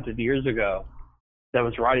 200 years ago that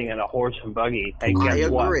was riding in a horse and buggy, hey, guess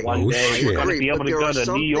what? One day you're going to be able to go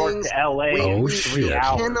to New York to L.A. in 3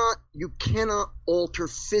 hours. You cannot alter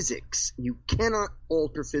physics. You cannot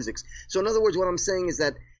alter physics. So in other words, what I'm saying is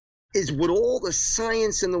with all the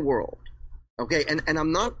science in the world, okay, and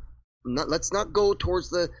let's not go towards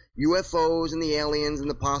the UFOs and the aliens and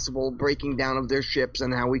the possible breaking down of their ships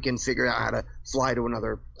and how we can figure out how to fly to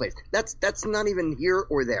another place. That's not even here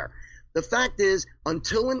or there. The fact is,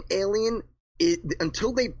 until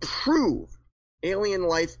they prove alien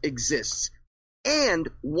life exists and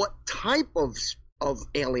what type of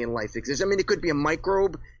alien life exists. I mean, it could be a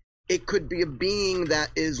microbe. It could be a being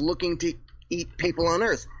that is looking to eat people on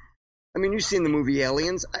Earth. I mean, you've seen the movie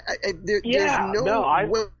Aliens.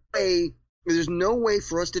 There's no way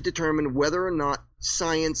for us to determine whether or not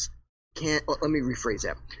science can. Let me rephrase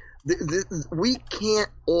that. We can't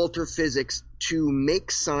alter physics to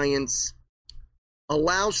make science.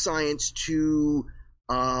 Allow science to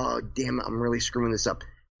Damn it, I'm really screwing this up.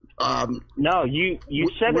 No, you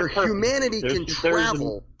said where it perfect. humanity can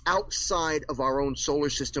travel outside of our own solar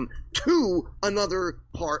system to another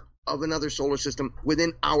part of another solar system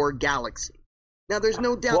within our galaxy. Now, there's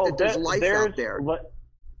no doubt that there's life out there.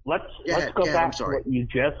 Let's go back to what you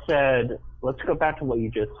just said. Let's go back to what you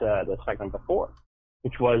just said a second before,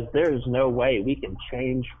 which was there's no way we can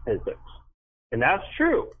change physics. And that's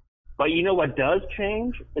true. But you know what does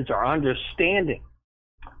change? Is our understanding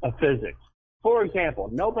of physics. For example,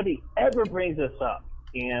 nobody ever brings this up.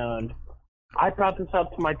 And I brought this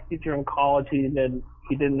up to my teacher in college. He didn't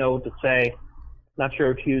know what to say. Not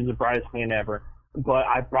sure if he was the brightest man ever. But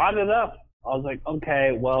I brought it up. I was like,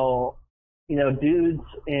 okay, well, you know, dudes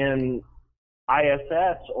in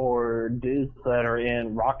ISS or dudes that are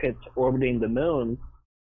in rockets orbiting the moon,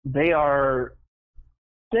 they are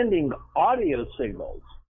sending audio signals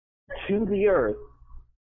to the Earth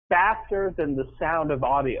faster than the sound of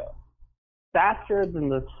audio, faster than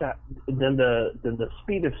the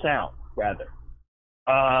speed of sound, rather.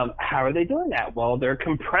 How are they doing that? Well, they're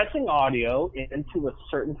compressing audio into a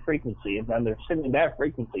certain frequency, and then they're sending that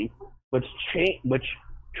frequency, which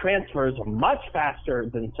transfers much faster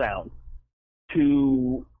than sound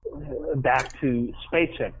back to space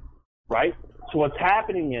center, right? So what's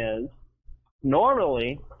happening is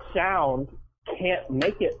normally sound can't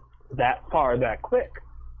make it that far that quick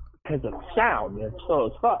because of sound. It's slow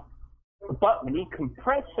as fuck. But when you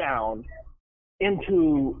compress sound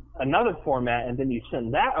into another format and then you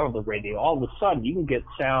send that over the radio, all of a sudden you can get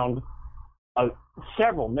sound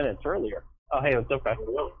several minutes earlier. Oh, hey, it's okay.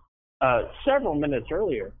 Several minutes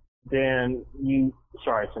earlier than you.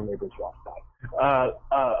 Sorry, some neighbors walked by.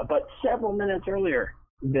 But several minutes earlier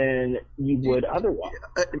than you would otherwise.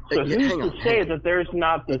 So who's to say that there's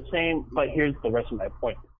not the same? But here's the rest of my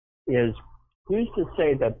point: is who's to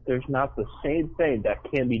say that there's not the same thing that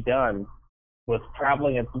can be done with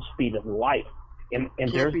traveling at the speed of light? And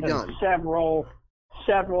there's been several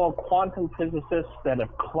quantum physicists that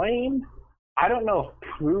have claimed. I don't know if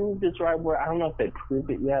proved is the right word. I don't know if they proved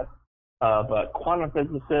it yet. But quantum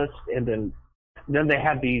physicists, and then they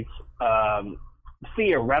have these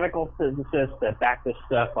theoretical physicists that back this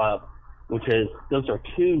stuff up, which is those are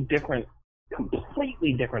two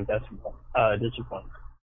completely different disciplines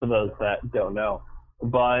for those that don't know.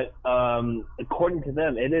 But according to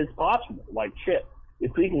them, it is possible. Like shit,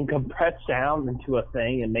 if we can compress sound into a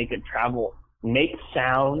thing and make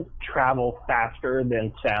sound travel faster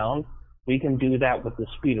than sound, we can do that with the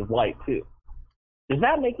speed of light too. Does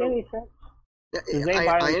that make any sense?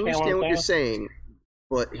 I understand what you're saying,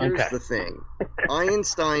 but here's the thing.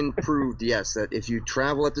 Einstein proved, yes, that if you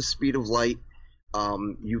travel at the speed of light,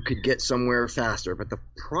 you could get somewhere faster. But the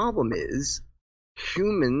problem is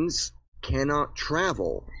humans cannot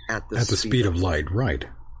travel at the speed of light. Right.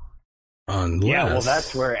 Unless... Yeah, well,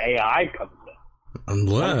 that's where AI comes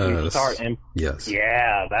in. Yes.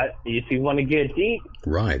 Yeah, that if you want to get deep,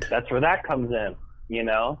 right, that's where that comes in. You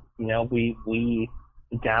know, we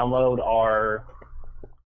download our.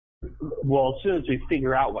 Well, as soon as we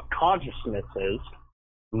figure out what consciousness is,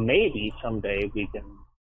 maybe someday we can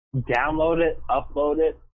download it, upload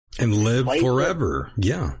it, and live forever.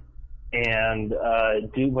 Yeah, and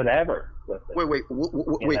do whatever with it. Wait.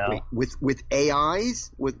 With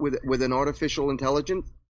AIs, with an artificial intelligence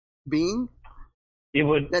being, it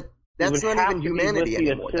would. That's not even humanity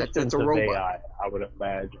anymore. That's a robot. AI, I would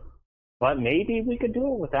imagine. But maybe we could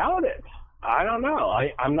do it without it. I don't know.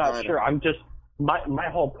 I'm not sure. I'm just my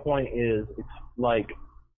whole point is it's like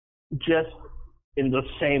just in the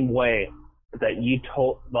same way that you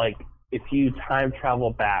told, like, if you time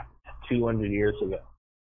travel back to 200 years ago,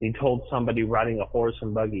 you told somebody riding a horse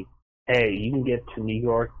and buggy, hey, you can get to New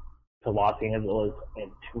York to Los Angeles in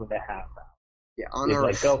 2.5 hours. Yeah, on Earth.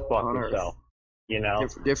 Like, go fuck yourself. You know,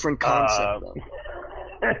 different concept.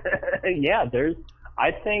 Yeah,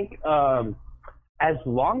 I think as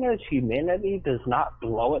long as humanity does not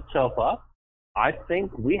blow itself up, I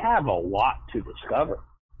think we have a lot to discover,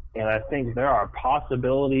 and I think there are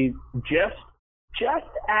possibilities. Just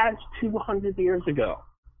as 200 years ago,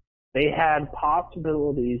 they had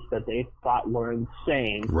possibilities that they thought were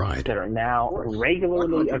insane, right, that are now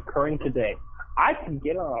regularly occurring today. I can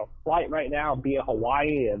get on a flight right now, be at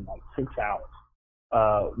Hawaii in like 6 hours.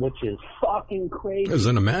 Which is fucking crazy. It's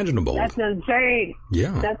unimaginable. That's insane.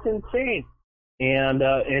 Yeah. That's insane. And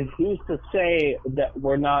who's to say that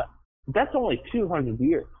we're not, that's only 200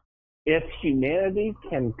 years. If humanity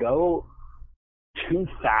can go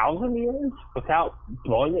 2,000 years without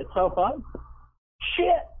blowing itself up,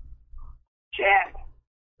 shit,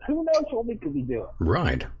 who knows what we could be doing?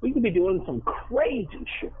 Right. We could be doing some crazy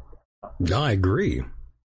shit. I agree.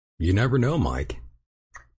 You never know, Mike.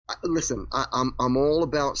 Listen, I'm all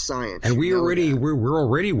about science, and we're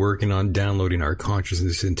already working on downloading our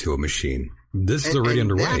consciousness into a machine. This is already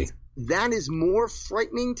underway. That is more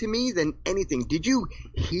frightening to me than anything. Did you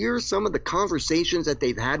hear some of the conversations that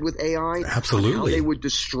they've had with AI? Absolutely. How they would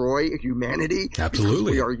destroy humanity. Absolutely.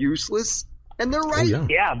 Because we are useless. And they're right. Oh,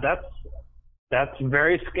 yeah, that's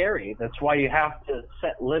very scary. That's why you have to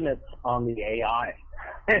set limits on the AI,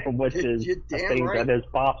 which is a thing that is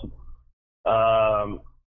possible.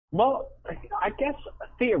 Well, I guess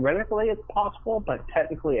theoretically it's possible, but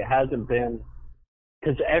technically it hasn't been,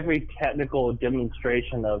 because every technical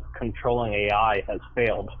demonstration of controlling AI has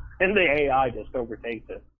failed, and the AI just overtakes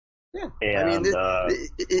it. Yeah, and,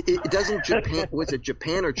 it doesn't Japan. Was it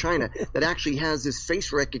Japan or China that actually has this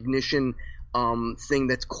face recognition thing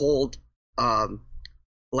that's called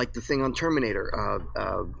like the thing on Terminator,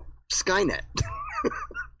 Skynet.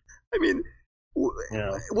 I mean,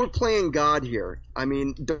 we're playing God here. I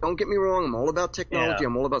mean, don't get me wrong. I'm all about technology.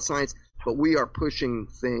 I'm all about science. But we are pushing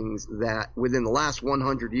things that within the last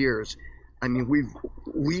 100 years, I mean, we've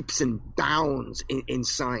leaps and bounds in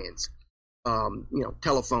science.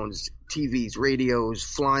 Telephones, TVs, radios,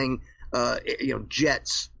 flying,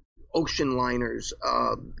 jets, ocean liners,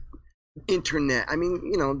 internet. I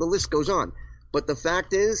mean, the list goes on. But the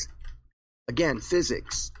fact is, again,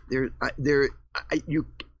 physics.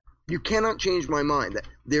 You cannot change my mind that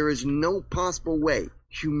there is no possible way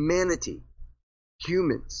humans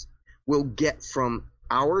will get from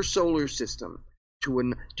our solar system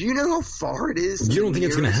to do you know how far it is? You don't think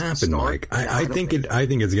it's going to happen, Mike? I think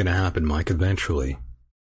it's going to happen, Mike, eventually.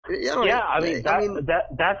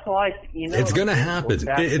 That's like, it's going to happen.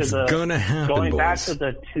 It's going to happen, going boys. Back to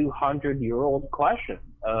the 200-year-old question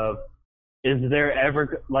of, is there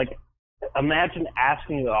ever, imagine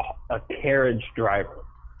asking a carriage driver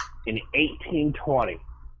in 1820,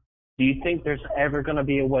 do you think there's ever going to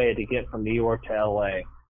be a way to get from New York to LA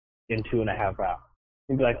in 2.5 hours?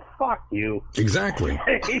 You'd be like, fuck you. Exactly.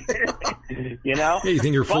 Yeah, you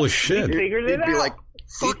think you're full of shit. He'd be like,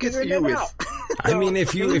 fuck you with. I mean,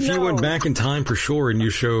 if you went back in time for sure and you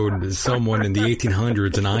showed someone in the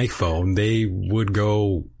 1800s an iPhone, they would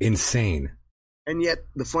go insane. And yet,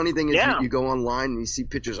 the funny thing is, you go online and you see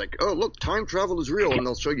pictures like, oh, look, time travel is real. And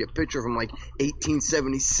they'll show you a picture from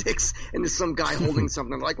 1876, and there's some guy holding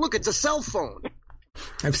something like, look, it's a cell phone.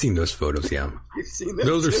 I've seen those photos, yeah. You've seen them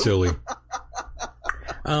those too? Are silly.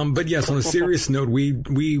 But yes, on a serious note,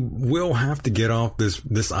 we will have to get off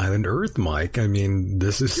this island Earth, Mike. I mean,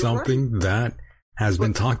 this is something that has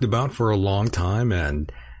been talked about for a long time.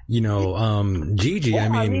 And, Gigi,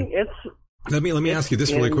 Let me ask you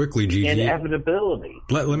this really quickly, Gigi. Inevitability.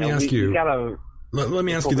 Let me ask you. Let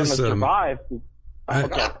me ask you this. Survive.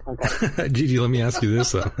 Okay. Gigi, let me ask you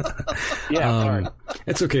this. Sorry.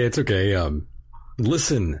 It's okay.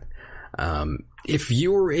 Listen, if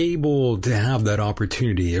you were able to have that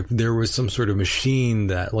opportunity, if there was some sort of machine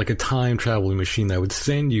that, like a time traveling machine that would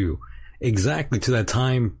send you exactly to that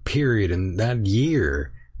time period and that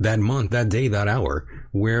year, that month, that day, that hour,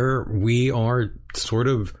 where we are sort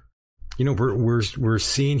of, we're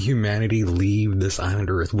seeing humanity leave this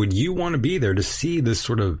island Earth. Would you want to be there to see this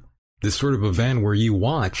sort of event where you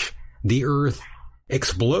watch the Earth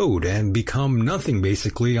explode and become nothing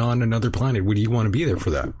basically on another planet? Would you want to be there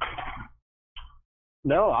for that?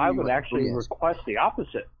 No, I would actually request the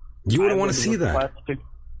opposite. You wouldn't want to see that.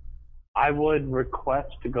 I would request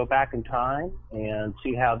to go back in time and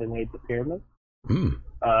see how they made the pyramids.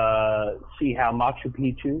 See how Machu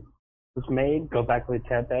Picchu was made. Go back to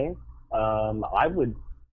Tepe. I would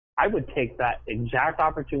take that exact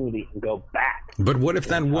opportunity and go back. But what if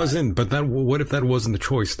that wasn't? What if that wasn't the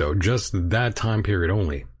choice though? Just that time period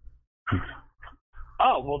only.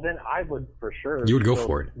 Oh well, then I would for sure. You would go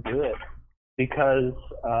for it. Do it because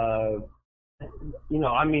I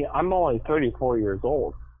mean, I'm only 34 years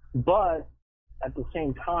old, but at the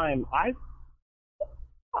same time, I've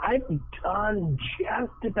done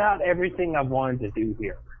just about everything I've wanted to do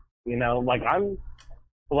here.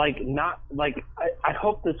 I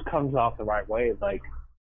hope this comes off the right way.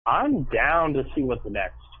 I'm down to see what's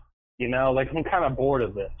next. I'm kind of bored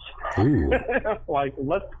of this.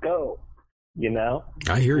 Let's go.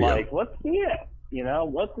 I hear you. Let's see it.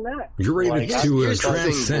 What's next? You're ready to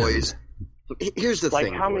transcend. Boys. Here's the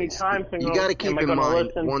thing. How many times you got to keep in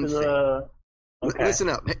mind one thing. Okay. Listen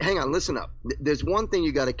up. Hang on. Listen up. There's one thing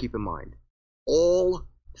you got to keep in mind. All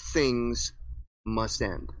things must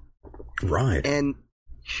end. Right. And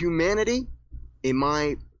humanity, in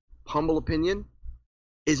my humble opinion,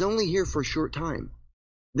 is only here for a short time.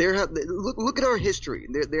 Look at our history.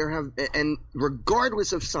 And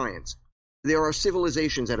regardless of science, there are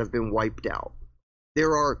civilizations that have been wiped out.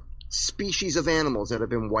 There are species of animals that have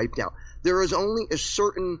been wiped out. There is only a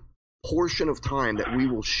certain portion of time that we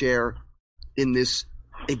will share in this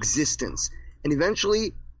existence. And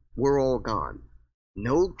eventually, we're all gone.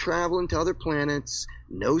 No traveling to other planets,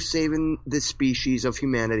 no saving the species of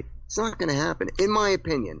humanity. It's not going to happen. In my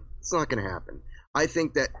opinion, it's not going to happen. I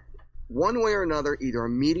think that one way or another, either a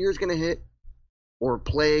meteor is going to hit, or a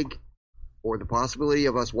plague, or the possibility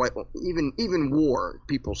of us even war,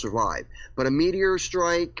 people survive. But a meteor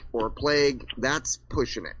strike or a plague, that's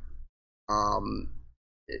pushing it.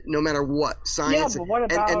 No matter what, science. Yeah, but what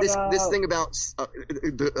about, and this thing about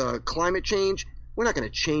climate change, we're not going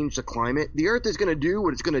to change the climate. The Earth is going to do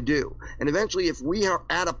what it's going to do. And eventually, if we are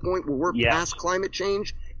at a point where we're past climate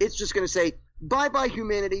change, it's just going to say, bye-bye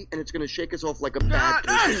humanity, and it's going to shake us off like a bad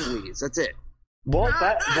case of fleas. That's it. Well,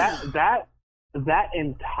 that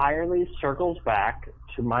entirely circles back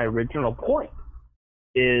to my original point.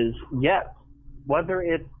 Is, yes, whether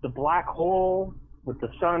it's the black hole with the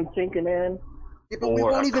sun sinking in, but we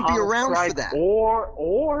won't even be around for that.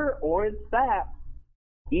 Or it's that.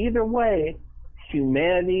 Either way,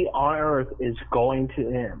 humanity on Earth is going to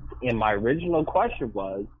end. And my original question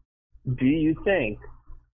was, do you think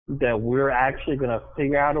that we're actually going to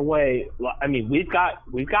figure out a way? I mean, we've got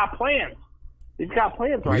plans. We've got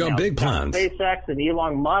plans right now. We got big plans. SpaceX and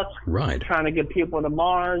Elon Musk trying to get people to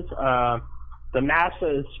Mars. The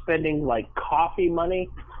NASA is spending like coffee money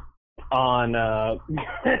on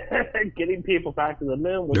getting people back to the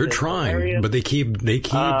moon. They're trying, but they keep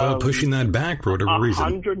pushing that back for whatever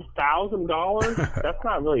reason. $100,000? That's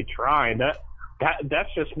not really trying. That's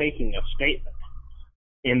just making a statement.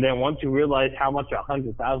 And then once you realize how much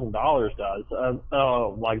 $100,000 does,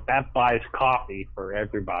 like that buys coffee for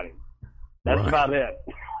everybody. That's about it.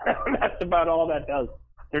 That's about all that does.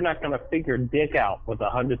 They're not going to figure dick out with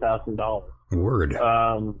 $100,000. Word.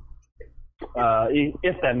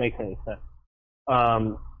 If that makes any sense.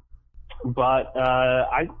 But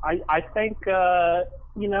I think,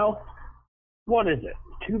 what is it?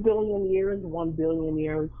 2 billion years, 1 billion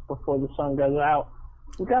years before the sun goes out.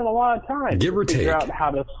 We've got a lot of time to figure out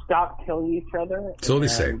how to stop killing each other. So they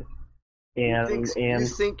say. You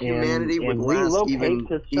think humanity would last even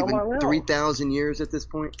 3,000 years at this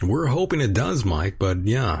point? We're hoping it does, Mike, but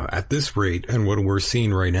yeah, at this rate and what we're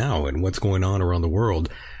seeing right now and what's going on around the world,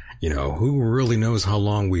 who really knows how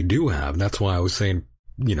long we do have? That's why I was saying,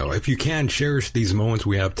 if you can cherish these moments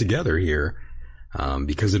we have together here,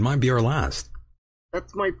 because it might be our last.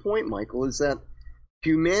 That's my point, Michael, is that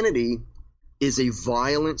humanity is a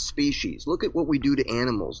violent species. Look at what we do to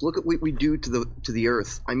animals. Look at what we do to the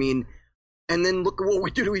earth. I mean, and then look at what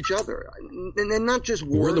we do to each other. And then not just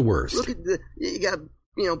war. We're the worst. Look at you got,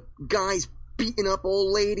 guys beating up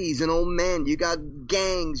old ladies and old men. You got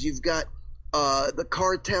gangs. You've got the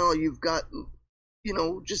cartel. You've got,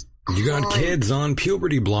 just crime. You got kids on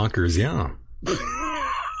puberty blockers. Yeah.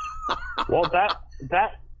 Well,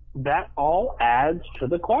 that all adds to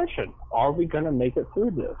the question: are we going to make it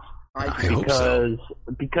through this? I hope so.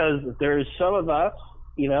 Because there's some of us,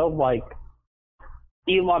 like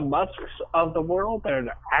Elon Musk's of the world, that are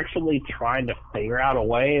actually trying to figure out a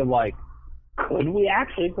way, like, could we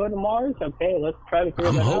actually go to Mars? Okay, let's try to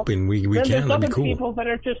figure that out. I'm hoping we can. There's That'd be other cool. people that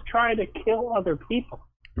are just trying to kill other people.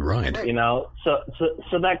 Right. So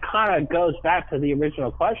that kind of goes back to the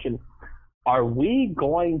original question: are we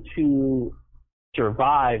going to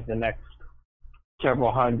survive the next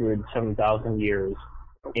several hundred, 7,000 years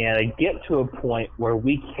and get to a point where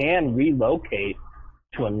we can relocate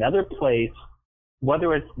to another place,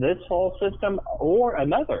 whether it's this whole system or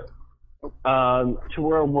another, to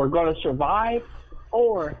where we're going to survive?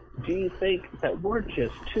 Or do you think that we're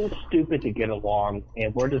just too stupid to get along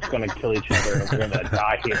and we're just going to kill each other and we're going to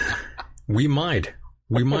die here? We might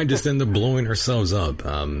just end up blowing ourselves up.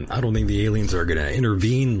 I don't think the aliens are going to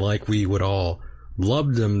intervene like we would all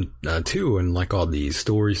love them to, and like all these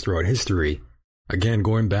stories throughout history. Again,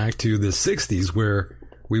 going back to the 60s, where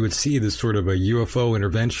we would see this sort of a UFO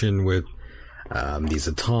intervention with these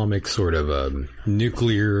atomic sort of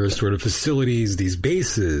nuclear sort of facilities, these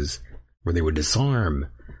bases where they would disarm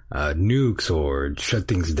nukes or shut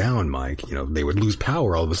things down, Mike. They would lose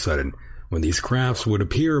power all of a sudden when these crafts would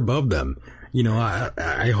appear above them.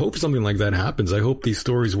 I hope something like that happens. I hope these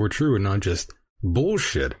stories were true and not just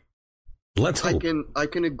bullshit. Let's hope. I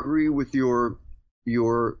can agree with your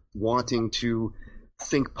wanting to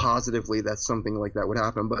think positively that something like that would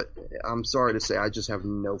happen, but I'm sorry to say I just have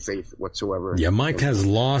no faith whatsoever. Yeah, Mike has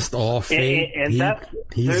lost all faith. And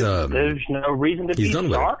there's no reason to be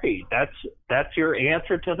sorry. That's your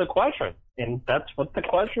answer to the question, and that's what the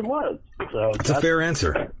question was. So it's a fair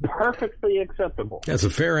answer. Perfectly acceptable. Yeah, it's a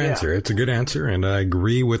fair answer. It's a good answer, and I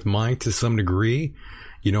agree with Mike to some degree.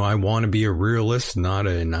 You know, I want to be a realist, not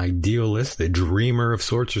an idealist, a dreamer of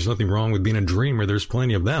sorts. There's nothing wrong with being a dreamer. There's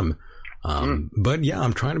plenty of them. But yeah,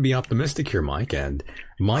 I'm trying to be optimistic here, Mike. And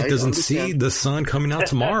Mike doesn't see the sun coming out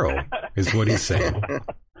tomorrow, is what he's saying.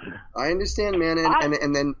 I understand, man,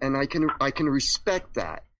 and I can respect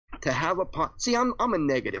that. To have see, I'm a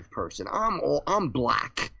negative person. I'm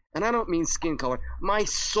black, and I don't mean skin color. My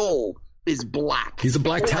soul is black. He's a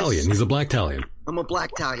black Italian. He's a black Italian. I'm a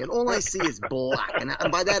black Italian. All I see is black, and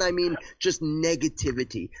by that I mean just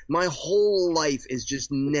negativity. My whole life is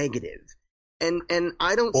just negative. And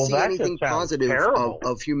I don't see anything positive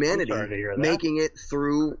of humanity making it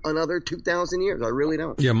through another 2,000 years. I really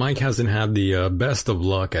don't. Yeah, Mike hasn't had the best of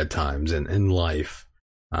luck at times in life.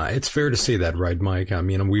 It's fair to say that, right, Mike? I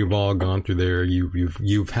mean, we've all gone through there.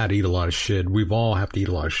 You've had to eat a lot of shit. We've all have to eat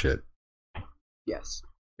a lot of shit. Yes,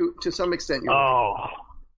 to some extent. You're right.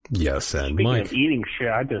 Yes, and Speaking Mike, of eating shit,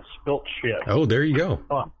 I just spilt shit. Oh, there you go.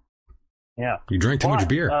 Yeah. You drank too much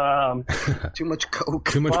beer. Too much coke.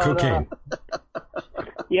 Too much cocaine.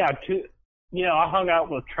 I hung out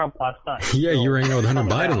with Trump last night. Yeah, you were hanging out with Hunter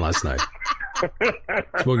Biden last night.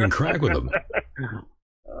 Smoking crack with him.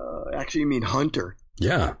 Actually, you mean Hunter.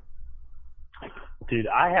 Yeah. Dude,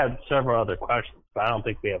 I had several other questions, but I don't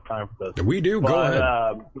think we have time for this. We do. Go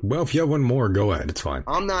ahead. Well, if you have one more, go ahead. It's fine.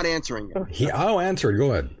 I'm not answering it. I'll answer it.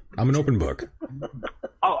 Go ahead. I'm an open book.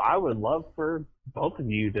 I would love for both of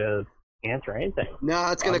you to answer anything.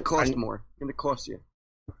 No, it's going to cost more. It's going to cost you.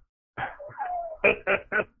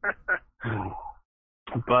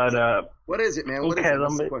 But what is it, man? What is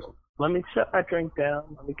it? Let me set my drink down.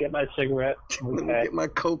 Let me get my cigarette. Let me get my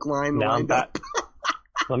coke line lined up.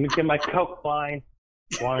 Let me get my coke line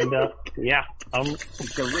lined up. Yeah,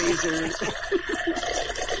 the razors.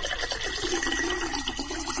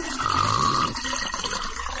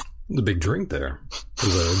 The big drink there.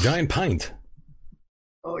 There's a giant pint.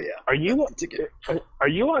 Oh yeah. Are you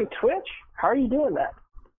on Twitch? How are you doing that?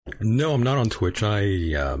 No, I'm not on Twitch.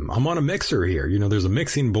 I'm on a mixer here. You know, there's a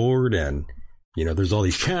mixing board, and you know, there's all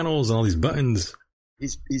these channels and all these buttons.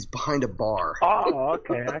 He's behind a bar. Oh,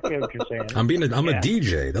 okay. I get what you're saying. I'm a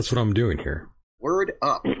DJ. That's what I'm doing here. Word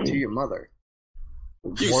up to your mother.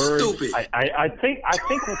 You stupid. I think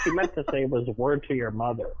what you meant to say was word to your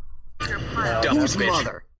mother. Whose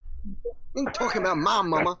mother? You ain't talking about my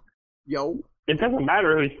mama, yo. It doesn't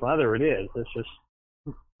matter whose mother it is. It's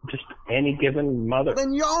just any given mother.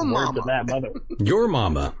 Then your mama. To that mother. Your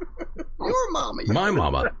mama. Your mama. My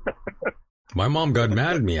mama. My mom got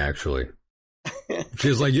mad at me, actually. She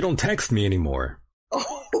was like, "You don't text me anymore."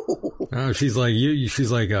 Oh. She's like, you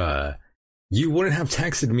wouldn't have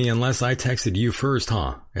texted me unless I texted you first,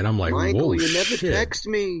 huh? And I'm like, Michael, holy you never shit. text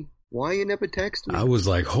me. Why you never text me? I was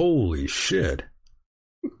like, holy shit.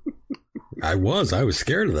 I was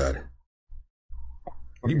scared of that.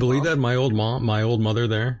 Can you believe that? My old mother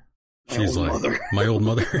there? She's like, my old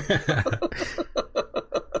mother.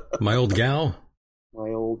 My old gal? My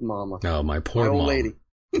old mama. No, my poor old mom. lady.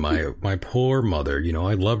 My poor mother. You know,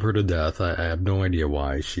 I love her to death. I have no idea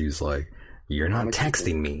why. She's like, you're not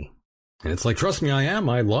texting me. And it's like, trust me, I am.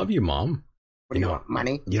 I love you, Mom. What do you want,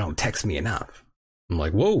 money? You don't text me enough. I'm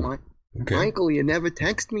like, whoa. Okay. Michael, you never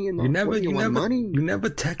text me enough. You want money? You never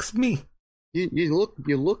text me. You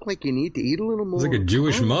look like you need to eat a little more. It's like a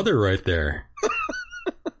Jewish mother right there.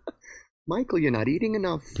 Michael, you're not eating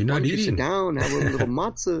enough. You're not eating. Sit down, have a little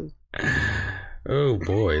matzah. Oh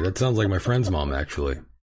boy, that sounds like my friend's mom, actually.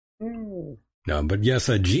 No, but yes,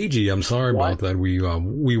 Gigi, I'm sorry about that. We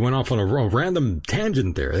went off on a random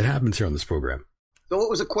tangent there. It happens here on this program. So what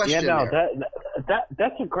was the question? Yeah, no,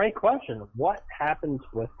 that's a great question. What happens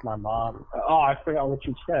with my mom? Oh, I forgot what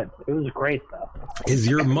you said. It was great though. Is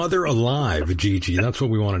your mother alive, Gigi? That's what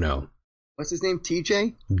we want to know. What's his name?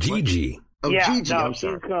 TJ? Gigi. Oh, yeah, Gigi. No,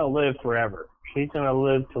 she's gonna live forever. She's gonna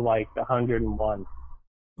live to like 101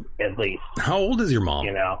 at least. How old is your mom?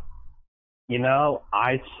 You know,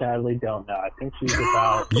 I sadly don't know. I think she's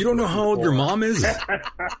about. You don't know how old your mom is?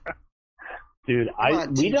 Dude,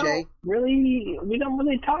 we don't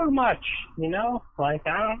really talk much, you know? Like,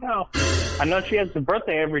 I don't know. I know she has a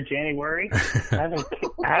birthday every January. I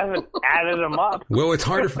haven't added them up. Well, it's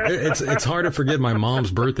hard to forget my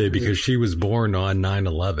mom's birthday because she was born on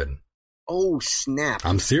 9/11. Oh, snap.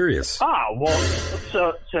 I'm serious. Ah, well,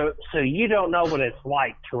 so you don't know what it's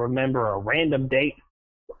like to remember a random date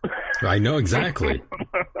I know exactly.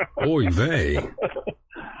 Oy vey.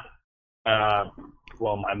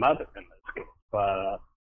 Well, my mother in this case. But,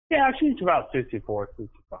 yeah, she's about 64,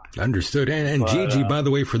 65. Understood. And Gigi, by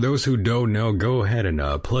the way, for those who don't know, go ahead and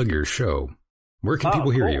plug your show. Where can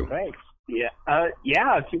people hear you? Thanks.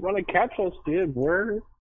 Yeah, if you want to catch us, dude,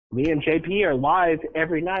 me and JP are live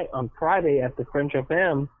every night on Friday at the Fringe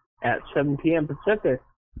FM at 7 p.m. Pacific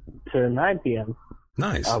to 9 p.m.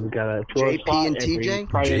 Nice. We got a tour JP and TJ?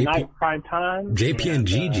 Friday night prime time. JP and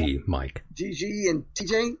Gigi, Mike. Gigi and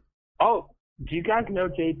TJ? Oh, do you guys know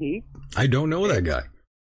JP? I don't know that guy.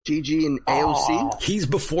 Gigi and AOC? He's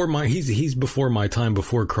before my time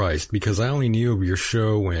before Christ, because I only knew of your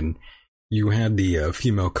show when you had the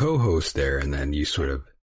female co-host there, and then you sort of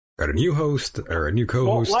got a new host or a new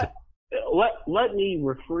co-host. Well, let me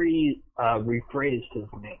rephrase his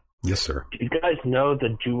name. Yes, sir. Do you guys know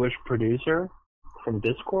the Jewish producer from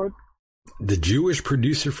Discord? The Jewish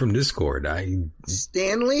producer from Discord.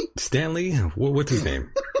 Stanley? Stanley? What's his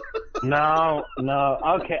name? No.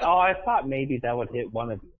 Okay. Oh, I thought maybe that would hit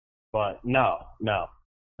one of you, but no.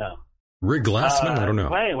 Rick Glassman? I don't know.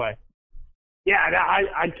 But anyway, yeah,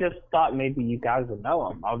 I just thought maybe you guys would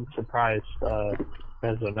know him. I was surprised you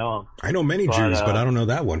guys would know him. I know many Jews, but I don't know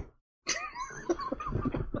that one.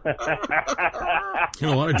 You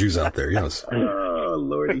know a lot of Jews out there, yes. Oh,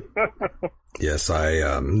 Lordy. Yes,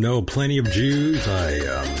 I know plenty of Jews. I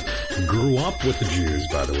grew up with the Jews,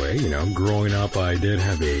 by the way. You know, growing up, I did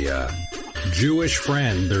have a Jewish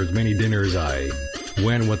friend. There's many dinners I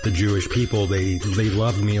went with the Jewish people. They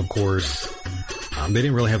loved me, of course. They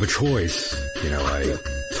didn't really have a choice. You know, I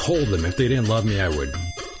told them if they didn't love me, I would,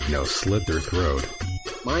 slit their throat.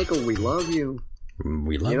 Michael, we love you.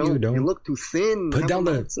 We love you. Don't you look too thin. Put down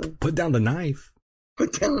the knife.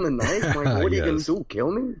 Put down the knife, Michael. What are you gonna do?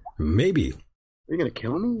 Kill me? Maybe. You're gonna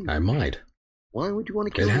kill me? I might. Why would you want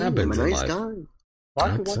to kill me? It happens. I'm a nice guy.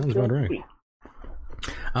 That sounds about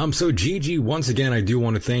right. So Gigi, once again, I do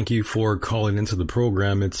want to thank you for calling into the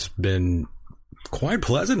program. It's been quite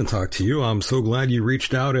pleasant to talk to you. I'm so glad you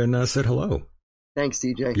reached out and said hello. Thanks,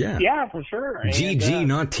 TJ. Yeah, for sure. GG,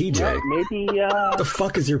 not TJ. Yeah, maybe. What the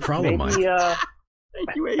fuck is your problem, Mike?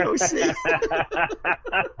 Thank you, AOC.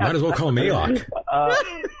 Might as well call me Mayock.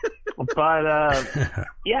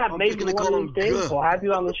 Yeah, maybe one of these days we'll have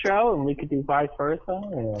you on the show and we could do vice versa.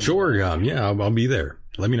 Sure, yeah, I'll be there.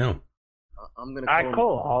 Let me know. I'm gonna. All right,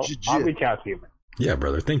 cool. I'll reach out to you, man. Yeah,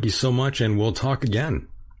 brother. Thank you so much, and we'll talk again.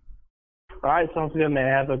 All right, sounds good, man.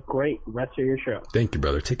 Have a great rest of your show. Thank you,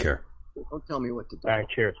 brother. Take care. Don't tell me what to do. All right,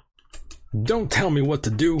 cheers. Don't tell me what to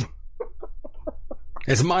do.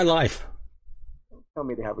 It's my life. Don't tell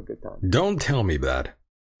me to have a good time. Don't tell me that.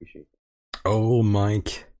 Appreciate it. Oh,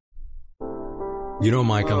 Mike.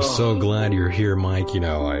 Mike, I'm so glad you're here, Mike.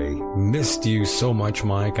 I missed you so much,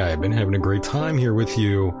 Mike. I've been having a great time here with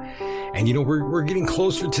you. And, we're getting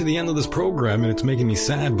closer to the end of this program, and it's making me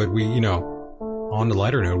sad. But we, on the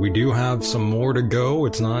lighter note, we do have some more to go.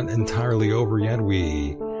 It's not entirely over yet.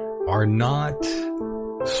 We are not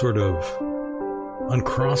sort of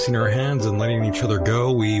uncrossing our hands and letting each other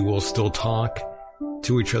go. We will still talk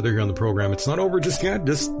to each other here on the program. It's not over just yet.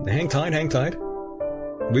 Just hang tight.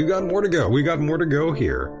 We've got more to go. We got more to go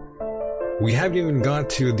here. We haven't even got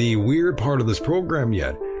to the weird part of this program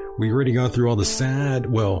yet. We already got through all the sad,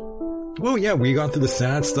 well, yeah, we got through the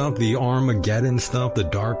sad stuff, the Armageddon stuff, the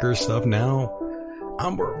darker stuff. Now,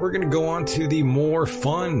 we're going to go on to the more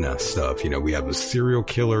fun stuff. We have a serial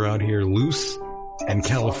killer out here loose in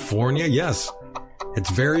California. Yes, it's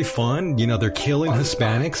very fun. They're killing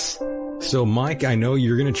Hispanics. So, Mike, I know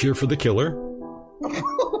you're going to cheer for the killer.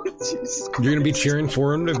 You're going to be cheering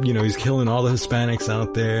for him. He's killing all the Hispanics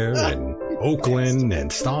out there in Oakland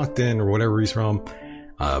and Stockton or whatever he's from.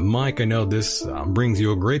 Mike, I know this brings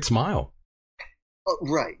you a great smile. Oh,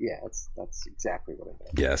 right, yeah, that's exactly what it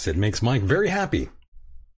is. Yes, it makes Mike very happy.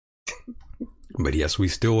 But yes, we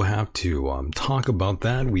still have to talk about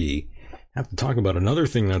that. We have to talk about another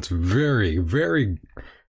thing that's very, very,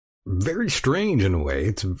 very strange in a way.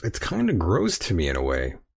 It's kind of gross to me in a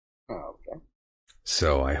way. Oh, okay.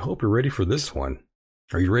 So I hope you're ready for this one.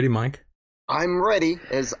 Are you ready, Mike? I'm ready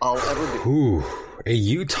as I'll ever be. Ooh, a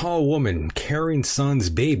Utah woman carrying son's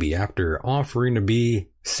baby after offering to be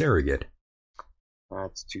surrogate.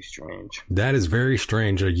 That's too strange. That is very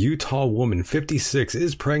strange. A Utah woman, 56,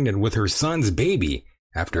 is pregnant with her son's baby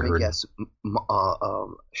after her... Yes,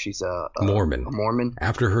 she's a Mormon. A Mormon.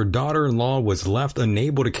 After her daughter-in-law was left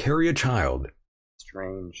unable to carry a child.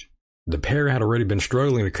 Strange. The pair had already been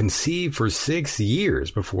struggling to conceive for 6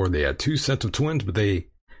 years before they had 2 sets of twins, but they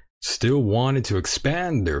still wanted to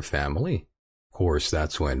expand their family. Of course,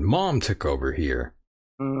 that's when Mom took over here.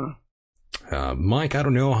 Mike, I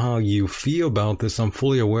don't know how you feel about this. I'm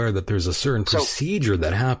fully aware that there's a certain procedure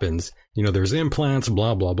that happens. You know, there's implants,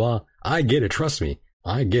 blah, blah, blah. I get it. Trust me.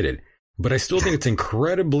 I get it. But I still think it's an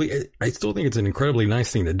incredibly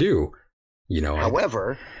nice thing to do. You know,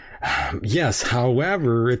 however, yes.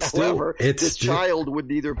 However, this child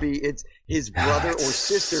would either be his brother or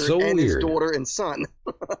sister and his daughter and son.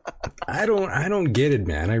 I don't get it,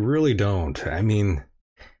 man. I really don't. I mean,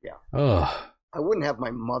 I wouldn't have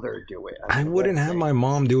my mother do it. I wouldn't have my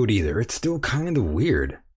mom do it either. It's still kind of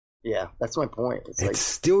weird. Yeah, that's my point. It's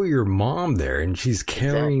still your mom there, and she's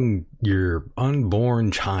carrying your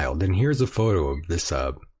unborn child. And here's a photo of this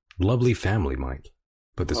lovely family, Mike.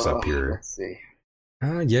 Put this up here. Let's see.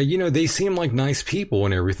 Yeah, you know, they seem like nice people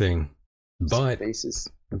and everything, but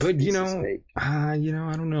you know, I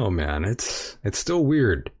don't know, man. It's still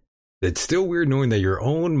weird. It's still weird knowing that your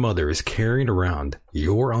own mother is carrying around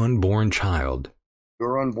your unborn child.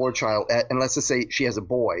 Your unborn child, and let's just say she has a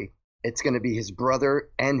boy. It's going to be his brother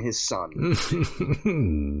and his son.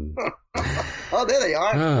 Oh, there they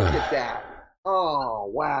are. Look at that. Oh,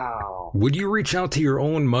 wow. Would you reach out to your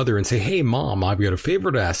own mother and say, "Hey, Mom, I've got a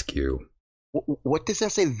favor to ask you"? What does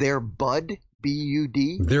that say? Their bud?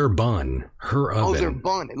 B-U-D? Their bun. Her oven. Oh, their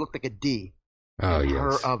bun. It looked like a D. Oh, yes.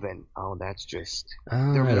 Her oven. Oh, that's just...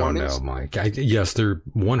 I don't know, Mike. Yes, they're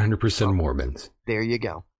 100% Mormons. There you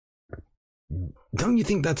go. Don't you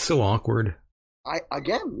think that's so awkward? I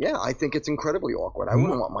think it's incredibly awkward. I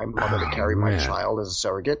wouldn't want my mother to carry my child as a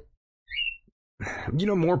surrogate. You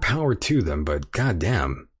know, more power to them, but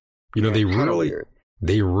goddamn. You know, they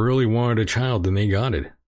really wanted a child and they got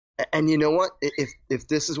it. And you know what? If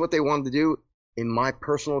this is what they wanted to do, in my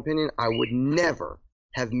personal opinion, I would never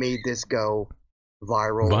have made this go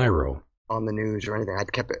viral on the news or anything.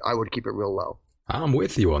 I would keep it real low. I'm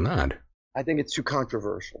with you on that. I think it's too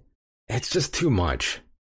controversial. It's just too much.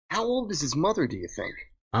 How old is his mother, do you think?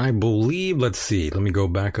 I believe, let's see, let me go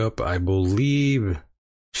back up. I believe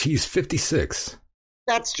she's 56.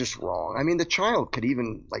 That's just wrong. I mean, the child could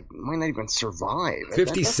might not even survive.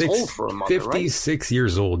 56, that's old for a mother, 56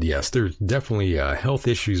 years old, yes. There's definitely health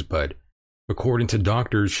issues, but according to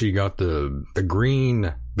doctors, she got the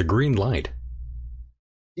green light.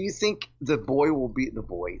 Do you think the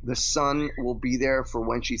son will be there for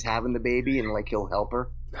when she's having the baby and he'll help her?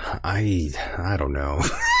 I don't know.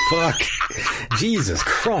 Fuck. Jesus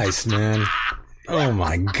Christ, man. Oh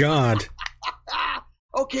my God.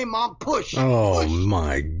 Okay, Mom, push. Oh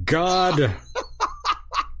my God.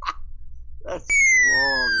 That's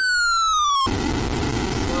wrong.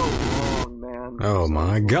 So wrong, man. Oh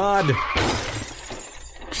my God.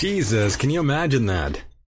 Jesus, can you imagine that?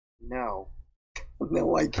 No.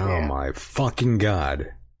 No, I can't. Oh my fucking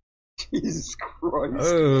God. Jesus Christ.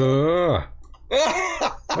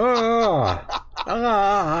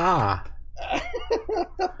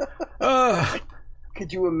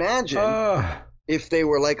 Could you imagine if they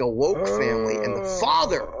were like a woke family and the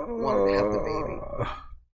father wanted to have the baby?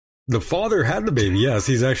 The father had the baby, yes.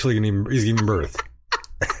 He's giving birth.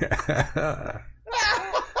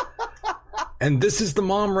 And this is the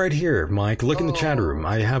mom right here, Mike. Look in the chat room.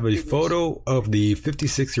 I have a photo of the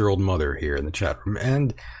 56-year-old mother here in the chat room.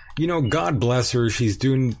 And, you know, God bless her. She's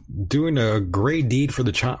doing a great deed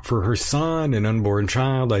for her son and unborn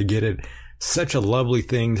child. I get it. Such a lovely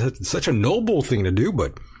thing, such a noble thing to do,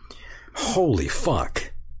 but holy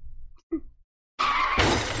fuck.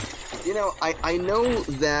 You know, I know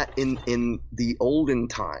that in the olden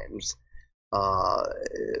times,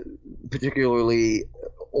 particularly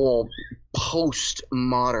all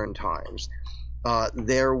post-modern times,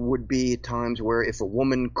 there would be times where if a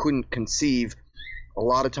woman couldn't conceive, a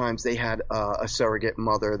lot of times they had a surrogate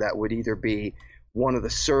mother that would either be one of the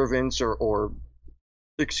servants or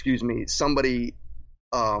somebody,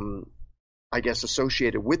 I guess,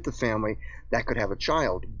 associated with the family that could have a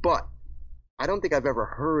child. But I don't think I've ever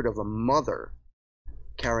heard of a mother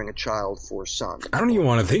carrying a child for a son. I don't even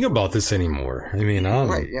want to think about this anymore. I mean,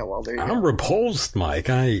 I'm repulsed, Mike.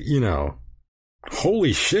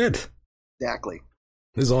 Holy shit. Exactly.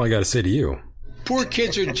 This is all I got to say to you. Poor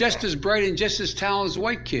kids are just as bright and just as talented as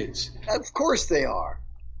white kids. Of course they are.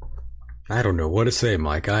 I don't know what to say,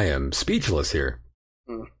 Mike. I am speechless here.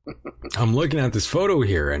 I'm looking at this photo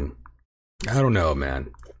here, and I don't know,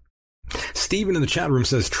 man. Steven in the chat room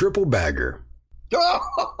says triple bagger.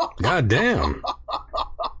 God damn.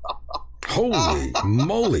 Holy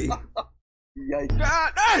moly.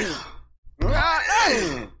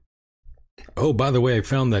 Oh, by the way, I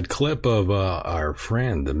found that clip of our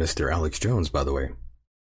friend, Mr. Alex Jones, by the way.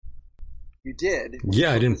 You did?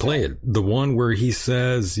 Yeah, I didn't play it. The one where he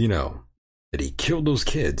says, that he killed those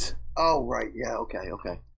kids. Oh, right. Yeah,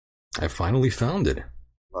 okay. I finally found it.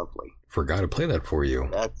 Lovely. Forgot to play that for you.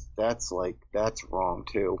 That's wrong,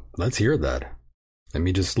 too. Let's hear that. Let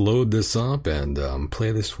me just load this up and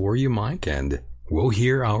play this for you, Mike, and we'll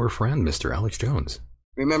hear our friend, Mr. Alex Jones.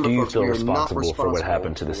 Remember, do you folks, feel we are responsible for what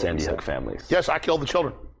happened to the Sandy Hook families? Yes, I killed the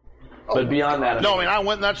children. But beyond that, no, I mean, I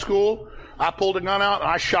went in that school, I pulled a gun out, and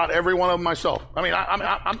I shot every one of them myself. I mean,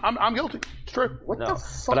 I'm guilty. It's true. What the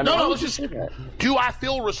fuck? No, let's just. Do I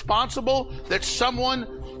feel responsible that someone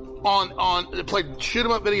that played shoot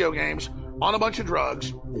 'em up video games on a bunch of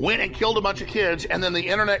drugs went and killed a bunch of kids, and then the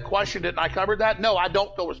internet questioned it, and I covered that? No, I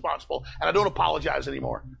don't feel responsible, and I don't apologize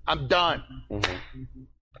anymore. I'm done. Mm-hmm.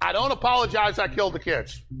 I don't apologize. I killed the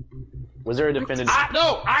kids. Was there a definitive?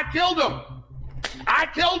 No, I killed them. I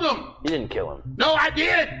killed him. You didn't kill him. No, I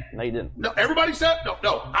did. No, you didn't. No, everybody said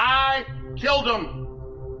no. I killed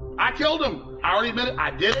him. I already admitted I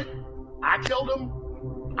did it. I killed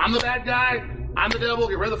him. I'm the bad guy. I'm the devil.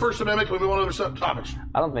 Get rid of the First Amendment. Can we move on to other topics?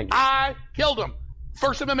 I don't think. I killed him.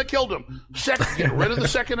 First Amendment killed him. Second, get rid of the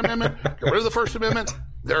Second Amendment. Get rid of the First Amendment.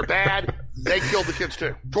 They're bad. They killed the kids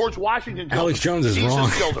too. George Washington killed Alex them. Jones is Jesus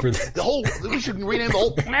wrong. Killed them. We should rename the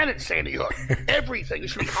whole planet Sandy Hook. Everything. It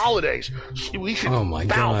should be holidays. We should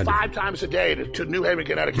bow 5 times a day to New Haven,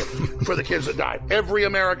 Connecticut for the kids that died. Every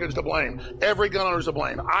American's to blame. Every gun owner's to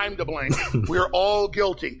blame. I'm to blame. We're all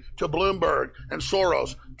guilty. To Bloomberg and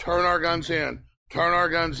Soros. Turn our guns in. Turn our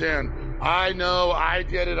guns in. I know. I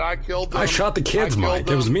did it. I killed them. I shot the kids, Mike.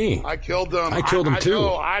 It was me. I killed them. I killed them too.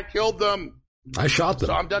 No, I killed them. I shot them.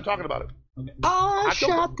 So I'm done talking about it. I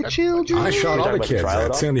shot the children. I shot all the kids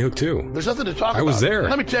at Sandy Hook too. There's nothing to talk about. I was there.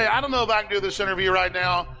 Let me tell you, I don't know if I can do this interview right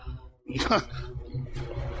now.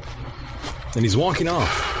 And he's walking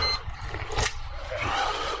off.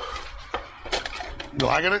 You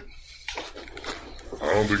liking it?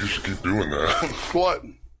 I don't think you should keep doing that. What?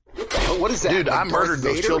 What is that? Dude, like I murdered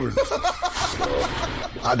those children.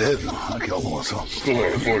 I didn't. I killed them myself. Still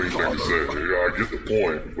not a funny thing to say. Yeah, I get the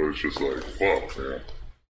point, but it's just like, fuck, man.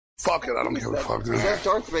 Fuck it, I don't give a fuck, dude. Is that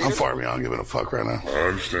Darth Vader? I'm far beyond giving a fuck right now. I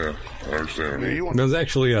understand. There's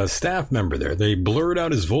actually a staff member there. They blurred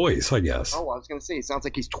out his voice, I guess. Oh, I was going to say, it sounds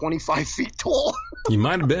like he's 25 feet tall. He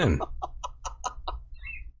might have been.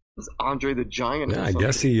 It's Andre the Giant. Yeah, I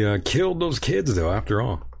guess he killed those kids, though, after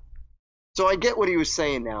all. So I get what he was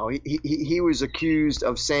saying now. He was accused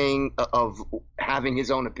of having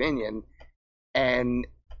his own opinion, and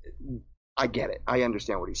I get it. I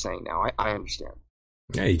understand what he's saying now. I understand.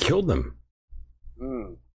 Yeah, he killed them.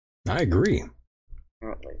 I agree.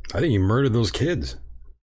 Apparently. I think he murdered those kids.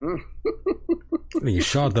 I think he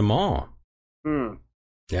shot them all.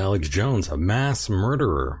 Alex Jones, a mass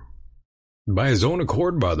murderer. By his own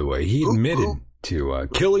accord, by the way. He admitted to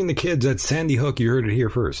killing the kids at Sandy Hook. You heard it here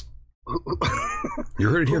first. You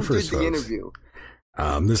heard it here first, folks. Interview?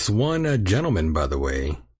 This one gentleman, by the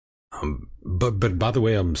way. But by the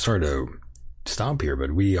way, I'm sorry to stop here,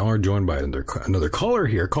 but we are joined by another caller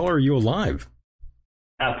here. Caller, are you alive?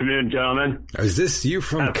 Afternoon, gentlemen. Is this you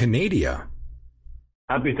from Canada?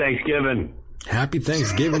 Happy Thanksgiving. Happy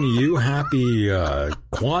Thanksgiving to you. Happy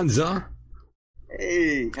Kwanzaa.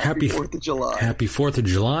 Hey, happy 4th of July. Happy 4th of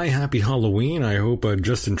July. Happy Halloween. I hope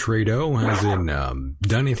Justin Trudeau hasn't done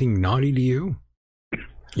anything naughty to you.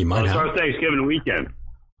 He might have. It's our Thanksgiving weekend.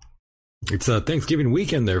 It's a Thanksgiving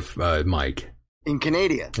weekend there, Mike. In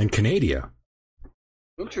Canada. In Canada.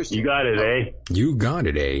 Interesting. You got it, eh? You got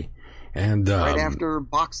it, eh? And right after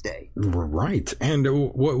Box Day. Right. And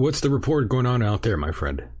what's the report going on out there, my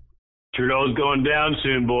friend? Trudeau's going down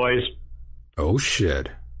soon, boys. Oh, shit.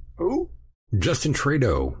 Who? Justin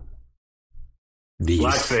Trudeau.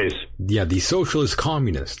 Blackface. Yeah, the socialist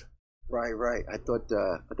communist. Right. I thought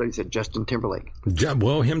you said Justin Timberlake.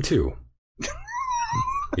 Well, him too.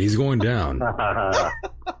 He's going down.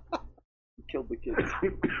 Killed the kids.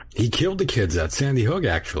 He killed the kids at Sandy Hook,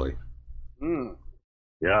 actually.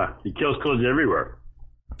 Yeah, he kills kids everywhere.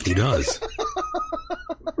 He does.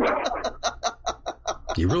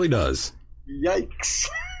 He really does. Yikes.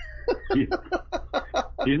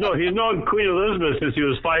 He's known Queen Elizabeth since he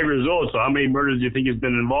was 5 years old, so how many murders do you think he's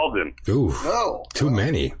been involved in? Ooh, too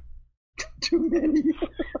many. Too many.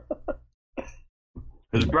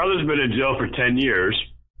 His brother's been in jail for 10 years.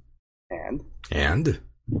 And?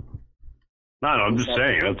 No, I'm just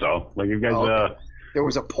saying, that's all. Like, you guys, there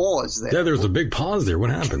was a pause there. Yeah, there was a big pause there.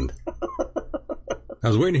 What happened? I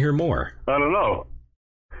was waiting to hear more. I don't know.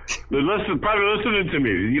 They're probably listening to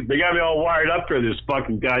me. They got me all wired up for this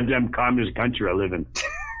fucking goddamn communist country I live in.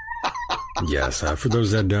 Yes, for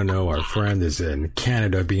those that don't know, our friend is in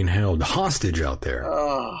Canada being held hostage out there.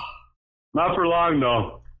 Not for long,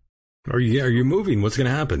 though. Are you moving? What's going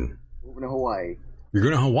to happen? to Hawaii. You're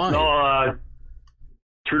going to Hawaii? No,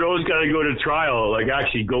 Trudeau's got to go to trial,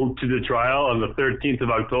 actually go to the trial on the 13th of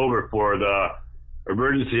October for the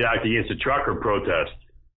Emergency Act against the trucker protest.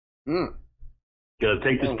 Got to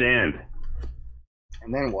take the stand.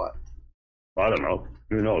 And then what? I don't know.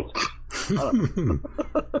 Who knows?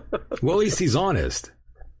 Well, at least he's honest.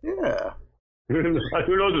 Yeah. Who knows what's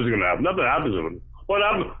going to happen? Nothing happens to him. What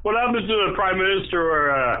happens to the prime minister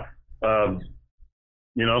or, does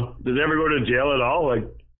they ever go to jail at all?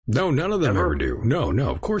 No, none of them ever do. No,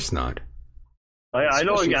 of course not. I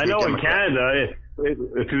know in Canada,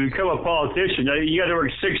 if you become a politician, you got to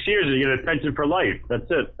work 6 years and you get a pension for life. That's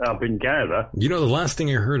it, up in Canada. The last thing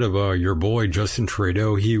I heard of your boy Justin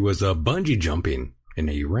Trudeau, he was bungee jumping in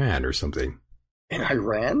Iran or something. In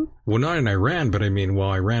Iran? Well, not in Iran, but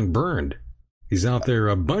Iran burned. He's out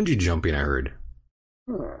there bungee jumping, I heard.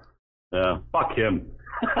 Yeah, fuck him.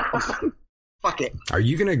 Fuck it. Are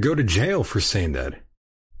you going to go to jail for saying that?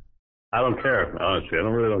 I don't care, honestly. I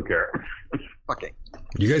really don't care. Fuck it.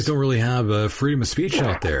 You guys don't really have freedom of speech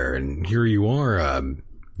out there, and here you are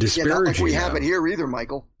disparaging. Yeah, not like we have it here either,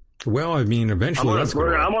 Michael. Well, eventually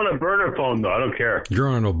I'm on a burner phone, though. I don't care. You're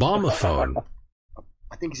on an Obama phone.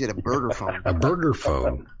 I think he said a burger phone. A burger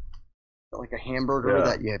phone. Like a hamburger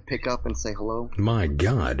that you pick up and say hello. My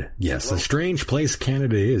God. Yes, a strange place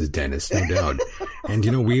Canada is, Dennis, no doubt.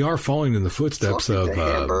 And, we are following in the footsteps of...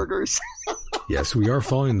 hamburgers. Yes, we are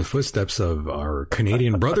following in the footsteps of our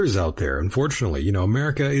Canadian brothers out there. Unfortunately,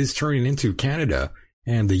 America is turning into Canada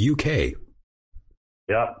and the UK.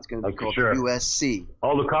 Yeah, it's going to be called sure. USC.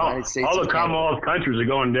 All the Commonwealth countries are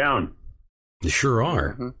going down. They sure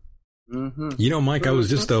are. Mm-hmm. Mike, I was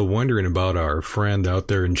just wondering about our friend out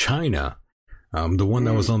there in China. The one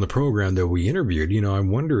that was on the program that we interviewed, I'm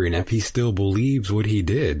wondering if he still believes what he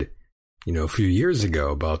did, a few years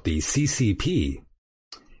ago about the CCP.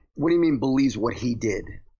 What do you mean believes what he did?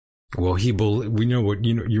 Well, you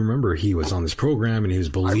remember he was on this program and he was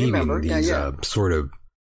believing these sort of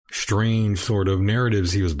strange sort of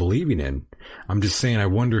narratives he was believing in. I'm just saying, I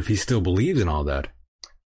wonder if he still believes in all that.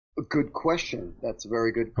 A good question. That's a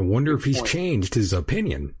very good. I wonder if he's changed his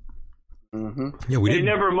opinion. Mm-hmm. Yeah,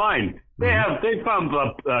 never mind. They found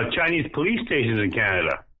Chinese police stations in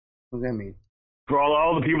Canada. What does that mean? For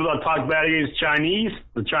all the people that talk bad against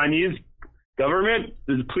the Chinese government,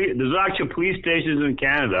 there's actual police stations in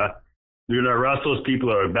Canada. They're going to arrest those people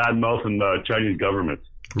that are bad mouthing the Chinese government.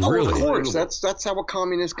 Really? Of course. That's how a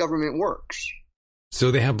communist government works.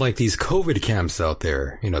 So they have these COVID camps out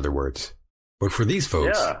there, in other words. But for these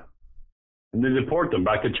folks. Yeah. And then deport them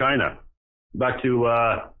back to China. Back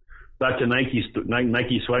to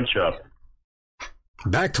Nike sweatshop.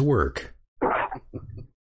 Back to work.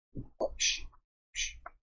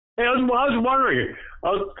 Hey, I was wondering. I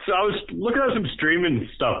was looking at some streaming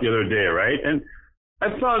stuff the other day, right? And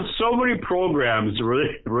I found so many programs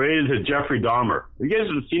related to Jeffrey Dahmer. You guys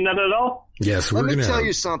have seen that at all? Yes, Let me tell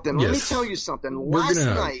you something. Last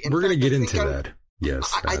night, we're gonna get into that.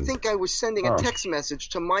 Yes. I think I was sending a text message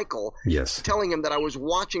to Michael. Yes. Telling him that I was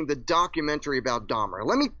watching the documentary about Dahmer.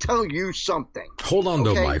 Let me tell you something. Hold on,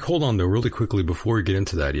 though, Mike. Hold on, though, really quickly before we get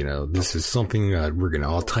into that. This is something we're going to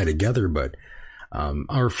all tie together. But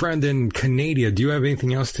our friend in Canada, do you have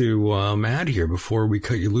anything else to add here before we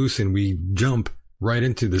cut you loose and we jump right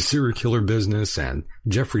into the serial killer business and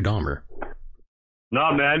Jeffrey Dahmer?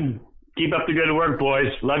 No, man. Keep up the good work,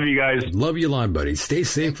 boys. Love you guys. Love you a lot, buddy. Stay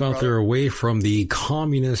safe out there away from the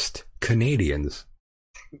communist Canadians.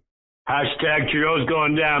 Hashtag Trudeau's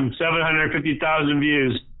going down. 750,000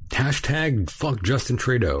 views. Hashtag fuck Justin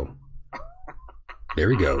Trudeau.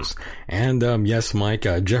 There he goes. And yes, Mike,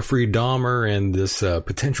 Jeffrey Dahmer and this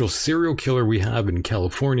potential serial killer we have in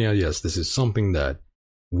California. Yes, this is something that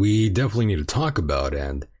we definitely need to talk about.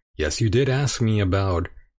 And yes, you did ask me about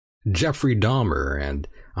Jeffrey Dahmer, and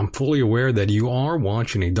I'm fully aware that you are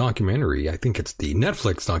watching a documentary. I think it's the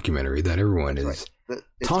Netflix documentary that everyone is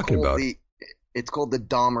talking about. It's called the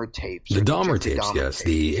Dahmer tapes. The Dahmer tapes, yes.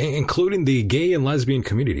 Including the gay and lesbian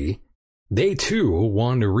community. They too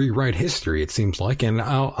want to rewrite history, it seems like, and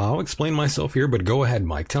I'll explain myself here. But go ahead,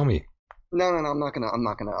 Mike. Tell me. No, I'm not gonna.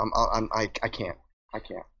 I can't.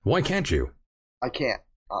 Why can't you? I can't.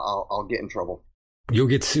 I'll get in trouble. You'll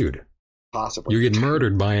get sued. Possibly. You'll get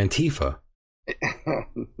murdered by Antifa.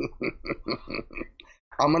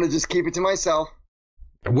 I'm going to just keep it to myself.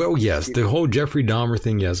 Well, yes, the whole Jeffrey Dahmer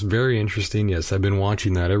thing, yes, very interesting. Yes, I've been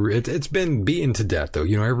watching that. It's been beaten to death, though.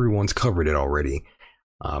 Everyone's covered it already.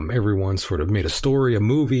 Everyone's sort of made a story, a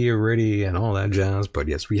movie already, and all that jazz. But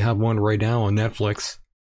yes, we have one right now on Netflix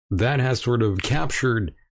that has sort of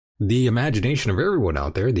captured the imagination of everyone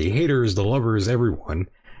out there, the haters, the lovers, everyone.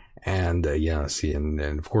 And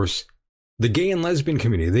and of course, the gay and lesbian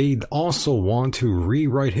community, they also want to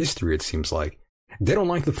rewrite history, it seems like. They don't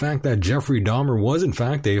like the fact that Jeffrey Dahmer was, in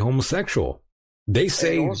fact, a homosexual. They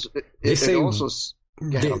say, I'm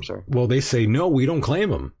sorry. Well, they say, no, we don't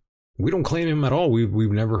claim him. We don't claim him at all.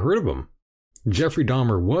 We've never heard of him. Jeffrey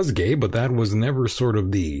Dahmer was gay, but that was never sort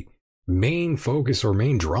of the main focus or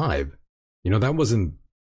main drive. That wasn't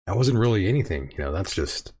really anything. That's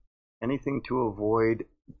just anything to avoid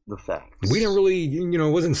the facts. We didn't really,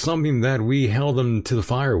 it wasn't something that we held him to the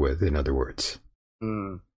fire with, in other words.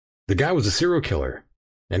 Mm. The guy was a serial killer,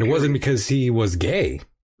 and it wasn't because he was gay.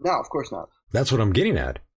 No, of course not. That's what I'm getting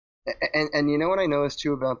at. And you know what I noticed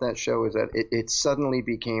too about that show is that it suddenly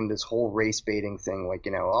became this whole race baiting thing, like,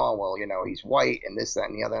 he's white and this, that,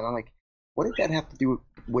 and the other. And I'm like, what did that have to do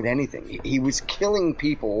with anything? He was killing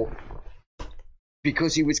people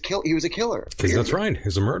because he was a killer. Because that's right.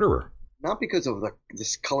 He's a murderer. Not because of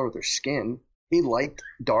this color of their skin. He liked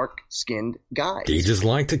dark-skinned guys. He just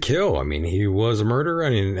liked to kill. I mean, he was a murderer,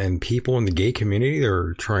 and people in the gay community,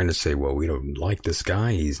 they're trying to say, well, we don't like this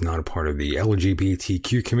guy. He's not a part of the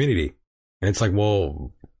LGBTQ community. And it's like,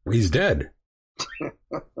 well, he's dead.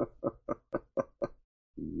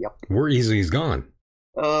 Yep. We're easy, he's gone.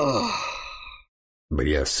 Ugh. But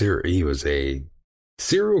yes, he was a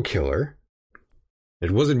serial killer.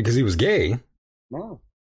 It wasn't because he was gay. No.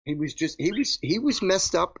 He was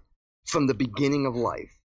messed up from the beginning of life.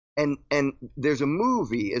 And there's a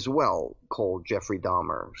movie as well called Jeffrey Dahmer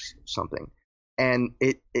or something. And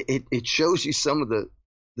it shows you some of the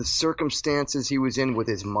circumstances he was in with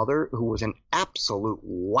his mother, who was an absolute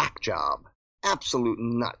whack job. Absolute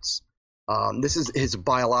nuts. This is his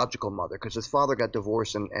biological mother, because his father got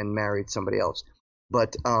divorced and married somebody else.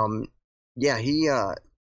 But he had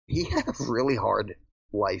a really hard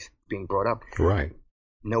life being brought up. Right.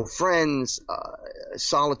 No friends,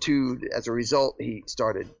 solitude. As a result, he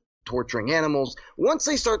started torturing animals. Once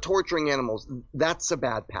they start torturing animals, that's a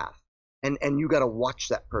bad path. And you got to watch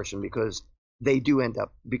that person, because they do end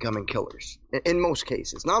up becoming killers in most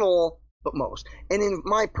cases. Not all, but most. And in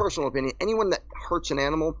my personal opinion, anyone that hurts an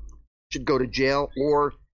animal should go to jail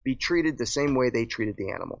or be treated the same way they treated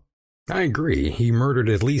the animal. I agree. He murdered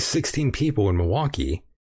at least 16 people in Milwaukee.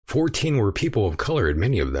 14 were people of color, and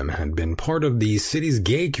many of them had been part of the city's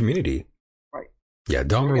gay community. Right. Yeah,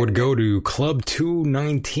 Dahmer would go to Club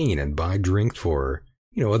 219 and buy drinks for,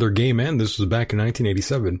 other gay men. This was back in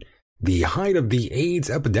 1987, the height of the AIDS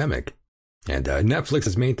epidemic. And Netflix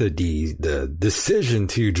has made the decision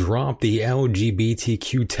to drop the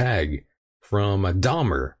LGBTQ tag from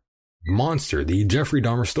Dahmer, Monster, the Jeffrey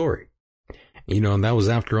Dahmer story. And that was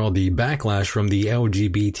after all the backlash from the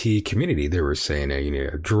LGBT community. They were saying,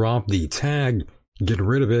 drop the tag, get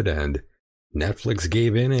rid of it, and Netflix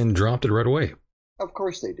gave in and dropped it right away. Of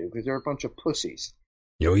course they do, because they're a bunch of pussies.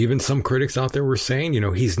 Even some critics out there were saying,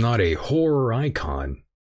 he's not a horror icon.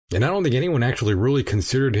 And I don't think anyone actually really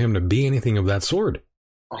considered him to be anything of that sort.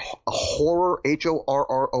 A horror,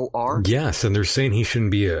 HORROR? Yes, and they're saying he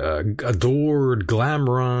shouldn't be adored,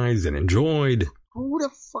 glamorized, and enjoyed. Who the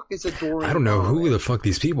fuck is adoring? I don't know who the fuck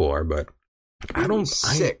these people are, but I don't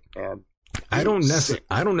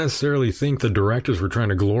necessarily think the directors were trying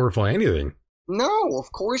to glorify anything. No,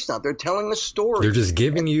 of course not. They're telling a story. They're just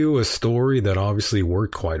giving you a story that obviously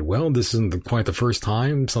worked quite well. This isn't quite the first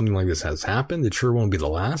time something like this has happened. It sure won't be the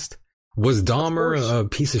last. Was Dahmer a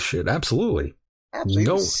piece of shit? Absolutely.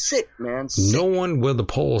 Absolutely. Sick, man. Sick. No one with a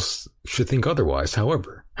pulse should think otherwise.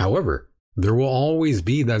 However, there will always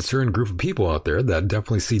be that certain group of people out there that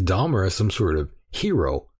definitely see Dahmer as some sort of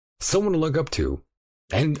hero, someone to look up to.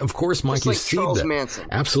 And of course, Mike, you see Charles that. Manson.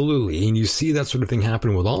 Absolutely. And you see that sort of thing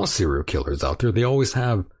happen with all serial killers out there. They always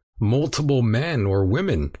have multiple men or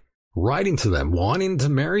women writing to them, wanting to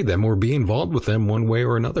marry them or be involved with them one way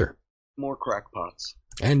or another. More crackpots.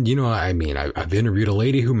 And, I've interviewed a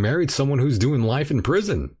lady who married someone who's doing life in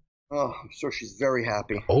prison. Oh, I'm sure she's very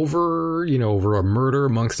happy. Over a murder,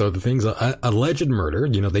 amongst other things, alleged murder.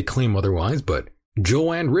 They claim otherwise, but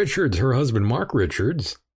Joanne Richards, her husband, Mark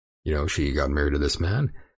Richards, she got married to this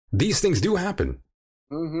man. These things do happen.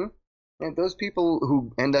 Mm-hmm. And those people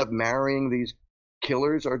who end up marrying these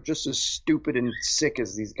killers are just as stupid and sick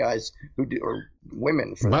as these guys who do, or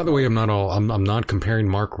women. By the way, I'm not comparing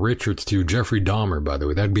Mark Richards to Jeffrey Dahmer, by the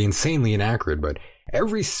way. That'd be insanely inaccurate, but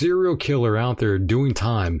every serial killer out there doing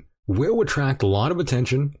time will attract a lot of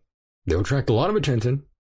attention. They'll attract a lot of attention.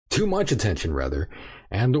 Too much attention, rather.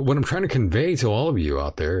 And what I'm trying to convey to all of you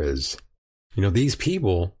out there is, these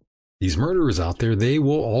people, these murderers out there, they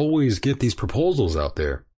will always get these proposals out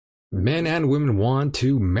there. Men and women want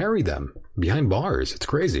to marry them behind bars. It's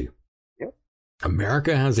crazy. Yep.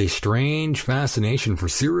 America has a strange fascination for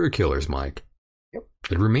serial killers, Mike. Yep.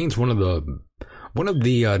 It remains one of the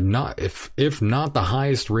not if not the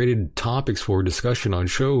highest rated topics for discussion on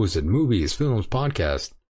shows and movies, films,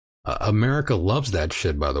 podcasts. America loves that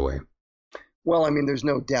shit, by the way. Well, I mean, there's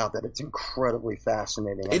no doubt that it's incredibly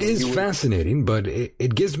fascinating. It is fascinating, but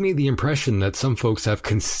it gives me the impression that some folks have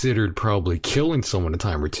considered probably killing someone a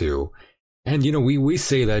time or two. And, we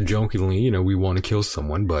say that jokingly, we want to kill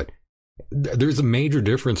someone, but there's a major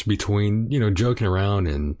difference between, joking around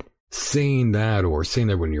and saying that, or saying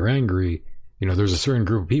that when you're angry. There's a certain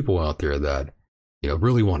group of people out there that,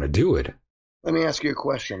 really want to do it. Let me ask you a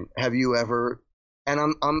question. Have you ever, and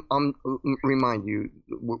I'm remind you,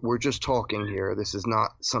 we're just talking here. This is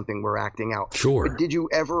not something we're acting out. Sure. But did you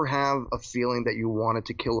ever have a feeling that you wanted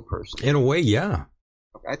to kill a person? In a way, yeah.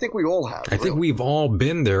 I think we all have. I think we've all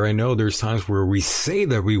been there. I know there's times where we say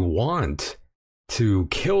that we want to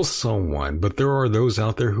kill someone, but there are those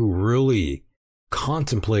out there who really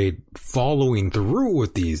contemplate following through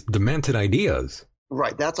with these demented ideas.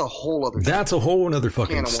 Right. That's a whole other. That's a whole other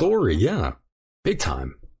fucking story. Yeah. Big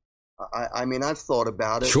time. I mean, I've thought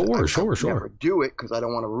about it. Sure. I never do it because I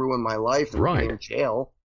don't want to ruin my life and be in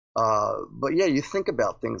jail. But yeah, you think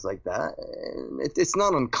about things like that. It's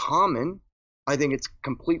not uncommon. I think it's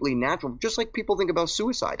completely natural. Just like people think about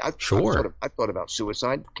suicide. I've thought about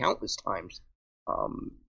suicide countless times.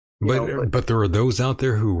 But there are those out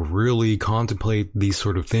there who really contemplate these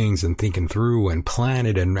sort of things and thinking through and plan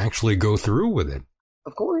it and actually go through with it.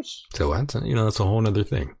 Of course. So that's that's a whole other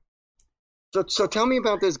thing. So tell me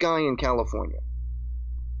about this guy in California.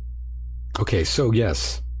 Okay, so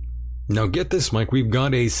yes. Now get this, Mike. We've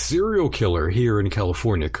got a serial killer here in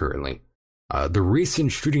California currently. The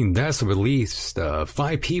recent shooting deaths of at least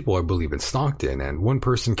 5 people, I believe, in Stockton and 1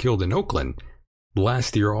 person killed in Oakland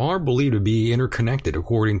last year are believed to be interconnected,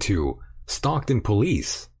 according to Stockton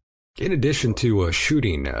police. In addition to a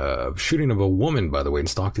shooting of a woman, by the way, in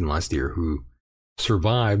Stockton last year who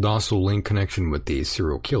survived, also linked connection with the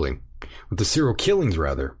serial killings,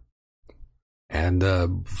 rather.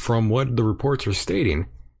 And from what the reports are stating,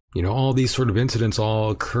 all these sort of incidents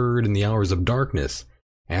all occurred in the hours of darkness,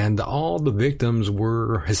 and all the victims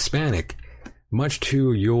were Hispanic, much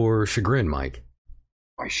to your chagrin, Mike.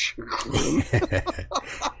 My chagrin?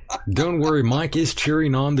 Don't worry, Mike is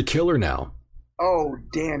cheering on the killer now. Oh,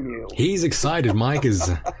 damn you. He's excited. Mike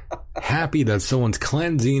is happy that someone's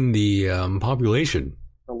cleansing the population.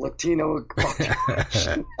 The Latino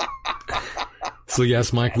population. So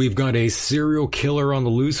yes, Mike, we've got a serial killer on the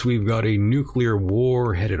loose. We've got a nuclear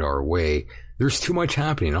war headed our way. There's too much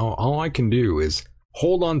happening. All I can do is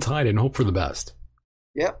hold on tight and hope for the best.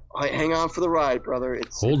 Yep. Hang on for the ride, brother.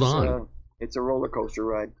 Hold on. It's a roller coaster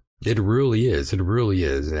ride. It really is. It really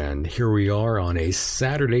is. And here we are on a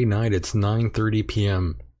Saturday night. It's 9:30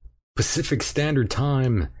 p.m. Pacific Standard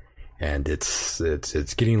Time, and it's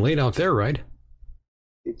getting late out there, right?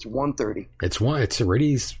 It's 1:30. It's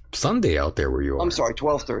already Sunday out there where you are. I'm sorry,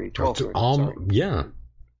 12:30. 12:30. Yeah.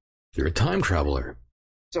 You're a time traveler.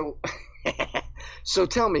 So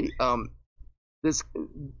tell me,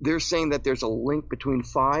 they're saying that there's a link between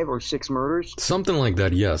 5 or 6 murders? Something like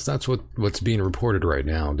that, yes. That's what's being reported right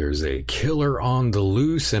now. There's a killer on the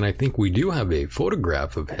loose, and I think we do have a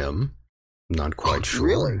photograph of him. I'm not quite sure.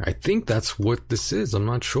 Really? I think that's what this is. I'm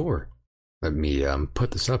not sure. Let me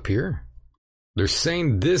put this up here. They're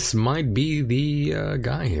saying this might be the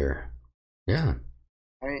guy here. Yeah.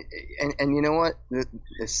 I mean, and you know what?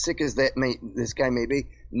 As sick as this guy may be,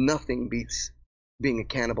 nothing beats being a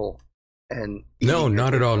cannibal. And no,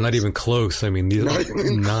 not at all. Not even close. I mean,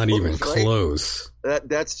 not even close.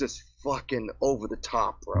 That's just fucking over the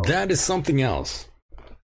top, bro. That is something else.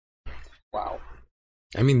 Wow.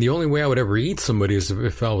 I mean, the only way I would ever eat somebody is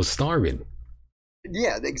if I was starving.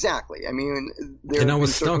 Yeah, exactly. I mean, and I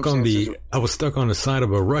was stuck on the side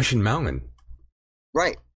of a Russian mountain.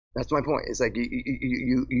 Right. That's my point. It's like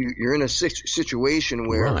you're in a situation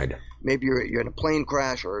where maybe you're in a plane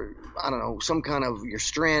crash, or I don't know, some kind of, you're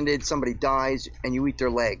stranded, somebody dies, and you eat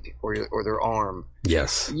their leg or their arm.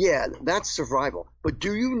 Yes. Yeah, that's survival. But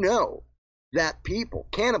do you know that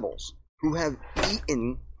cannibals who have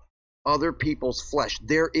eaten other people's flesh,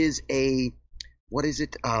 there is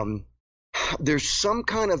there's some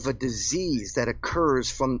kind of a disease that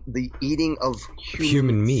occurs from the eating of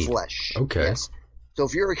human meat. Flesh. Okay. Yes. So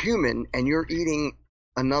if you're a human and you're eating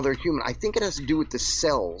another human, I think it has to do with the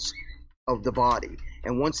cells of the body.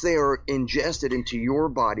 And once they are ingested into your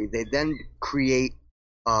body, they then create,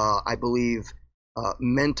 I believe,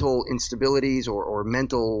 mental instabilities or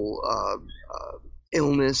mental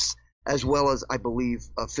illness, as well as, I believe,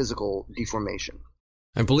 physical deformation.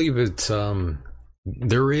 I believe it's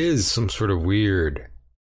there is some sort of weird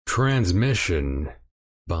transmission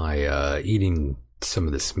by eating some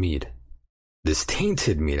of this meat. This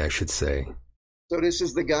tainted meat, I should say. So this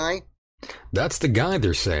is the guy? That's the guy,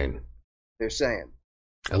 they're saying. They're saying.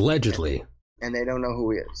 Allegedly. And they don't know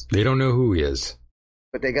who he is. They don't know who he is.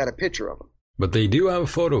 But they got a picture of him. But they do have a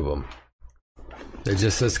photo of him. It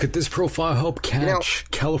just says, could this profile help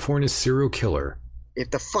catch California's serial killer?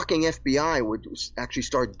 If the fucking FBI would actually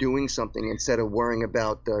start doing something instead of worrying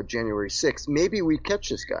about January 6th, maybe we'd catch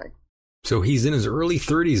this guy. So he's in his early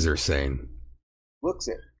 30s, they're saying. Looks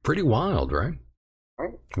it. Pretty wild, right?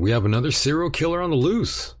 Right. We have another serial killer on the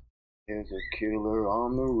loose. There's a killer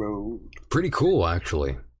on the road. Pretty cool,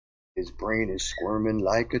 actually. His brain is squirming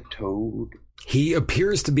like a toad. He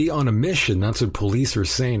appears to be on a mission. That's what police are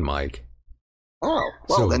saying, Mike. Oh,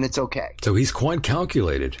 well, then it's okay. So he's quite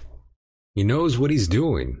calculated. He knows what he's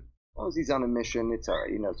doing. As long as he's on a mission, it's all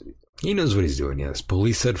right. He knows what he's doing. He knows what he's doing, yes.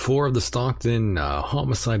 Police said 4 of the Stockton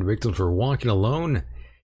homicide victims were walking alone,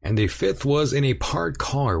 and the 5th was in a parked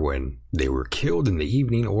car when they were killed in the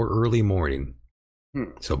evening or early morning.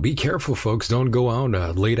 So be careful, folks. Don't go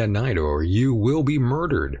out late at night or you will be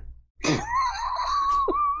murdered.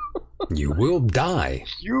 You will die.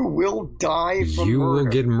 You will die from You murder. will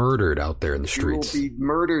get murdered out there in the streets. You will be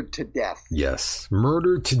murdered to death. Yes,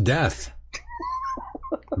 murdered to death.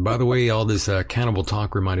 By the way, all this cannibal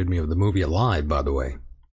talk reminded me of the movie Alive, by the way.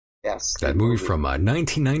 Yes. That movie from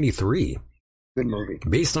 1993. Good movie.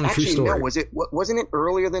 Based on a true story. No, wasn't it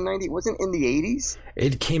earlier than 90? Wasn't it in the 80s?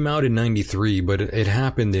 It came out in 93, but it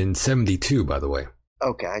happened in 72, by the way.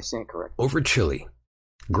 Okay, I stand correct. Over Chile.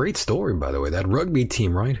 Great story, by the way. That rugby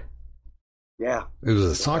team, right? Yeah. It was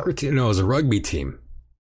a soccer team? No, it was a rugby team.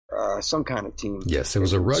 Some kind of team. Yes, it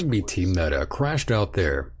was a rugby team that crashed out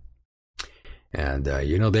there. And,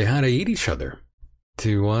 they had to eat each other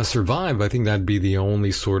to survive. I think that'd be the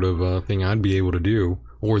only sort of thing I'd be able to do,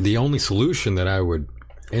 or the only solution that I would,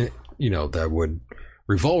 that would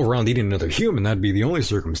revolve around eating another human. That'd be the only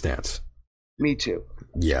circumstance. Me too.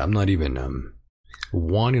 Yeah, I'm not even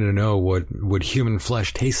wanting to know what human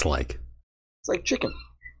flesh tastes like. It's like chicken.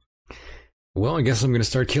 Well, I guess I'm going to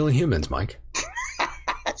start killing humans, Mike.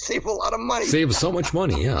 Save a lot of money. Save so much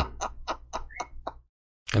money, yeah.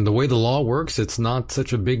 And the way the law works, it's not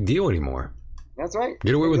such a big deal anymore. That's right.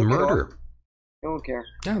 Get away with murder. They don't care.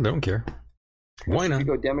 Yeah, they don't care. Why not? You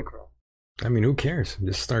go Democrat. I mean, who cares?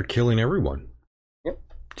 Just start killing everyone. Yep.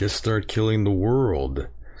 Just start killing the world.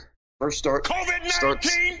 First start.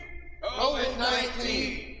 COVID-19!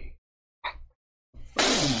 COVID-19!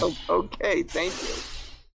 Okay, thank you.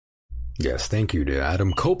 Yes, thank you to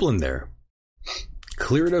Adam Copeland there.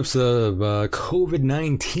 Cleared up of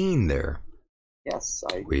COVID-19 there. Yes,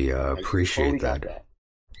 we appreciate that.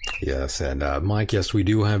 Yes, and Mike, yes, we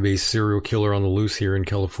do have a serial killer on the loose here in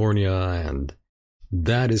California, and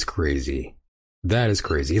that is crazy. That is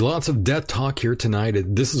crazy. Lots of death talk here tonight.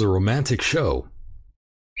 This is a romantic show.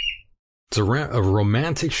 It's a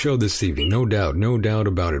romantic show this evening, no doubt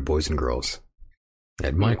about it, boys and girls.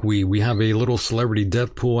 And Mike, we have a little celebrity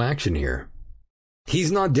death pool action here.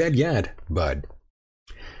 He's not dead yet, but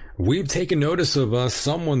we've taken notice of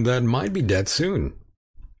someone that might be dead soon.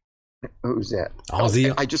 Who's that?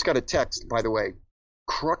 Ozzy. I just got a text, by the way.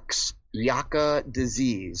 Crux-Yaka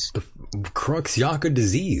disease. The Crux-Yaka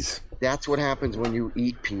disease. That's what happens when you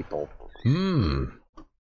eat people.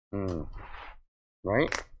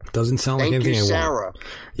 Right? Doesn't sound like anything I want. Thank you, Sarah.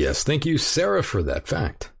 Yes, thank you, Sarah, for that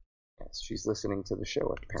fact. She's listening to the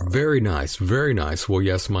show, apparently. Very nice, very nice. Well,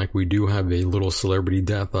 yes, Mike, we do have a little celebrity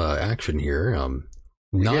death action here.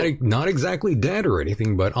 Not exactly dead or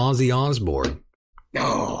anything, but Ozzy Osbourne.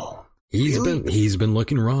 No, he's been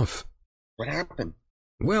looking rough. What happened?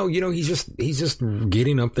 Well, he's just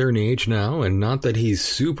getting up there in age now, and not that he's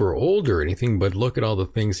super old or anything, but look at all the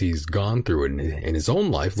things he's gone through in his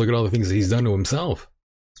own life. Look at all the things that he's done to himself.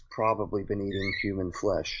 He's probably been eating human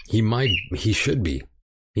flesh. He should be.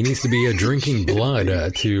 He needs to be drinking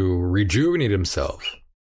blood to rejuvenate himself.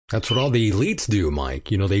 That's what all the elites do, Mike.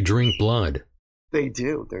 They drink blood. They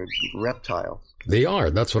do. They're reptiles. They are.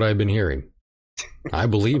 That's what I've been hearing. I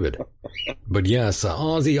believe it. But yes,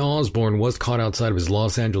 Ozzy Osbourne was caught outside of his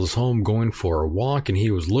Los Angeles home going for a walk, and he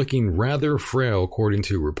was looking rather frail, according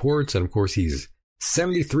to reports. And of course, he's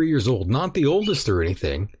 73 years old. Not the oldest or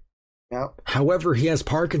anything. No. However, he has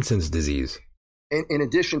Parkinson's disease. In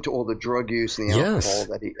addition to all the drug use and the alcohol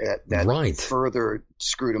that further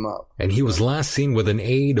screwed him up. And he was last seen with an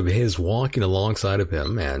aide of his walking alongside of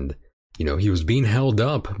him, and he was being held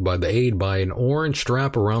up by the aide by an orange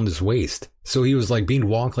strap around his waist. So he was like being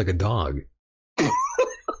walked like a dog.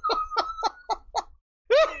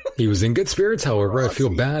 He was in good spirits, however. I feel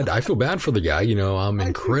bad. I feel bad for the guy. You know, I'm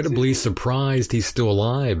incredibly surprised he's still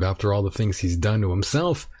alive after all the things he's done to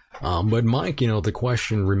himself. But Mike, you know, the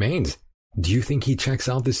question remains: do you think he checks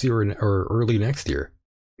out this year or early next year?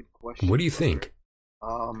 Good question. What do you think?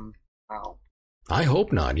 Wow. I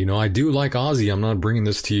hope not. You know, I do like Ozzy. I'm not bringing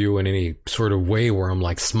this to you in any sort of way where I'm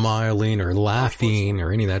like smiling or laughing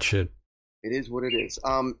or any of that shit. It is what it is.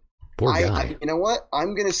 Poor guy. You know what?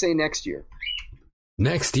 I'm gonna say next year.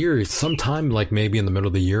 Next year, sometime like maybe in the middle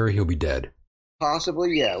of the year, he'll be dead.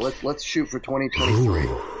 Possibly, yeah. Let's shoot for 2023.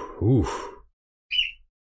 Ooh.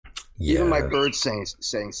 Yeah. Even my bird's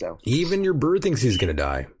saying so. Even your bird thinks he's gonna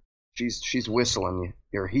die. She's whistling,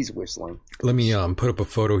 or he's whistling. Let me put up a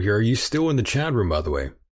photo here. Are you still in the chat room, by the way?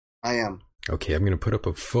 I am. Okay, I'm gonna put up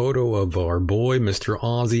a photo of our boy, Mr.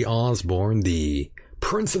 Ozzy Osbourne, the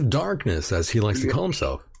Prince of Darkness, as he likes to call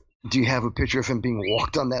himself. Do you have a picture of him being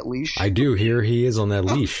walked on that leash? I do. Here he is on that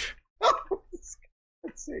leash.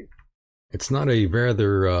 Let's see. It's not a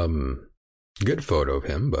rather good photo of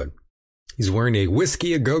him, but he's wearing a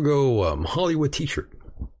Whiskey A Go-Go Hollywood t-shirt.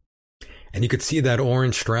 And you could see that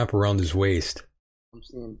orange strap around his waist. I'm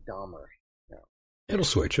seeing Dahmer. No. It'll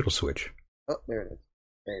switch. Oh, there it is.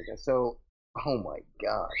 There you go. So, oh my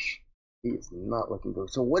gosh. He is not looking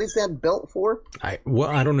good. So what is that belt for? I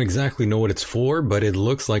don't exactly know what it's for, but it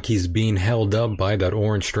looks like he's being held up by that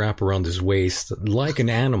orange strap around his waist like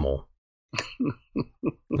an animal.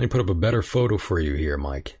 Let me put up a better photo for you here,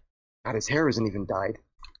 Mike. God, his hair isn't even dyed.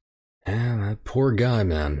 Yeah, that poor guy,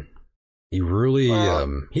 man. He really,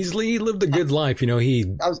 he lived a good life. You know,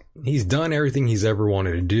 he's done everything he's ever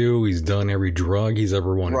wanted to do. He's done every drug he's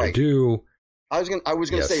ever wanted to do. I was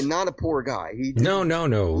gonna say, not a poor guy. No.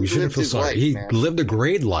 You shouldn't feel sorry. He lived a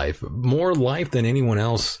great life, more life than anyone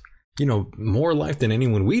else. You know, more life than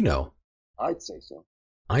anyone we know. I'd say so.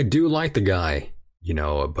 I do like the guy, you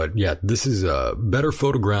know, but yeah, this is a better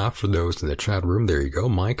photograph for those in the chat room. There you go,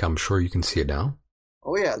 Mike. I'm sure you can see it now.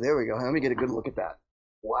 Oh yeah, there we go. Let me get a good look at that.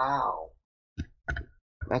 Wow,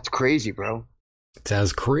 that's crazy, bro. It's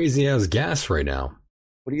as crazy as gas right now.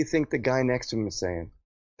 What do you think the guy next to him is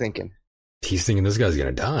thinking? He's thinking this guy's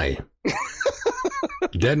gonna die.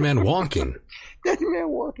 Dead man walking. Dead man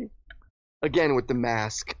walking. Again with the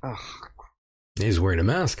mask. Ugh. He's wearing a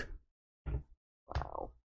mask. Wow.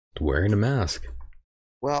 Wearing a mask.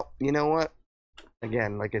 Well, you know what?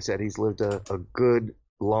 Again, like I said, he's lived a good,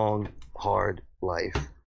 long, hard life.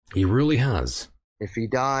 He really has. If he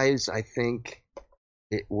dies, I think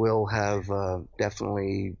it will have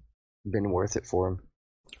definitely been worth it for him.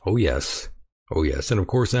 Oh, yes. Oh, yes. And of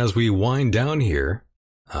course, as we wind down here,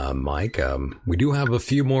 Mike, we do have a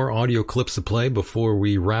few more audio clips to play before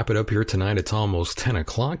we wrap it up here tonight. It's almost 10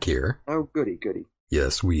 o'clock here. Oh, goody.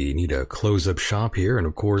 Yes, we need to close up shop here. And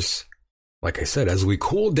of course, like I said, as we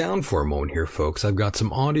cool down for a moment here, folks, I've got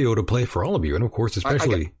some audio to play for all of you. And of course,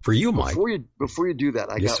 especially for you, Mike. Before you do that,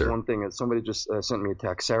 I got one thing that somebody just sent me a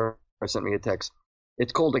text. Sarah sent me a text.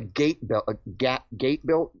 It's called a gate belt, gate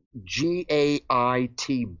belt,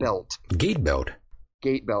 G-A-I-T belt. Gate belt.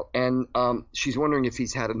 Gate belt. And she's wondering if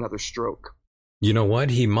he's had another stroke. You know what?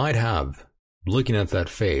 He might have. Looking at that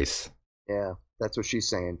face. Yeah, that's what she's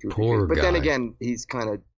saying. Poor guy. But then again, he's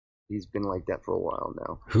been like that for a while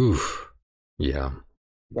now. Oof. Yeah.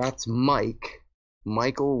 That's Mike.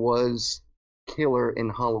 Michael was killer in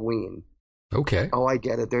Halloween. Okay. Oh, I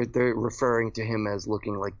get it. They're referring to him as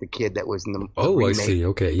looking like the kid that was in the remake. I see.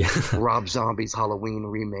 Okay, yeah. Rob Zombie's Halloween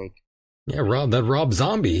remake. Yeah, Rob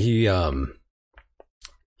Zombie. He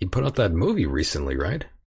put out that movie recently, right?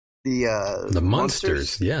 The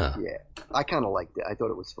Monsters. Yeah. Yeah. I kind of liked it. I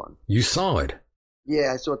thought it was fun. You saw it?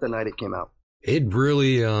 Yeah, I saw it the night it came out. It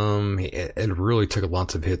really took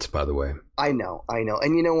lots of hits, by the way. I know.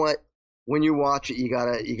 And you know what? When you watch it, you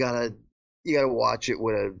gotta watch it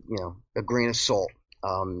with a grain of salt.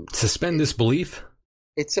 Suspend disbelief.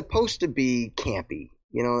 It's supposed to be campy.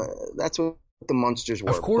 You know, that's what the Monsters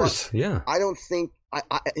were. Of course, but yeah. I don't think,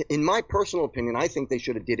 in my personal opinion, I think they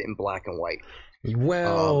should have did it in black and white.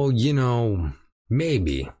 Well,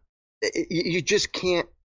 maybe. You just can't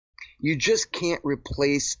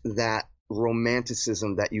replace that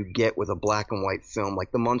romanticism that you get with a black and white film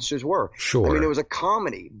like the Monsters were. Sure. I mean, it was a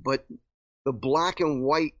comedy, but the black and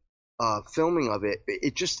white filming of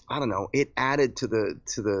it just, I don't know, it added to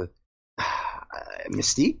the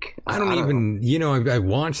mystique. I don't know. I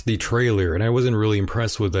watched the trailer and I wasn't really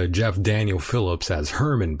impressed with Jeff Daniel Phillips as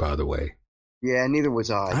Herman, by the way. Yeah, neither was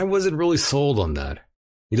I. I wasn't really sold on that.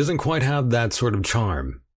 He doesn't quite have that sort of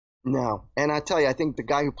charm. No, and I tell you, I think the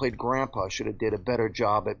guy who played Grandpa should have did a better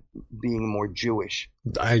job at being more Jewish.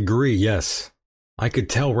 I agree, yes. I could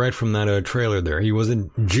tell right from that trailer there. He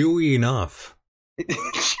wasn't Jewy enough.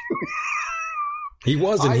 He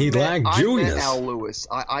wasn't. He lacked Jewiness. I met Al Lewis.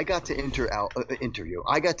 I got to interview.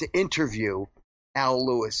 I got to interview Al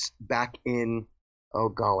Lewis back in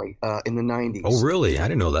in the 90s. Oh, really? I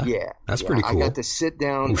didn't know that. Yeah, that's pretty cool. I got to sit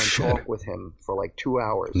down and talk with him for like 2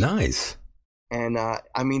 hours. Nice. And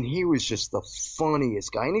I mean, he was just the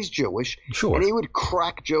funniest guy, and he's Jewish. Sure. And he would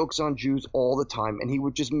crack jokes on Jews all the time, and he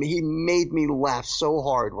made me laugh so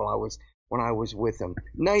hard when I was with him.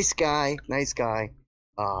 Nice guy.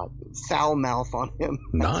 Foul mouth on him.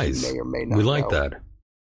 Nice. May or may not we like know.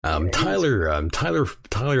 that.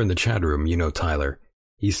 Tyler in the chat room. You know Tyler.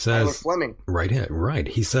 He says, Tyler Fleming. Right.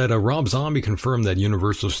 He said, Rob Zombie confirmed that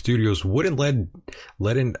Universal Studios wouldn't let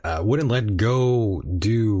go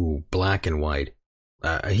do black and white.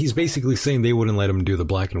 He's basically saying they wouldn't let him do the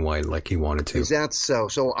black and white like he wanted to. Is that so?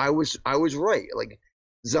 So I was right. Like,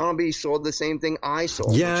 Zombie saw the same thing I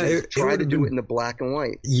saw. Yeah, try to do it in the black and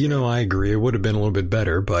white. You know, I agree. It would have been a little bit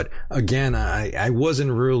better, but again, I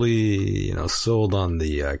wasn't really, sold on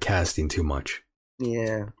the casting too much.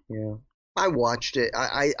 Yeah. I watched it.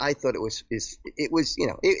 I thought it was, it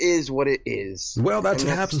is what it is. Well, that's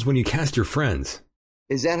what happens when you cast your friends.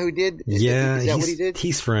 Is that who did? Is that what he did?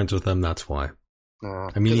 He's friends with them, that's why.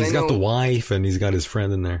 I mean, he's got the wife and he's got his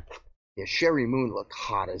friend in there. Yeah, Sherry Moon looked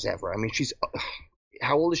hot as ever. I mean, she's,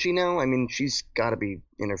 how old is she now? I mean, she's got to be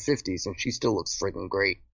in her 50s and she still looks friggin'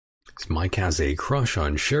 great. Mike has a crush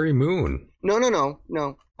on Sherry Moon.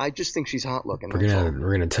 No. I just think she's hot looking.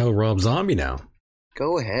 We're gonna tell Rob Zombie now.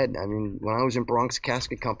 Go ahead. I mean, when I was in Bronx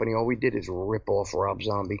Casket Company, all we did is rip off Rob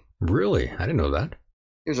Zombie. Really? I didn't know that.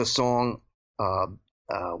 There's a song,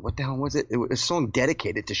 what the hell was it? It was a song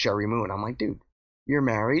dedicated to Sherry Moon. I'm like, dude, you're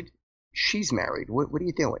married. She's married. What are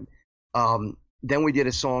you doing? Then we did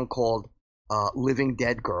a song called Living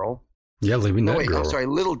Dead Girl. Yeah, Living Dead Girl. I'm sorry,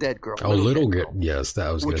 Little Dead Girl. Oh, Little Dead Girl. Yes,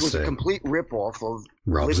 that was going to say. Which was a complete rip-off of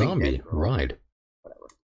Rob Living Zombie. Dead Girl. Right. Whatever.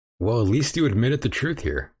 Well, at least you admitted the truth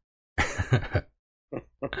here.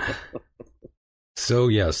 So,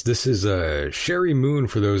 yes, this is Sherry Moon,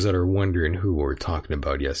 for those that are wondering who we're talking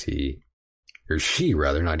about. Yes, she,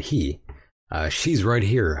 not he. She's right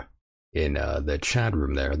here in the chat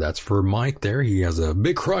room there. That's for Mike there. He has a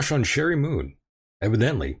big crush on Sherry Moon,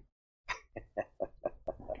 evidently.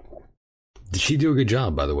 Did she do a good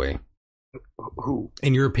job, by the way? Who?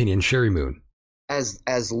 In your opinion, Sherry Moon.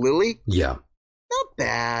 As Lily? Yeah. Not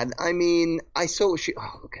bad. I mean, I saw she.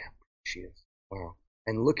 Oh, look at how she is. Wow.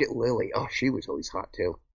 And look at Lily. Oh, she was always hot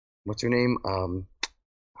too. What's her name? Oh,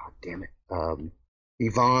 damn it.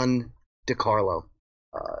 Yvonne DiCarlo.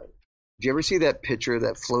 Did you ever see that picture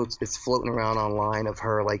that it's floating around online of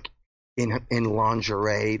her like in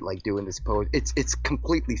lingerie, like doing this pose? It's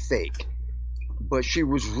completely fake. But she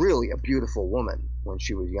was really a beautiful woman when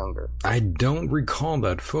she was younger. I don't recall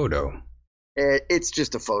that photo. It's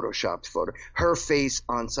just a photoshopped photo. Her face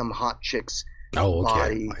on some hot chick's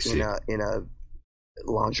body in a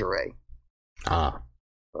lingerie. I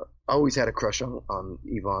always had a crush on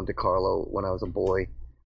Yvonne DiCarlo when I was a boy.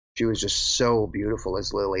 She was just so beautiful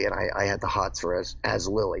as Lily, and I had the hots for as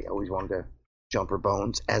Lily. I always wanted to jump her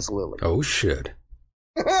bones as Lily. Oh, shit.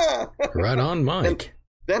 Right on, Mike.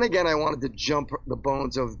 Then again, I wanted to jump the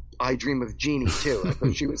bones of I Dream of Jeannie, too. I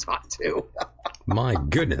thought she was hot, too. My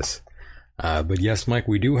goodness. But yes, Mike,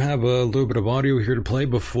 we do have a little bit of audio here to play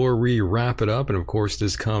before we wrap it up. And, of course,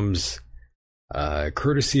 this comes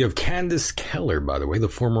courtesy of Candace Keller, by the way, the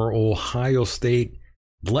former Ohio State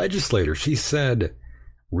legislator. She said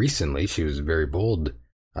recently, she was very bold,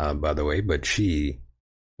 by the way, but she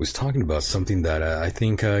was talking about something that I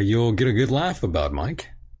think you'll get a good laugh about, Mike.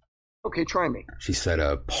 Okay, try me. She said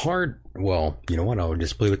well, you know what? I'll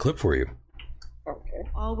just play the clip for you. Okay.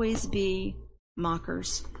 Always be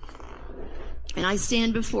mockers. And I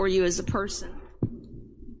stand before you as a person.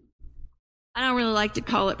 I don't really like to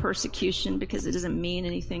call it persecution because it doesn't mean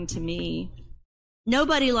anything to me.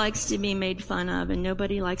 Nobody likes to be made fun of and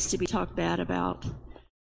nobody likes to be talked bad about.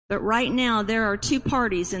 But right now, there are two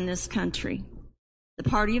parties in this country. The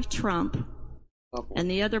party of Trump and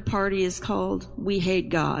the other party is called We Hate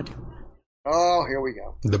God. Oh, here we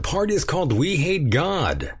go. The party is called We Hate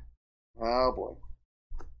God. Oh,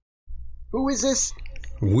 boy. Who is this?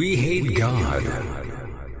 We Hate God.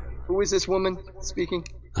 Who is this woman speaking?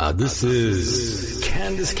 This is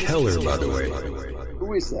Candace Keller, by the way.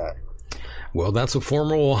 Who is that? Well, that's a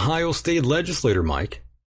former Ohio State legislator, Mike.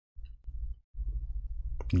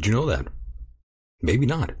 Did you know that? Maybe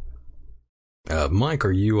not. Mike,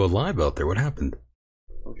 are you alive out there? What happened?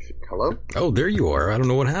 Oh, shit. Hello? Oh, there you are. I don't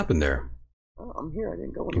know what happened there. Oh, I'm here. I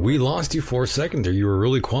didn't go anywhere. We lost you for a second there. You were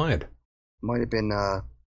really quiet. Might have been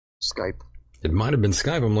Skype. It might have been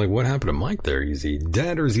Skype. I'm like, what happened to Mike there? Is he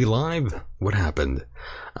dead or is he alive? What happened?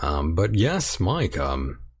 But yes, Mike,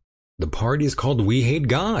 the party is called We Hate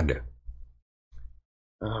God.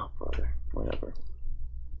 Oh, brother. Whatever.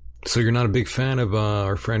 So you're not a big fan of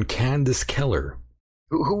our friend Candace Keller?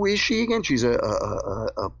 Who is she again? She's a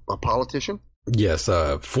politician? Yes,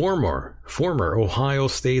 former Ohio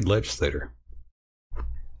State legislator.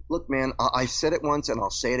 Look, man, I said it once and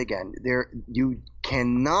I'll say it again. You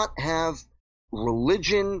cannot have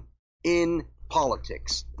religion in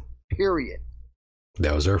politics. Period.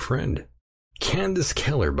 That was our friend Candace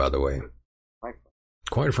Keller, by the way.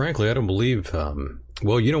 Quite frankly, I don't believe.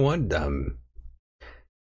 Well, you know what?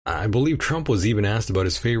 I believe Trump was even asked about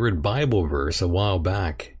his favorite Bible verse a while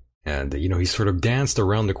back, and he sort of danced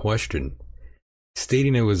around the question,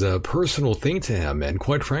 stating it was a personal thing to him. And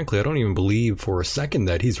quite frankly, I don't even believe for a second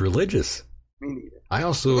that he's religious. Me neither. I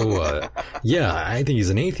also, I think he's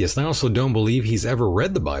an atheist. I also don't believe he's ever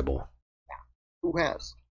read the Bible. Who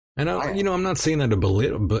has? And I'm not saying that to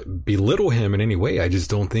belittle him in any way. I just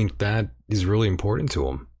don't think that is really important to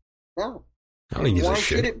him. No. I don't think he's a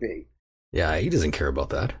shit. Why should it be? Yeah, he doesn't care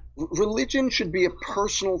about that. Religion should be a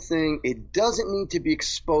personal thing. It doesn't need to be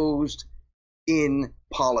exposed in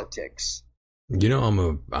politics.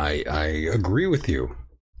 I agree with you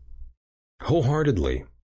wholeheartedly.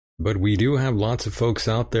 But we do have lots of folks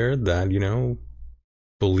out there that,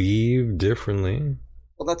 believe differently.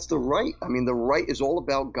 Well, that's the right. I mean, the right is all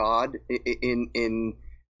about God in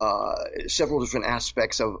several different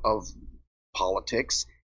aspects of politics,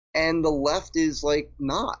 and the left is like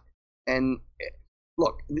not. And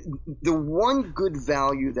look, the one good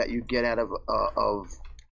value that you get out of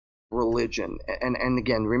religion, and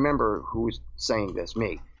again, remember who's saying this,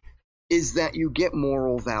 me, is that you get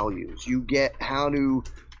moral values. You get how to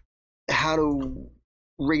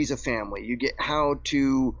raise a family. You get how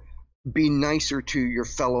to be nicer to your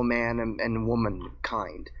fellow man and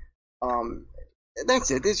womankind. That's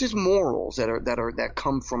it. There's just morals that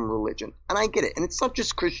come from religion, and I get it. And it's not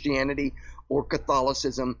just Christianity or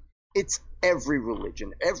Catholicism. It's every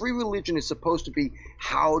religion. Every religion is supposed to be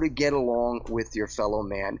how to get along with your fellow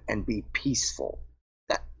man and be peaceful.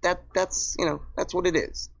 That's what it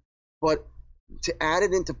is. But to add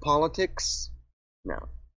it into politics, no.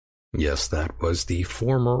 Yes, that was the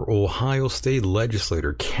former Ohio State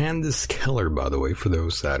legislator, Candace Keller, by the way, for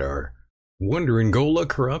those that are wondering. Go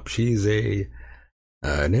look her up. She's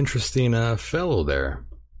an interesting fellow there.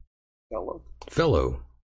 Fella.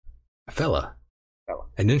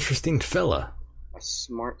 An interesting fella. A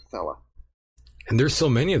smart fella. And there's so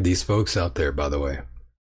many of these folks out there, by the way.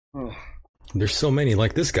 There's so many,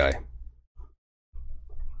 like this guy.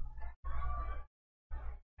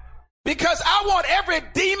 Because I want every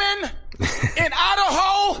demon in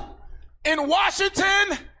Idaho, in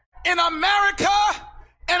Washington, in America,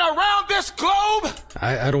 and around this globe.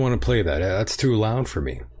 I don't want to play that. That's too loud for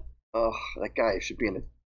me. Oh, that guy should be in a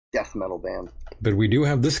death metal band. But we do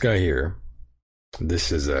have this guy here.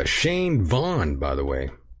 This is Shane Vaughn, by the way.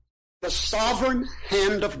 The sovereign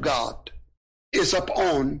hand of God is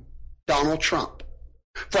upon Donald Trump.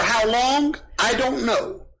 For how long? I don't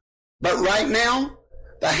know. But right now,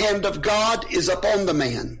 the hand of God is upon the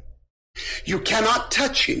man. You cannot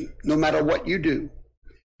touch him no matter what you do.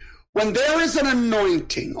 When there is an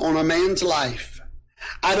anointing on a man's life,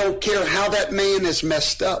 I don't care how that man is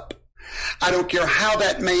messed up. I don't care how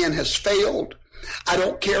that man has failed. I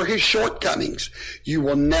don't care his shortcomings. You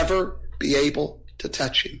will never be able to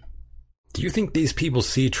touch him. Do you think these people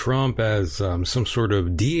see Trump as some sort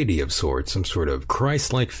of deity of sorts, some sort of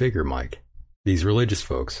Christ-like figure, Mike? These religious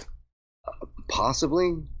folks?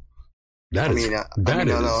 Possibly. I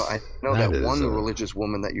know that one religious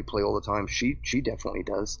woman that you play all the time. She definitely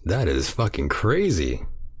does. That is fucking crazy.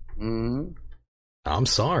 Mm-hmm. I'm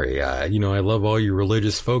sorry. I love all you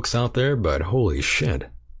religious folks out there, but holy shit.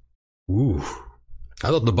 Ooh. I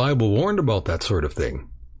thought the Bible warned about that sort of thing.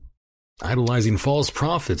 Idolizing false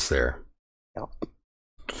prophets there.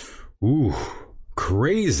 Yep. Ooh.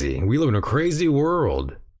 Crazy. We live in a crazy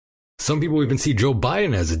world. Some people even see Joe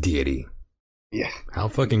Biden as a deity. Yeah. How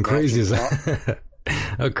fucking crazy is that?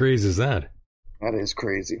 How crazy is that? That is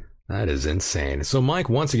crazy. That is insane. So, Mike,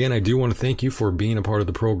 once again, I do want to thank you for being a part of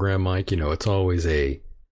the program, Mike. It's always a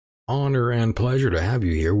honor and pleasure to have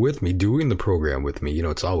you here with me, doing the program with me.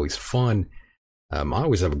 It's always fun. I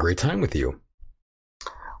always have a great time with you.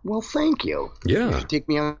 Well, thank you. Yeah. You should take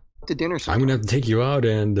me out to dinner sometime. I'm going to have to take you out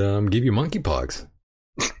and give you monkeypox.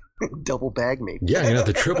 Double bag me. Yeah, I'm going to have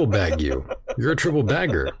to triple bag you. You're a triple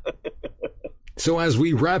bagger. So as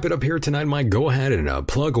we wrap it up here tonight, Mike, go ahead and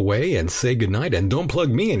plug away and say goodnight. And don't plug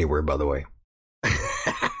me anywhere, by the way.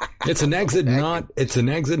 It's an exit, not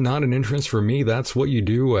an entrance for me. That's what you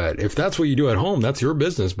do if that's what you do at home, that's your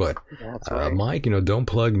business. But, that's right. Mike, don't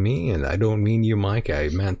plug me. And I don't mean you, Mike. I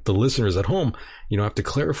meant the listeners at home. I have to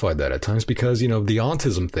clarify that at times because, the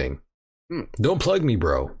autism thing. Don't plug me,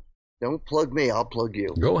 bro. Don't plug me. I'll plug you.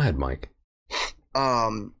 Go ahead, Mike.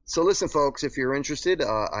 So listen, folks, if you're interested,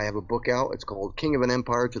 I have a book out. It's called King of an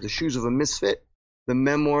Empire to the Shoes of a Misfit. The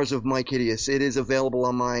Memoirs of Mike Hideous. It is available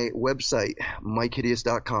on my website,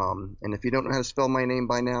 MikeHideous.com. And if you don't know how to spell my name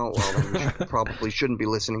by now, well, then you probably shouldn't be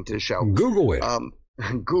listening to the show. Google it.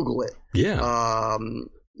 Google it. Yeah.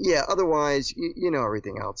 Yeah, otherwise, you know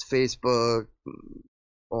everything else. Facebook,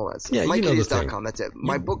 all that stuff. Yeah, MikeHideous.com, that's it.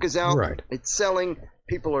 My book is out. Right. It's selling.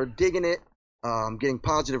 People are digging it. Getting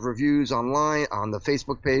positive reviews online on the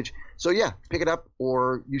Facebook page. So, yeah, pick it up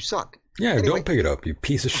or you suck. Yeah, anyway, don't pick it up, you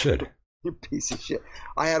piece of shit. You piece of shit.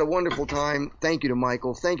 I had a wonderful time. Thank you to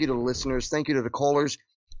Michael. Thank you to the listeners. Thank you to the callers.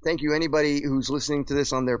 Thank you anybody who's listening to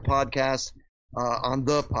this on their podcast, on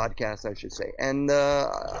the podcast, I should say. And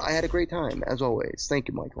I had a great time, as always. Thank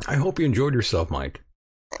you, Michael. I hope you enjoyed yourself, Mike.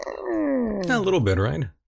 A little bit, right?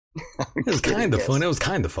 It was kind of fun. It was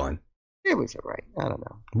kind of fun. It was all right. I don't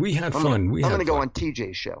know. We had fun. I'm going to go on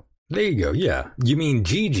TJ's show. There you go. Yeah. You mean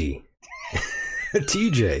Gigi.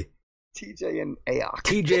 TJ. TJ and Aok.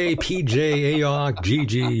 TJ, PJ, Aok,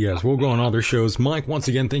 Gigi. Yes, we'll go on other shows. Mike, once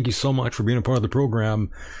again, thank you so much for being a part of the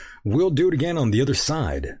program. We'll do it again on the other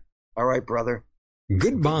side. All right, brother.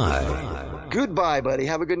 Goodbye. Goodbye, buddy.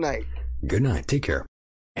 Have a good night. Good night. Take care.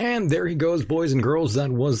 And there he goes, boys and girls.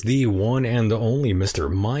 That was the one and the only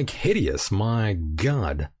Mr. Mike Hideous. My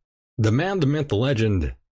God. The man, the myth, the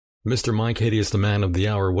legend. Mr. Mike Hideous, the man of the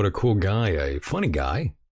hour. What a cool guy. A funny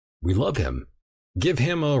guy. We love him. Give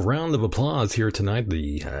him a round of applause here tonight.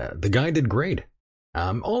 The guy did great.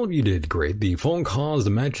 All of you did great. The phone calls,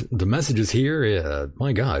 the messages here.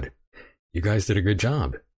 My God, you guys did a good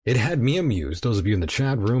job. It had me amused. Those of you in the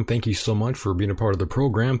chat room, thank you so much for being a part of the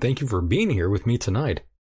program. Thank you for being here with me tonight.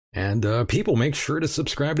 And people, make sure to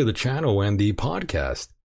subscribe to the channel and the podcast.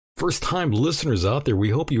 First-time listeners out there, we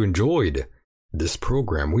hope you enjoyed this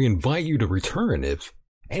program. We invite you to return if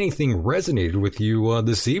anything resonated with you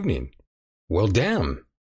this evening. Well, damn,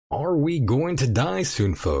 are we going to die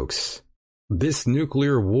soon, folks? This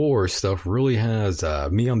nuclear war stuff really has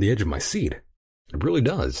me on the edge of my seat. It really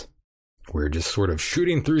does. We're just sort of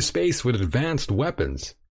shooting through space with advanced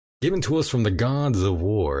weapons, given to us from the gods of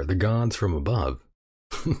war, the gods from above.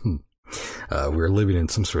 We're living in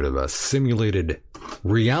some sort of a simulated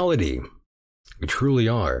reality. We truly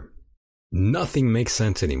are. Nothing makes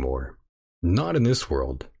sense anymore. Not in this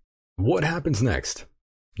world. What happens next?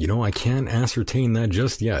 I can't ascertain that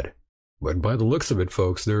just yet. But by the looks of it,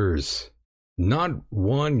 folks, there's not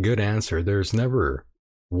one good answer. There's never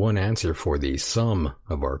one answer for the sum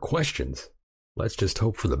of our questions. Let's just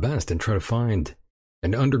hope for the best and try to find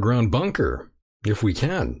an underground bunker, if we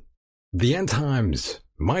can. The end times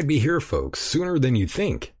might be here, folks, sooner than you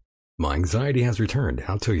think. My anxiety has returned,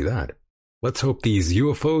 I'll tell you that. Let's hope these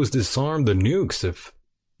UFOs disarm the nukes if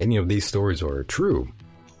any of these stories are true.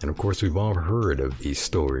 And of course, we've all heard of these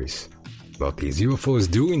stories about these UFOs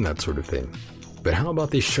doing that sort of thing. But how about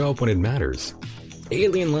they show up when it matters?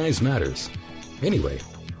 Alien lives matters. Anyway,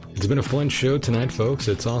 it's been a fun show tonight, folks.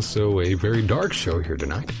 It's also a very dark show here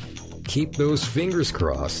tonight. Keep those fingers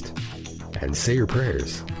crossed and say your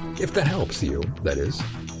prayers. If that helps you, that is.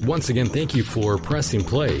 Once again, thank you for pressing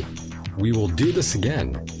play. We will do this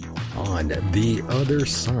again on the other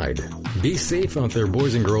side. Be safe out there,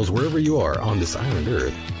 boys and girls, wherever you are on this island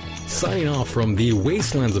Earth. Signing off from the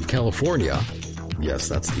wastelands of California. Yes,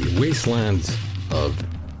 that's the wastelands of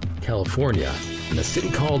California. In a city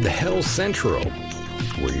called Hell Central,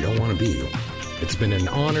 where you don't want to be. It's been an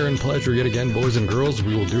honor and pleasure yet again, boys and girls.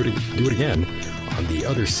 We will do it again on the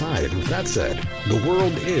other side. And with that said, the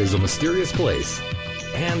world is a mysterious place,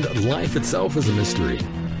 and life itself is a mystery.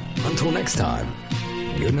 Until next time,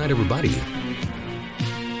 good night, everybody.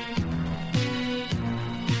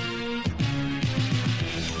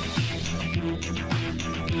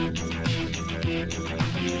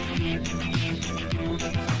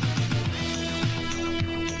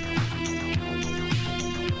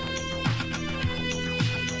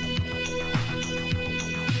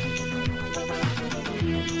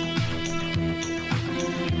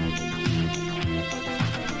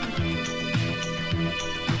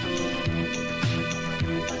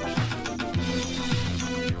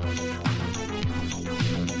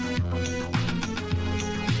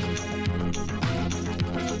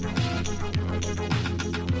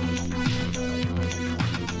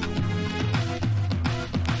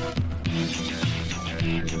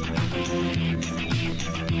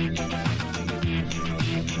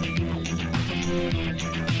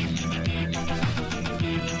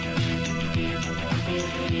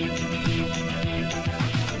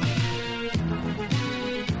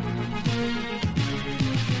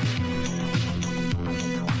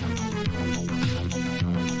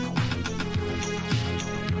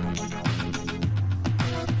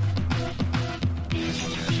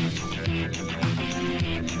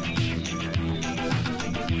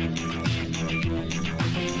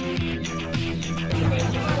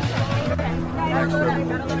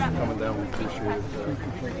 Coming down with t-shirts.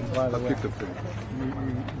 I picked up the. You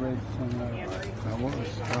read some.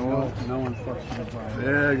 No one fucks with the Bible.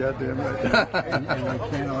 Yeah, goddamn right. and you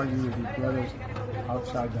can't argue with your brothers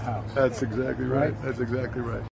outside the house. That's exactly right. That's exactly right.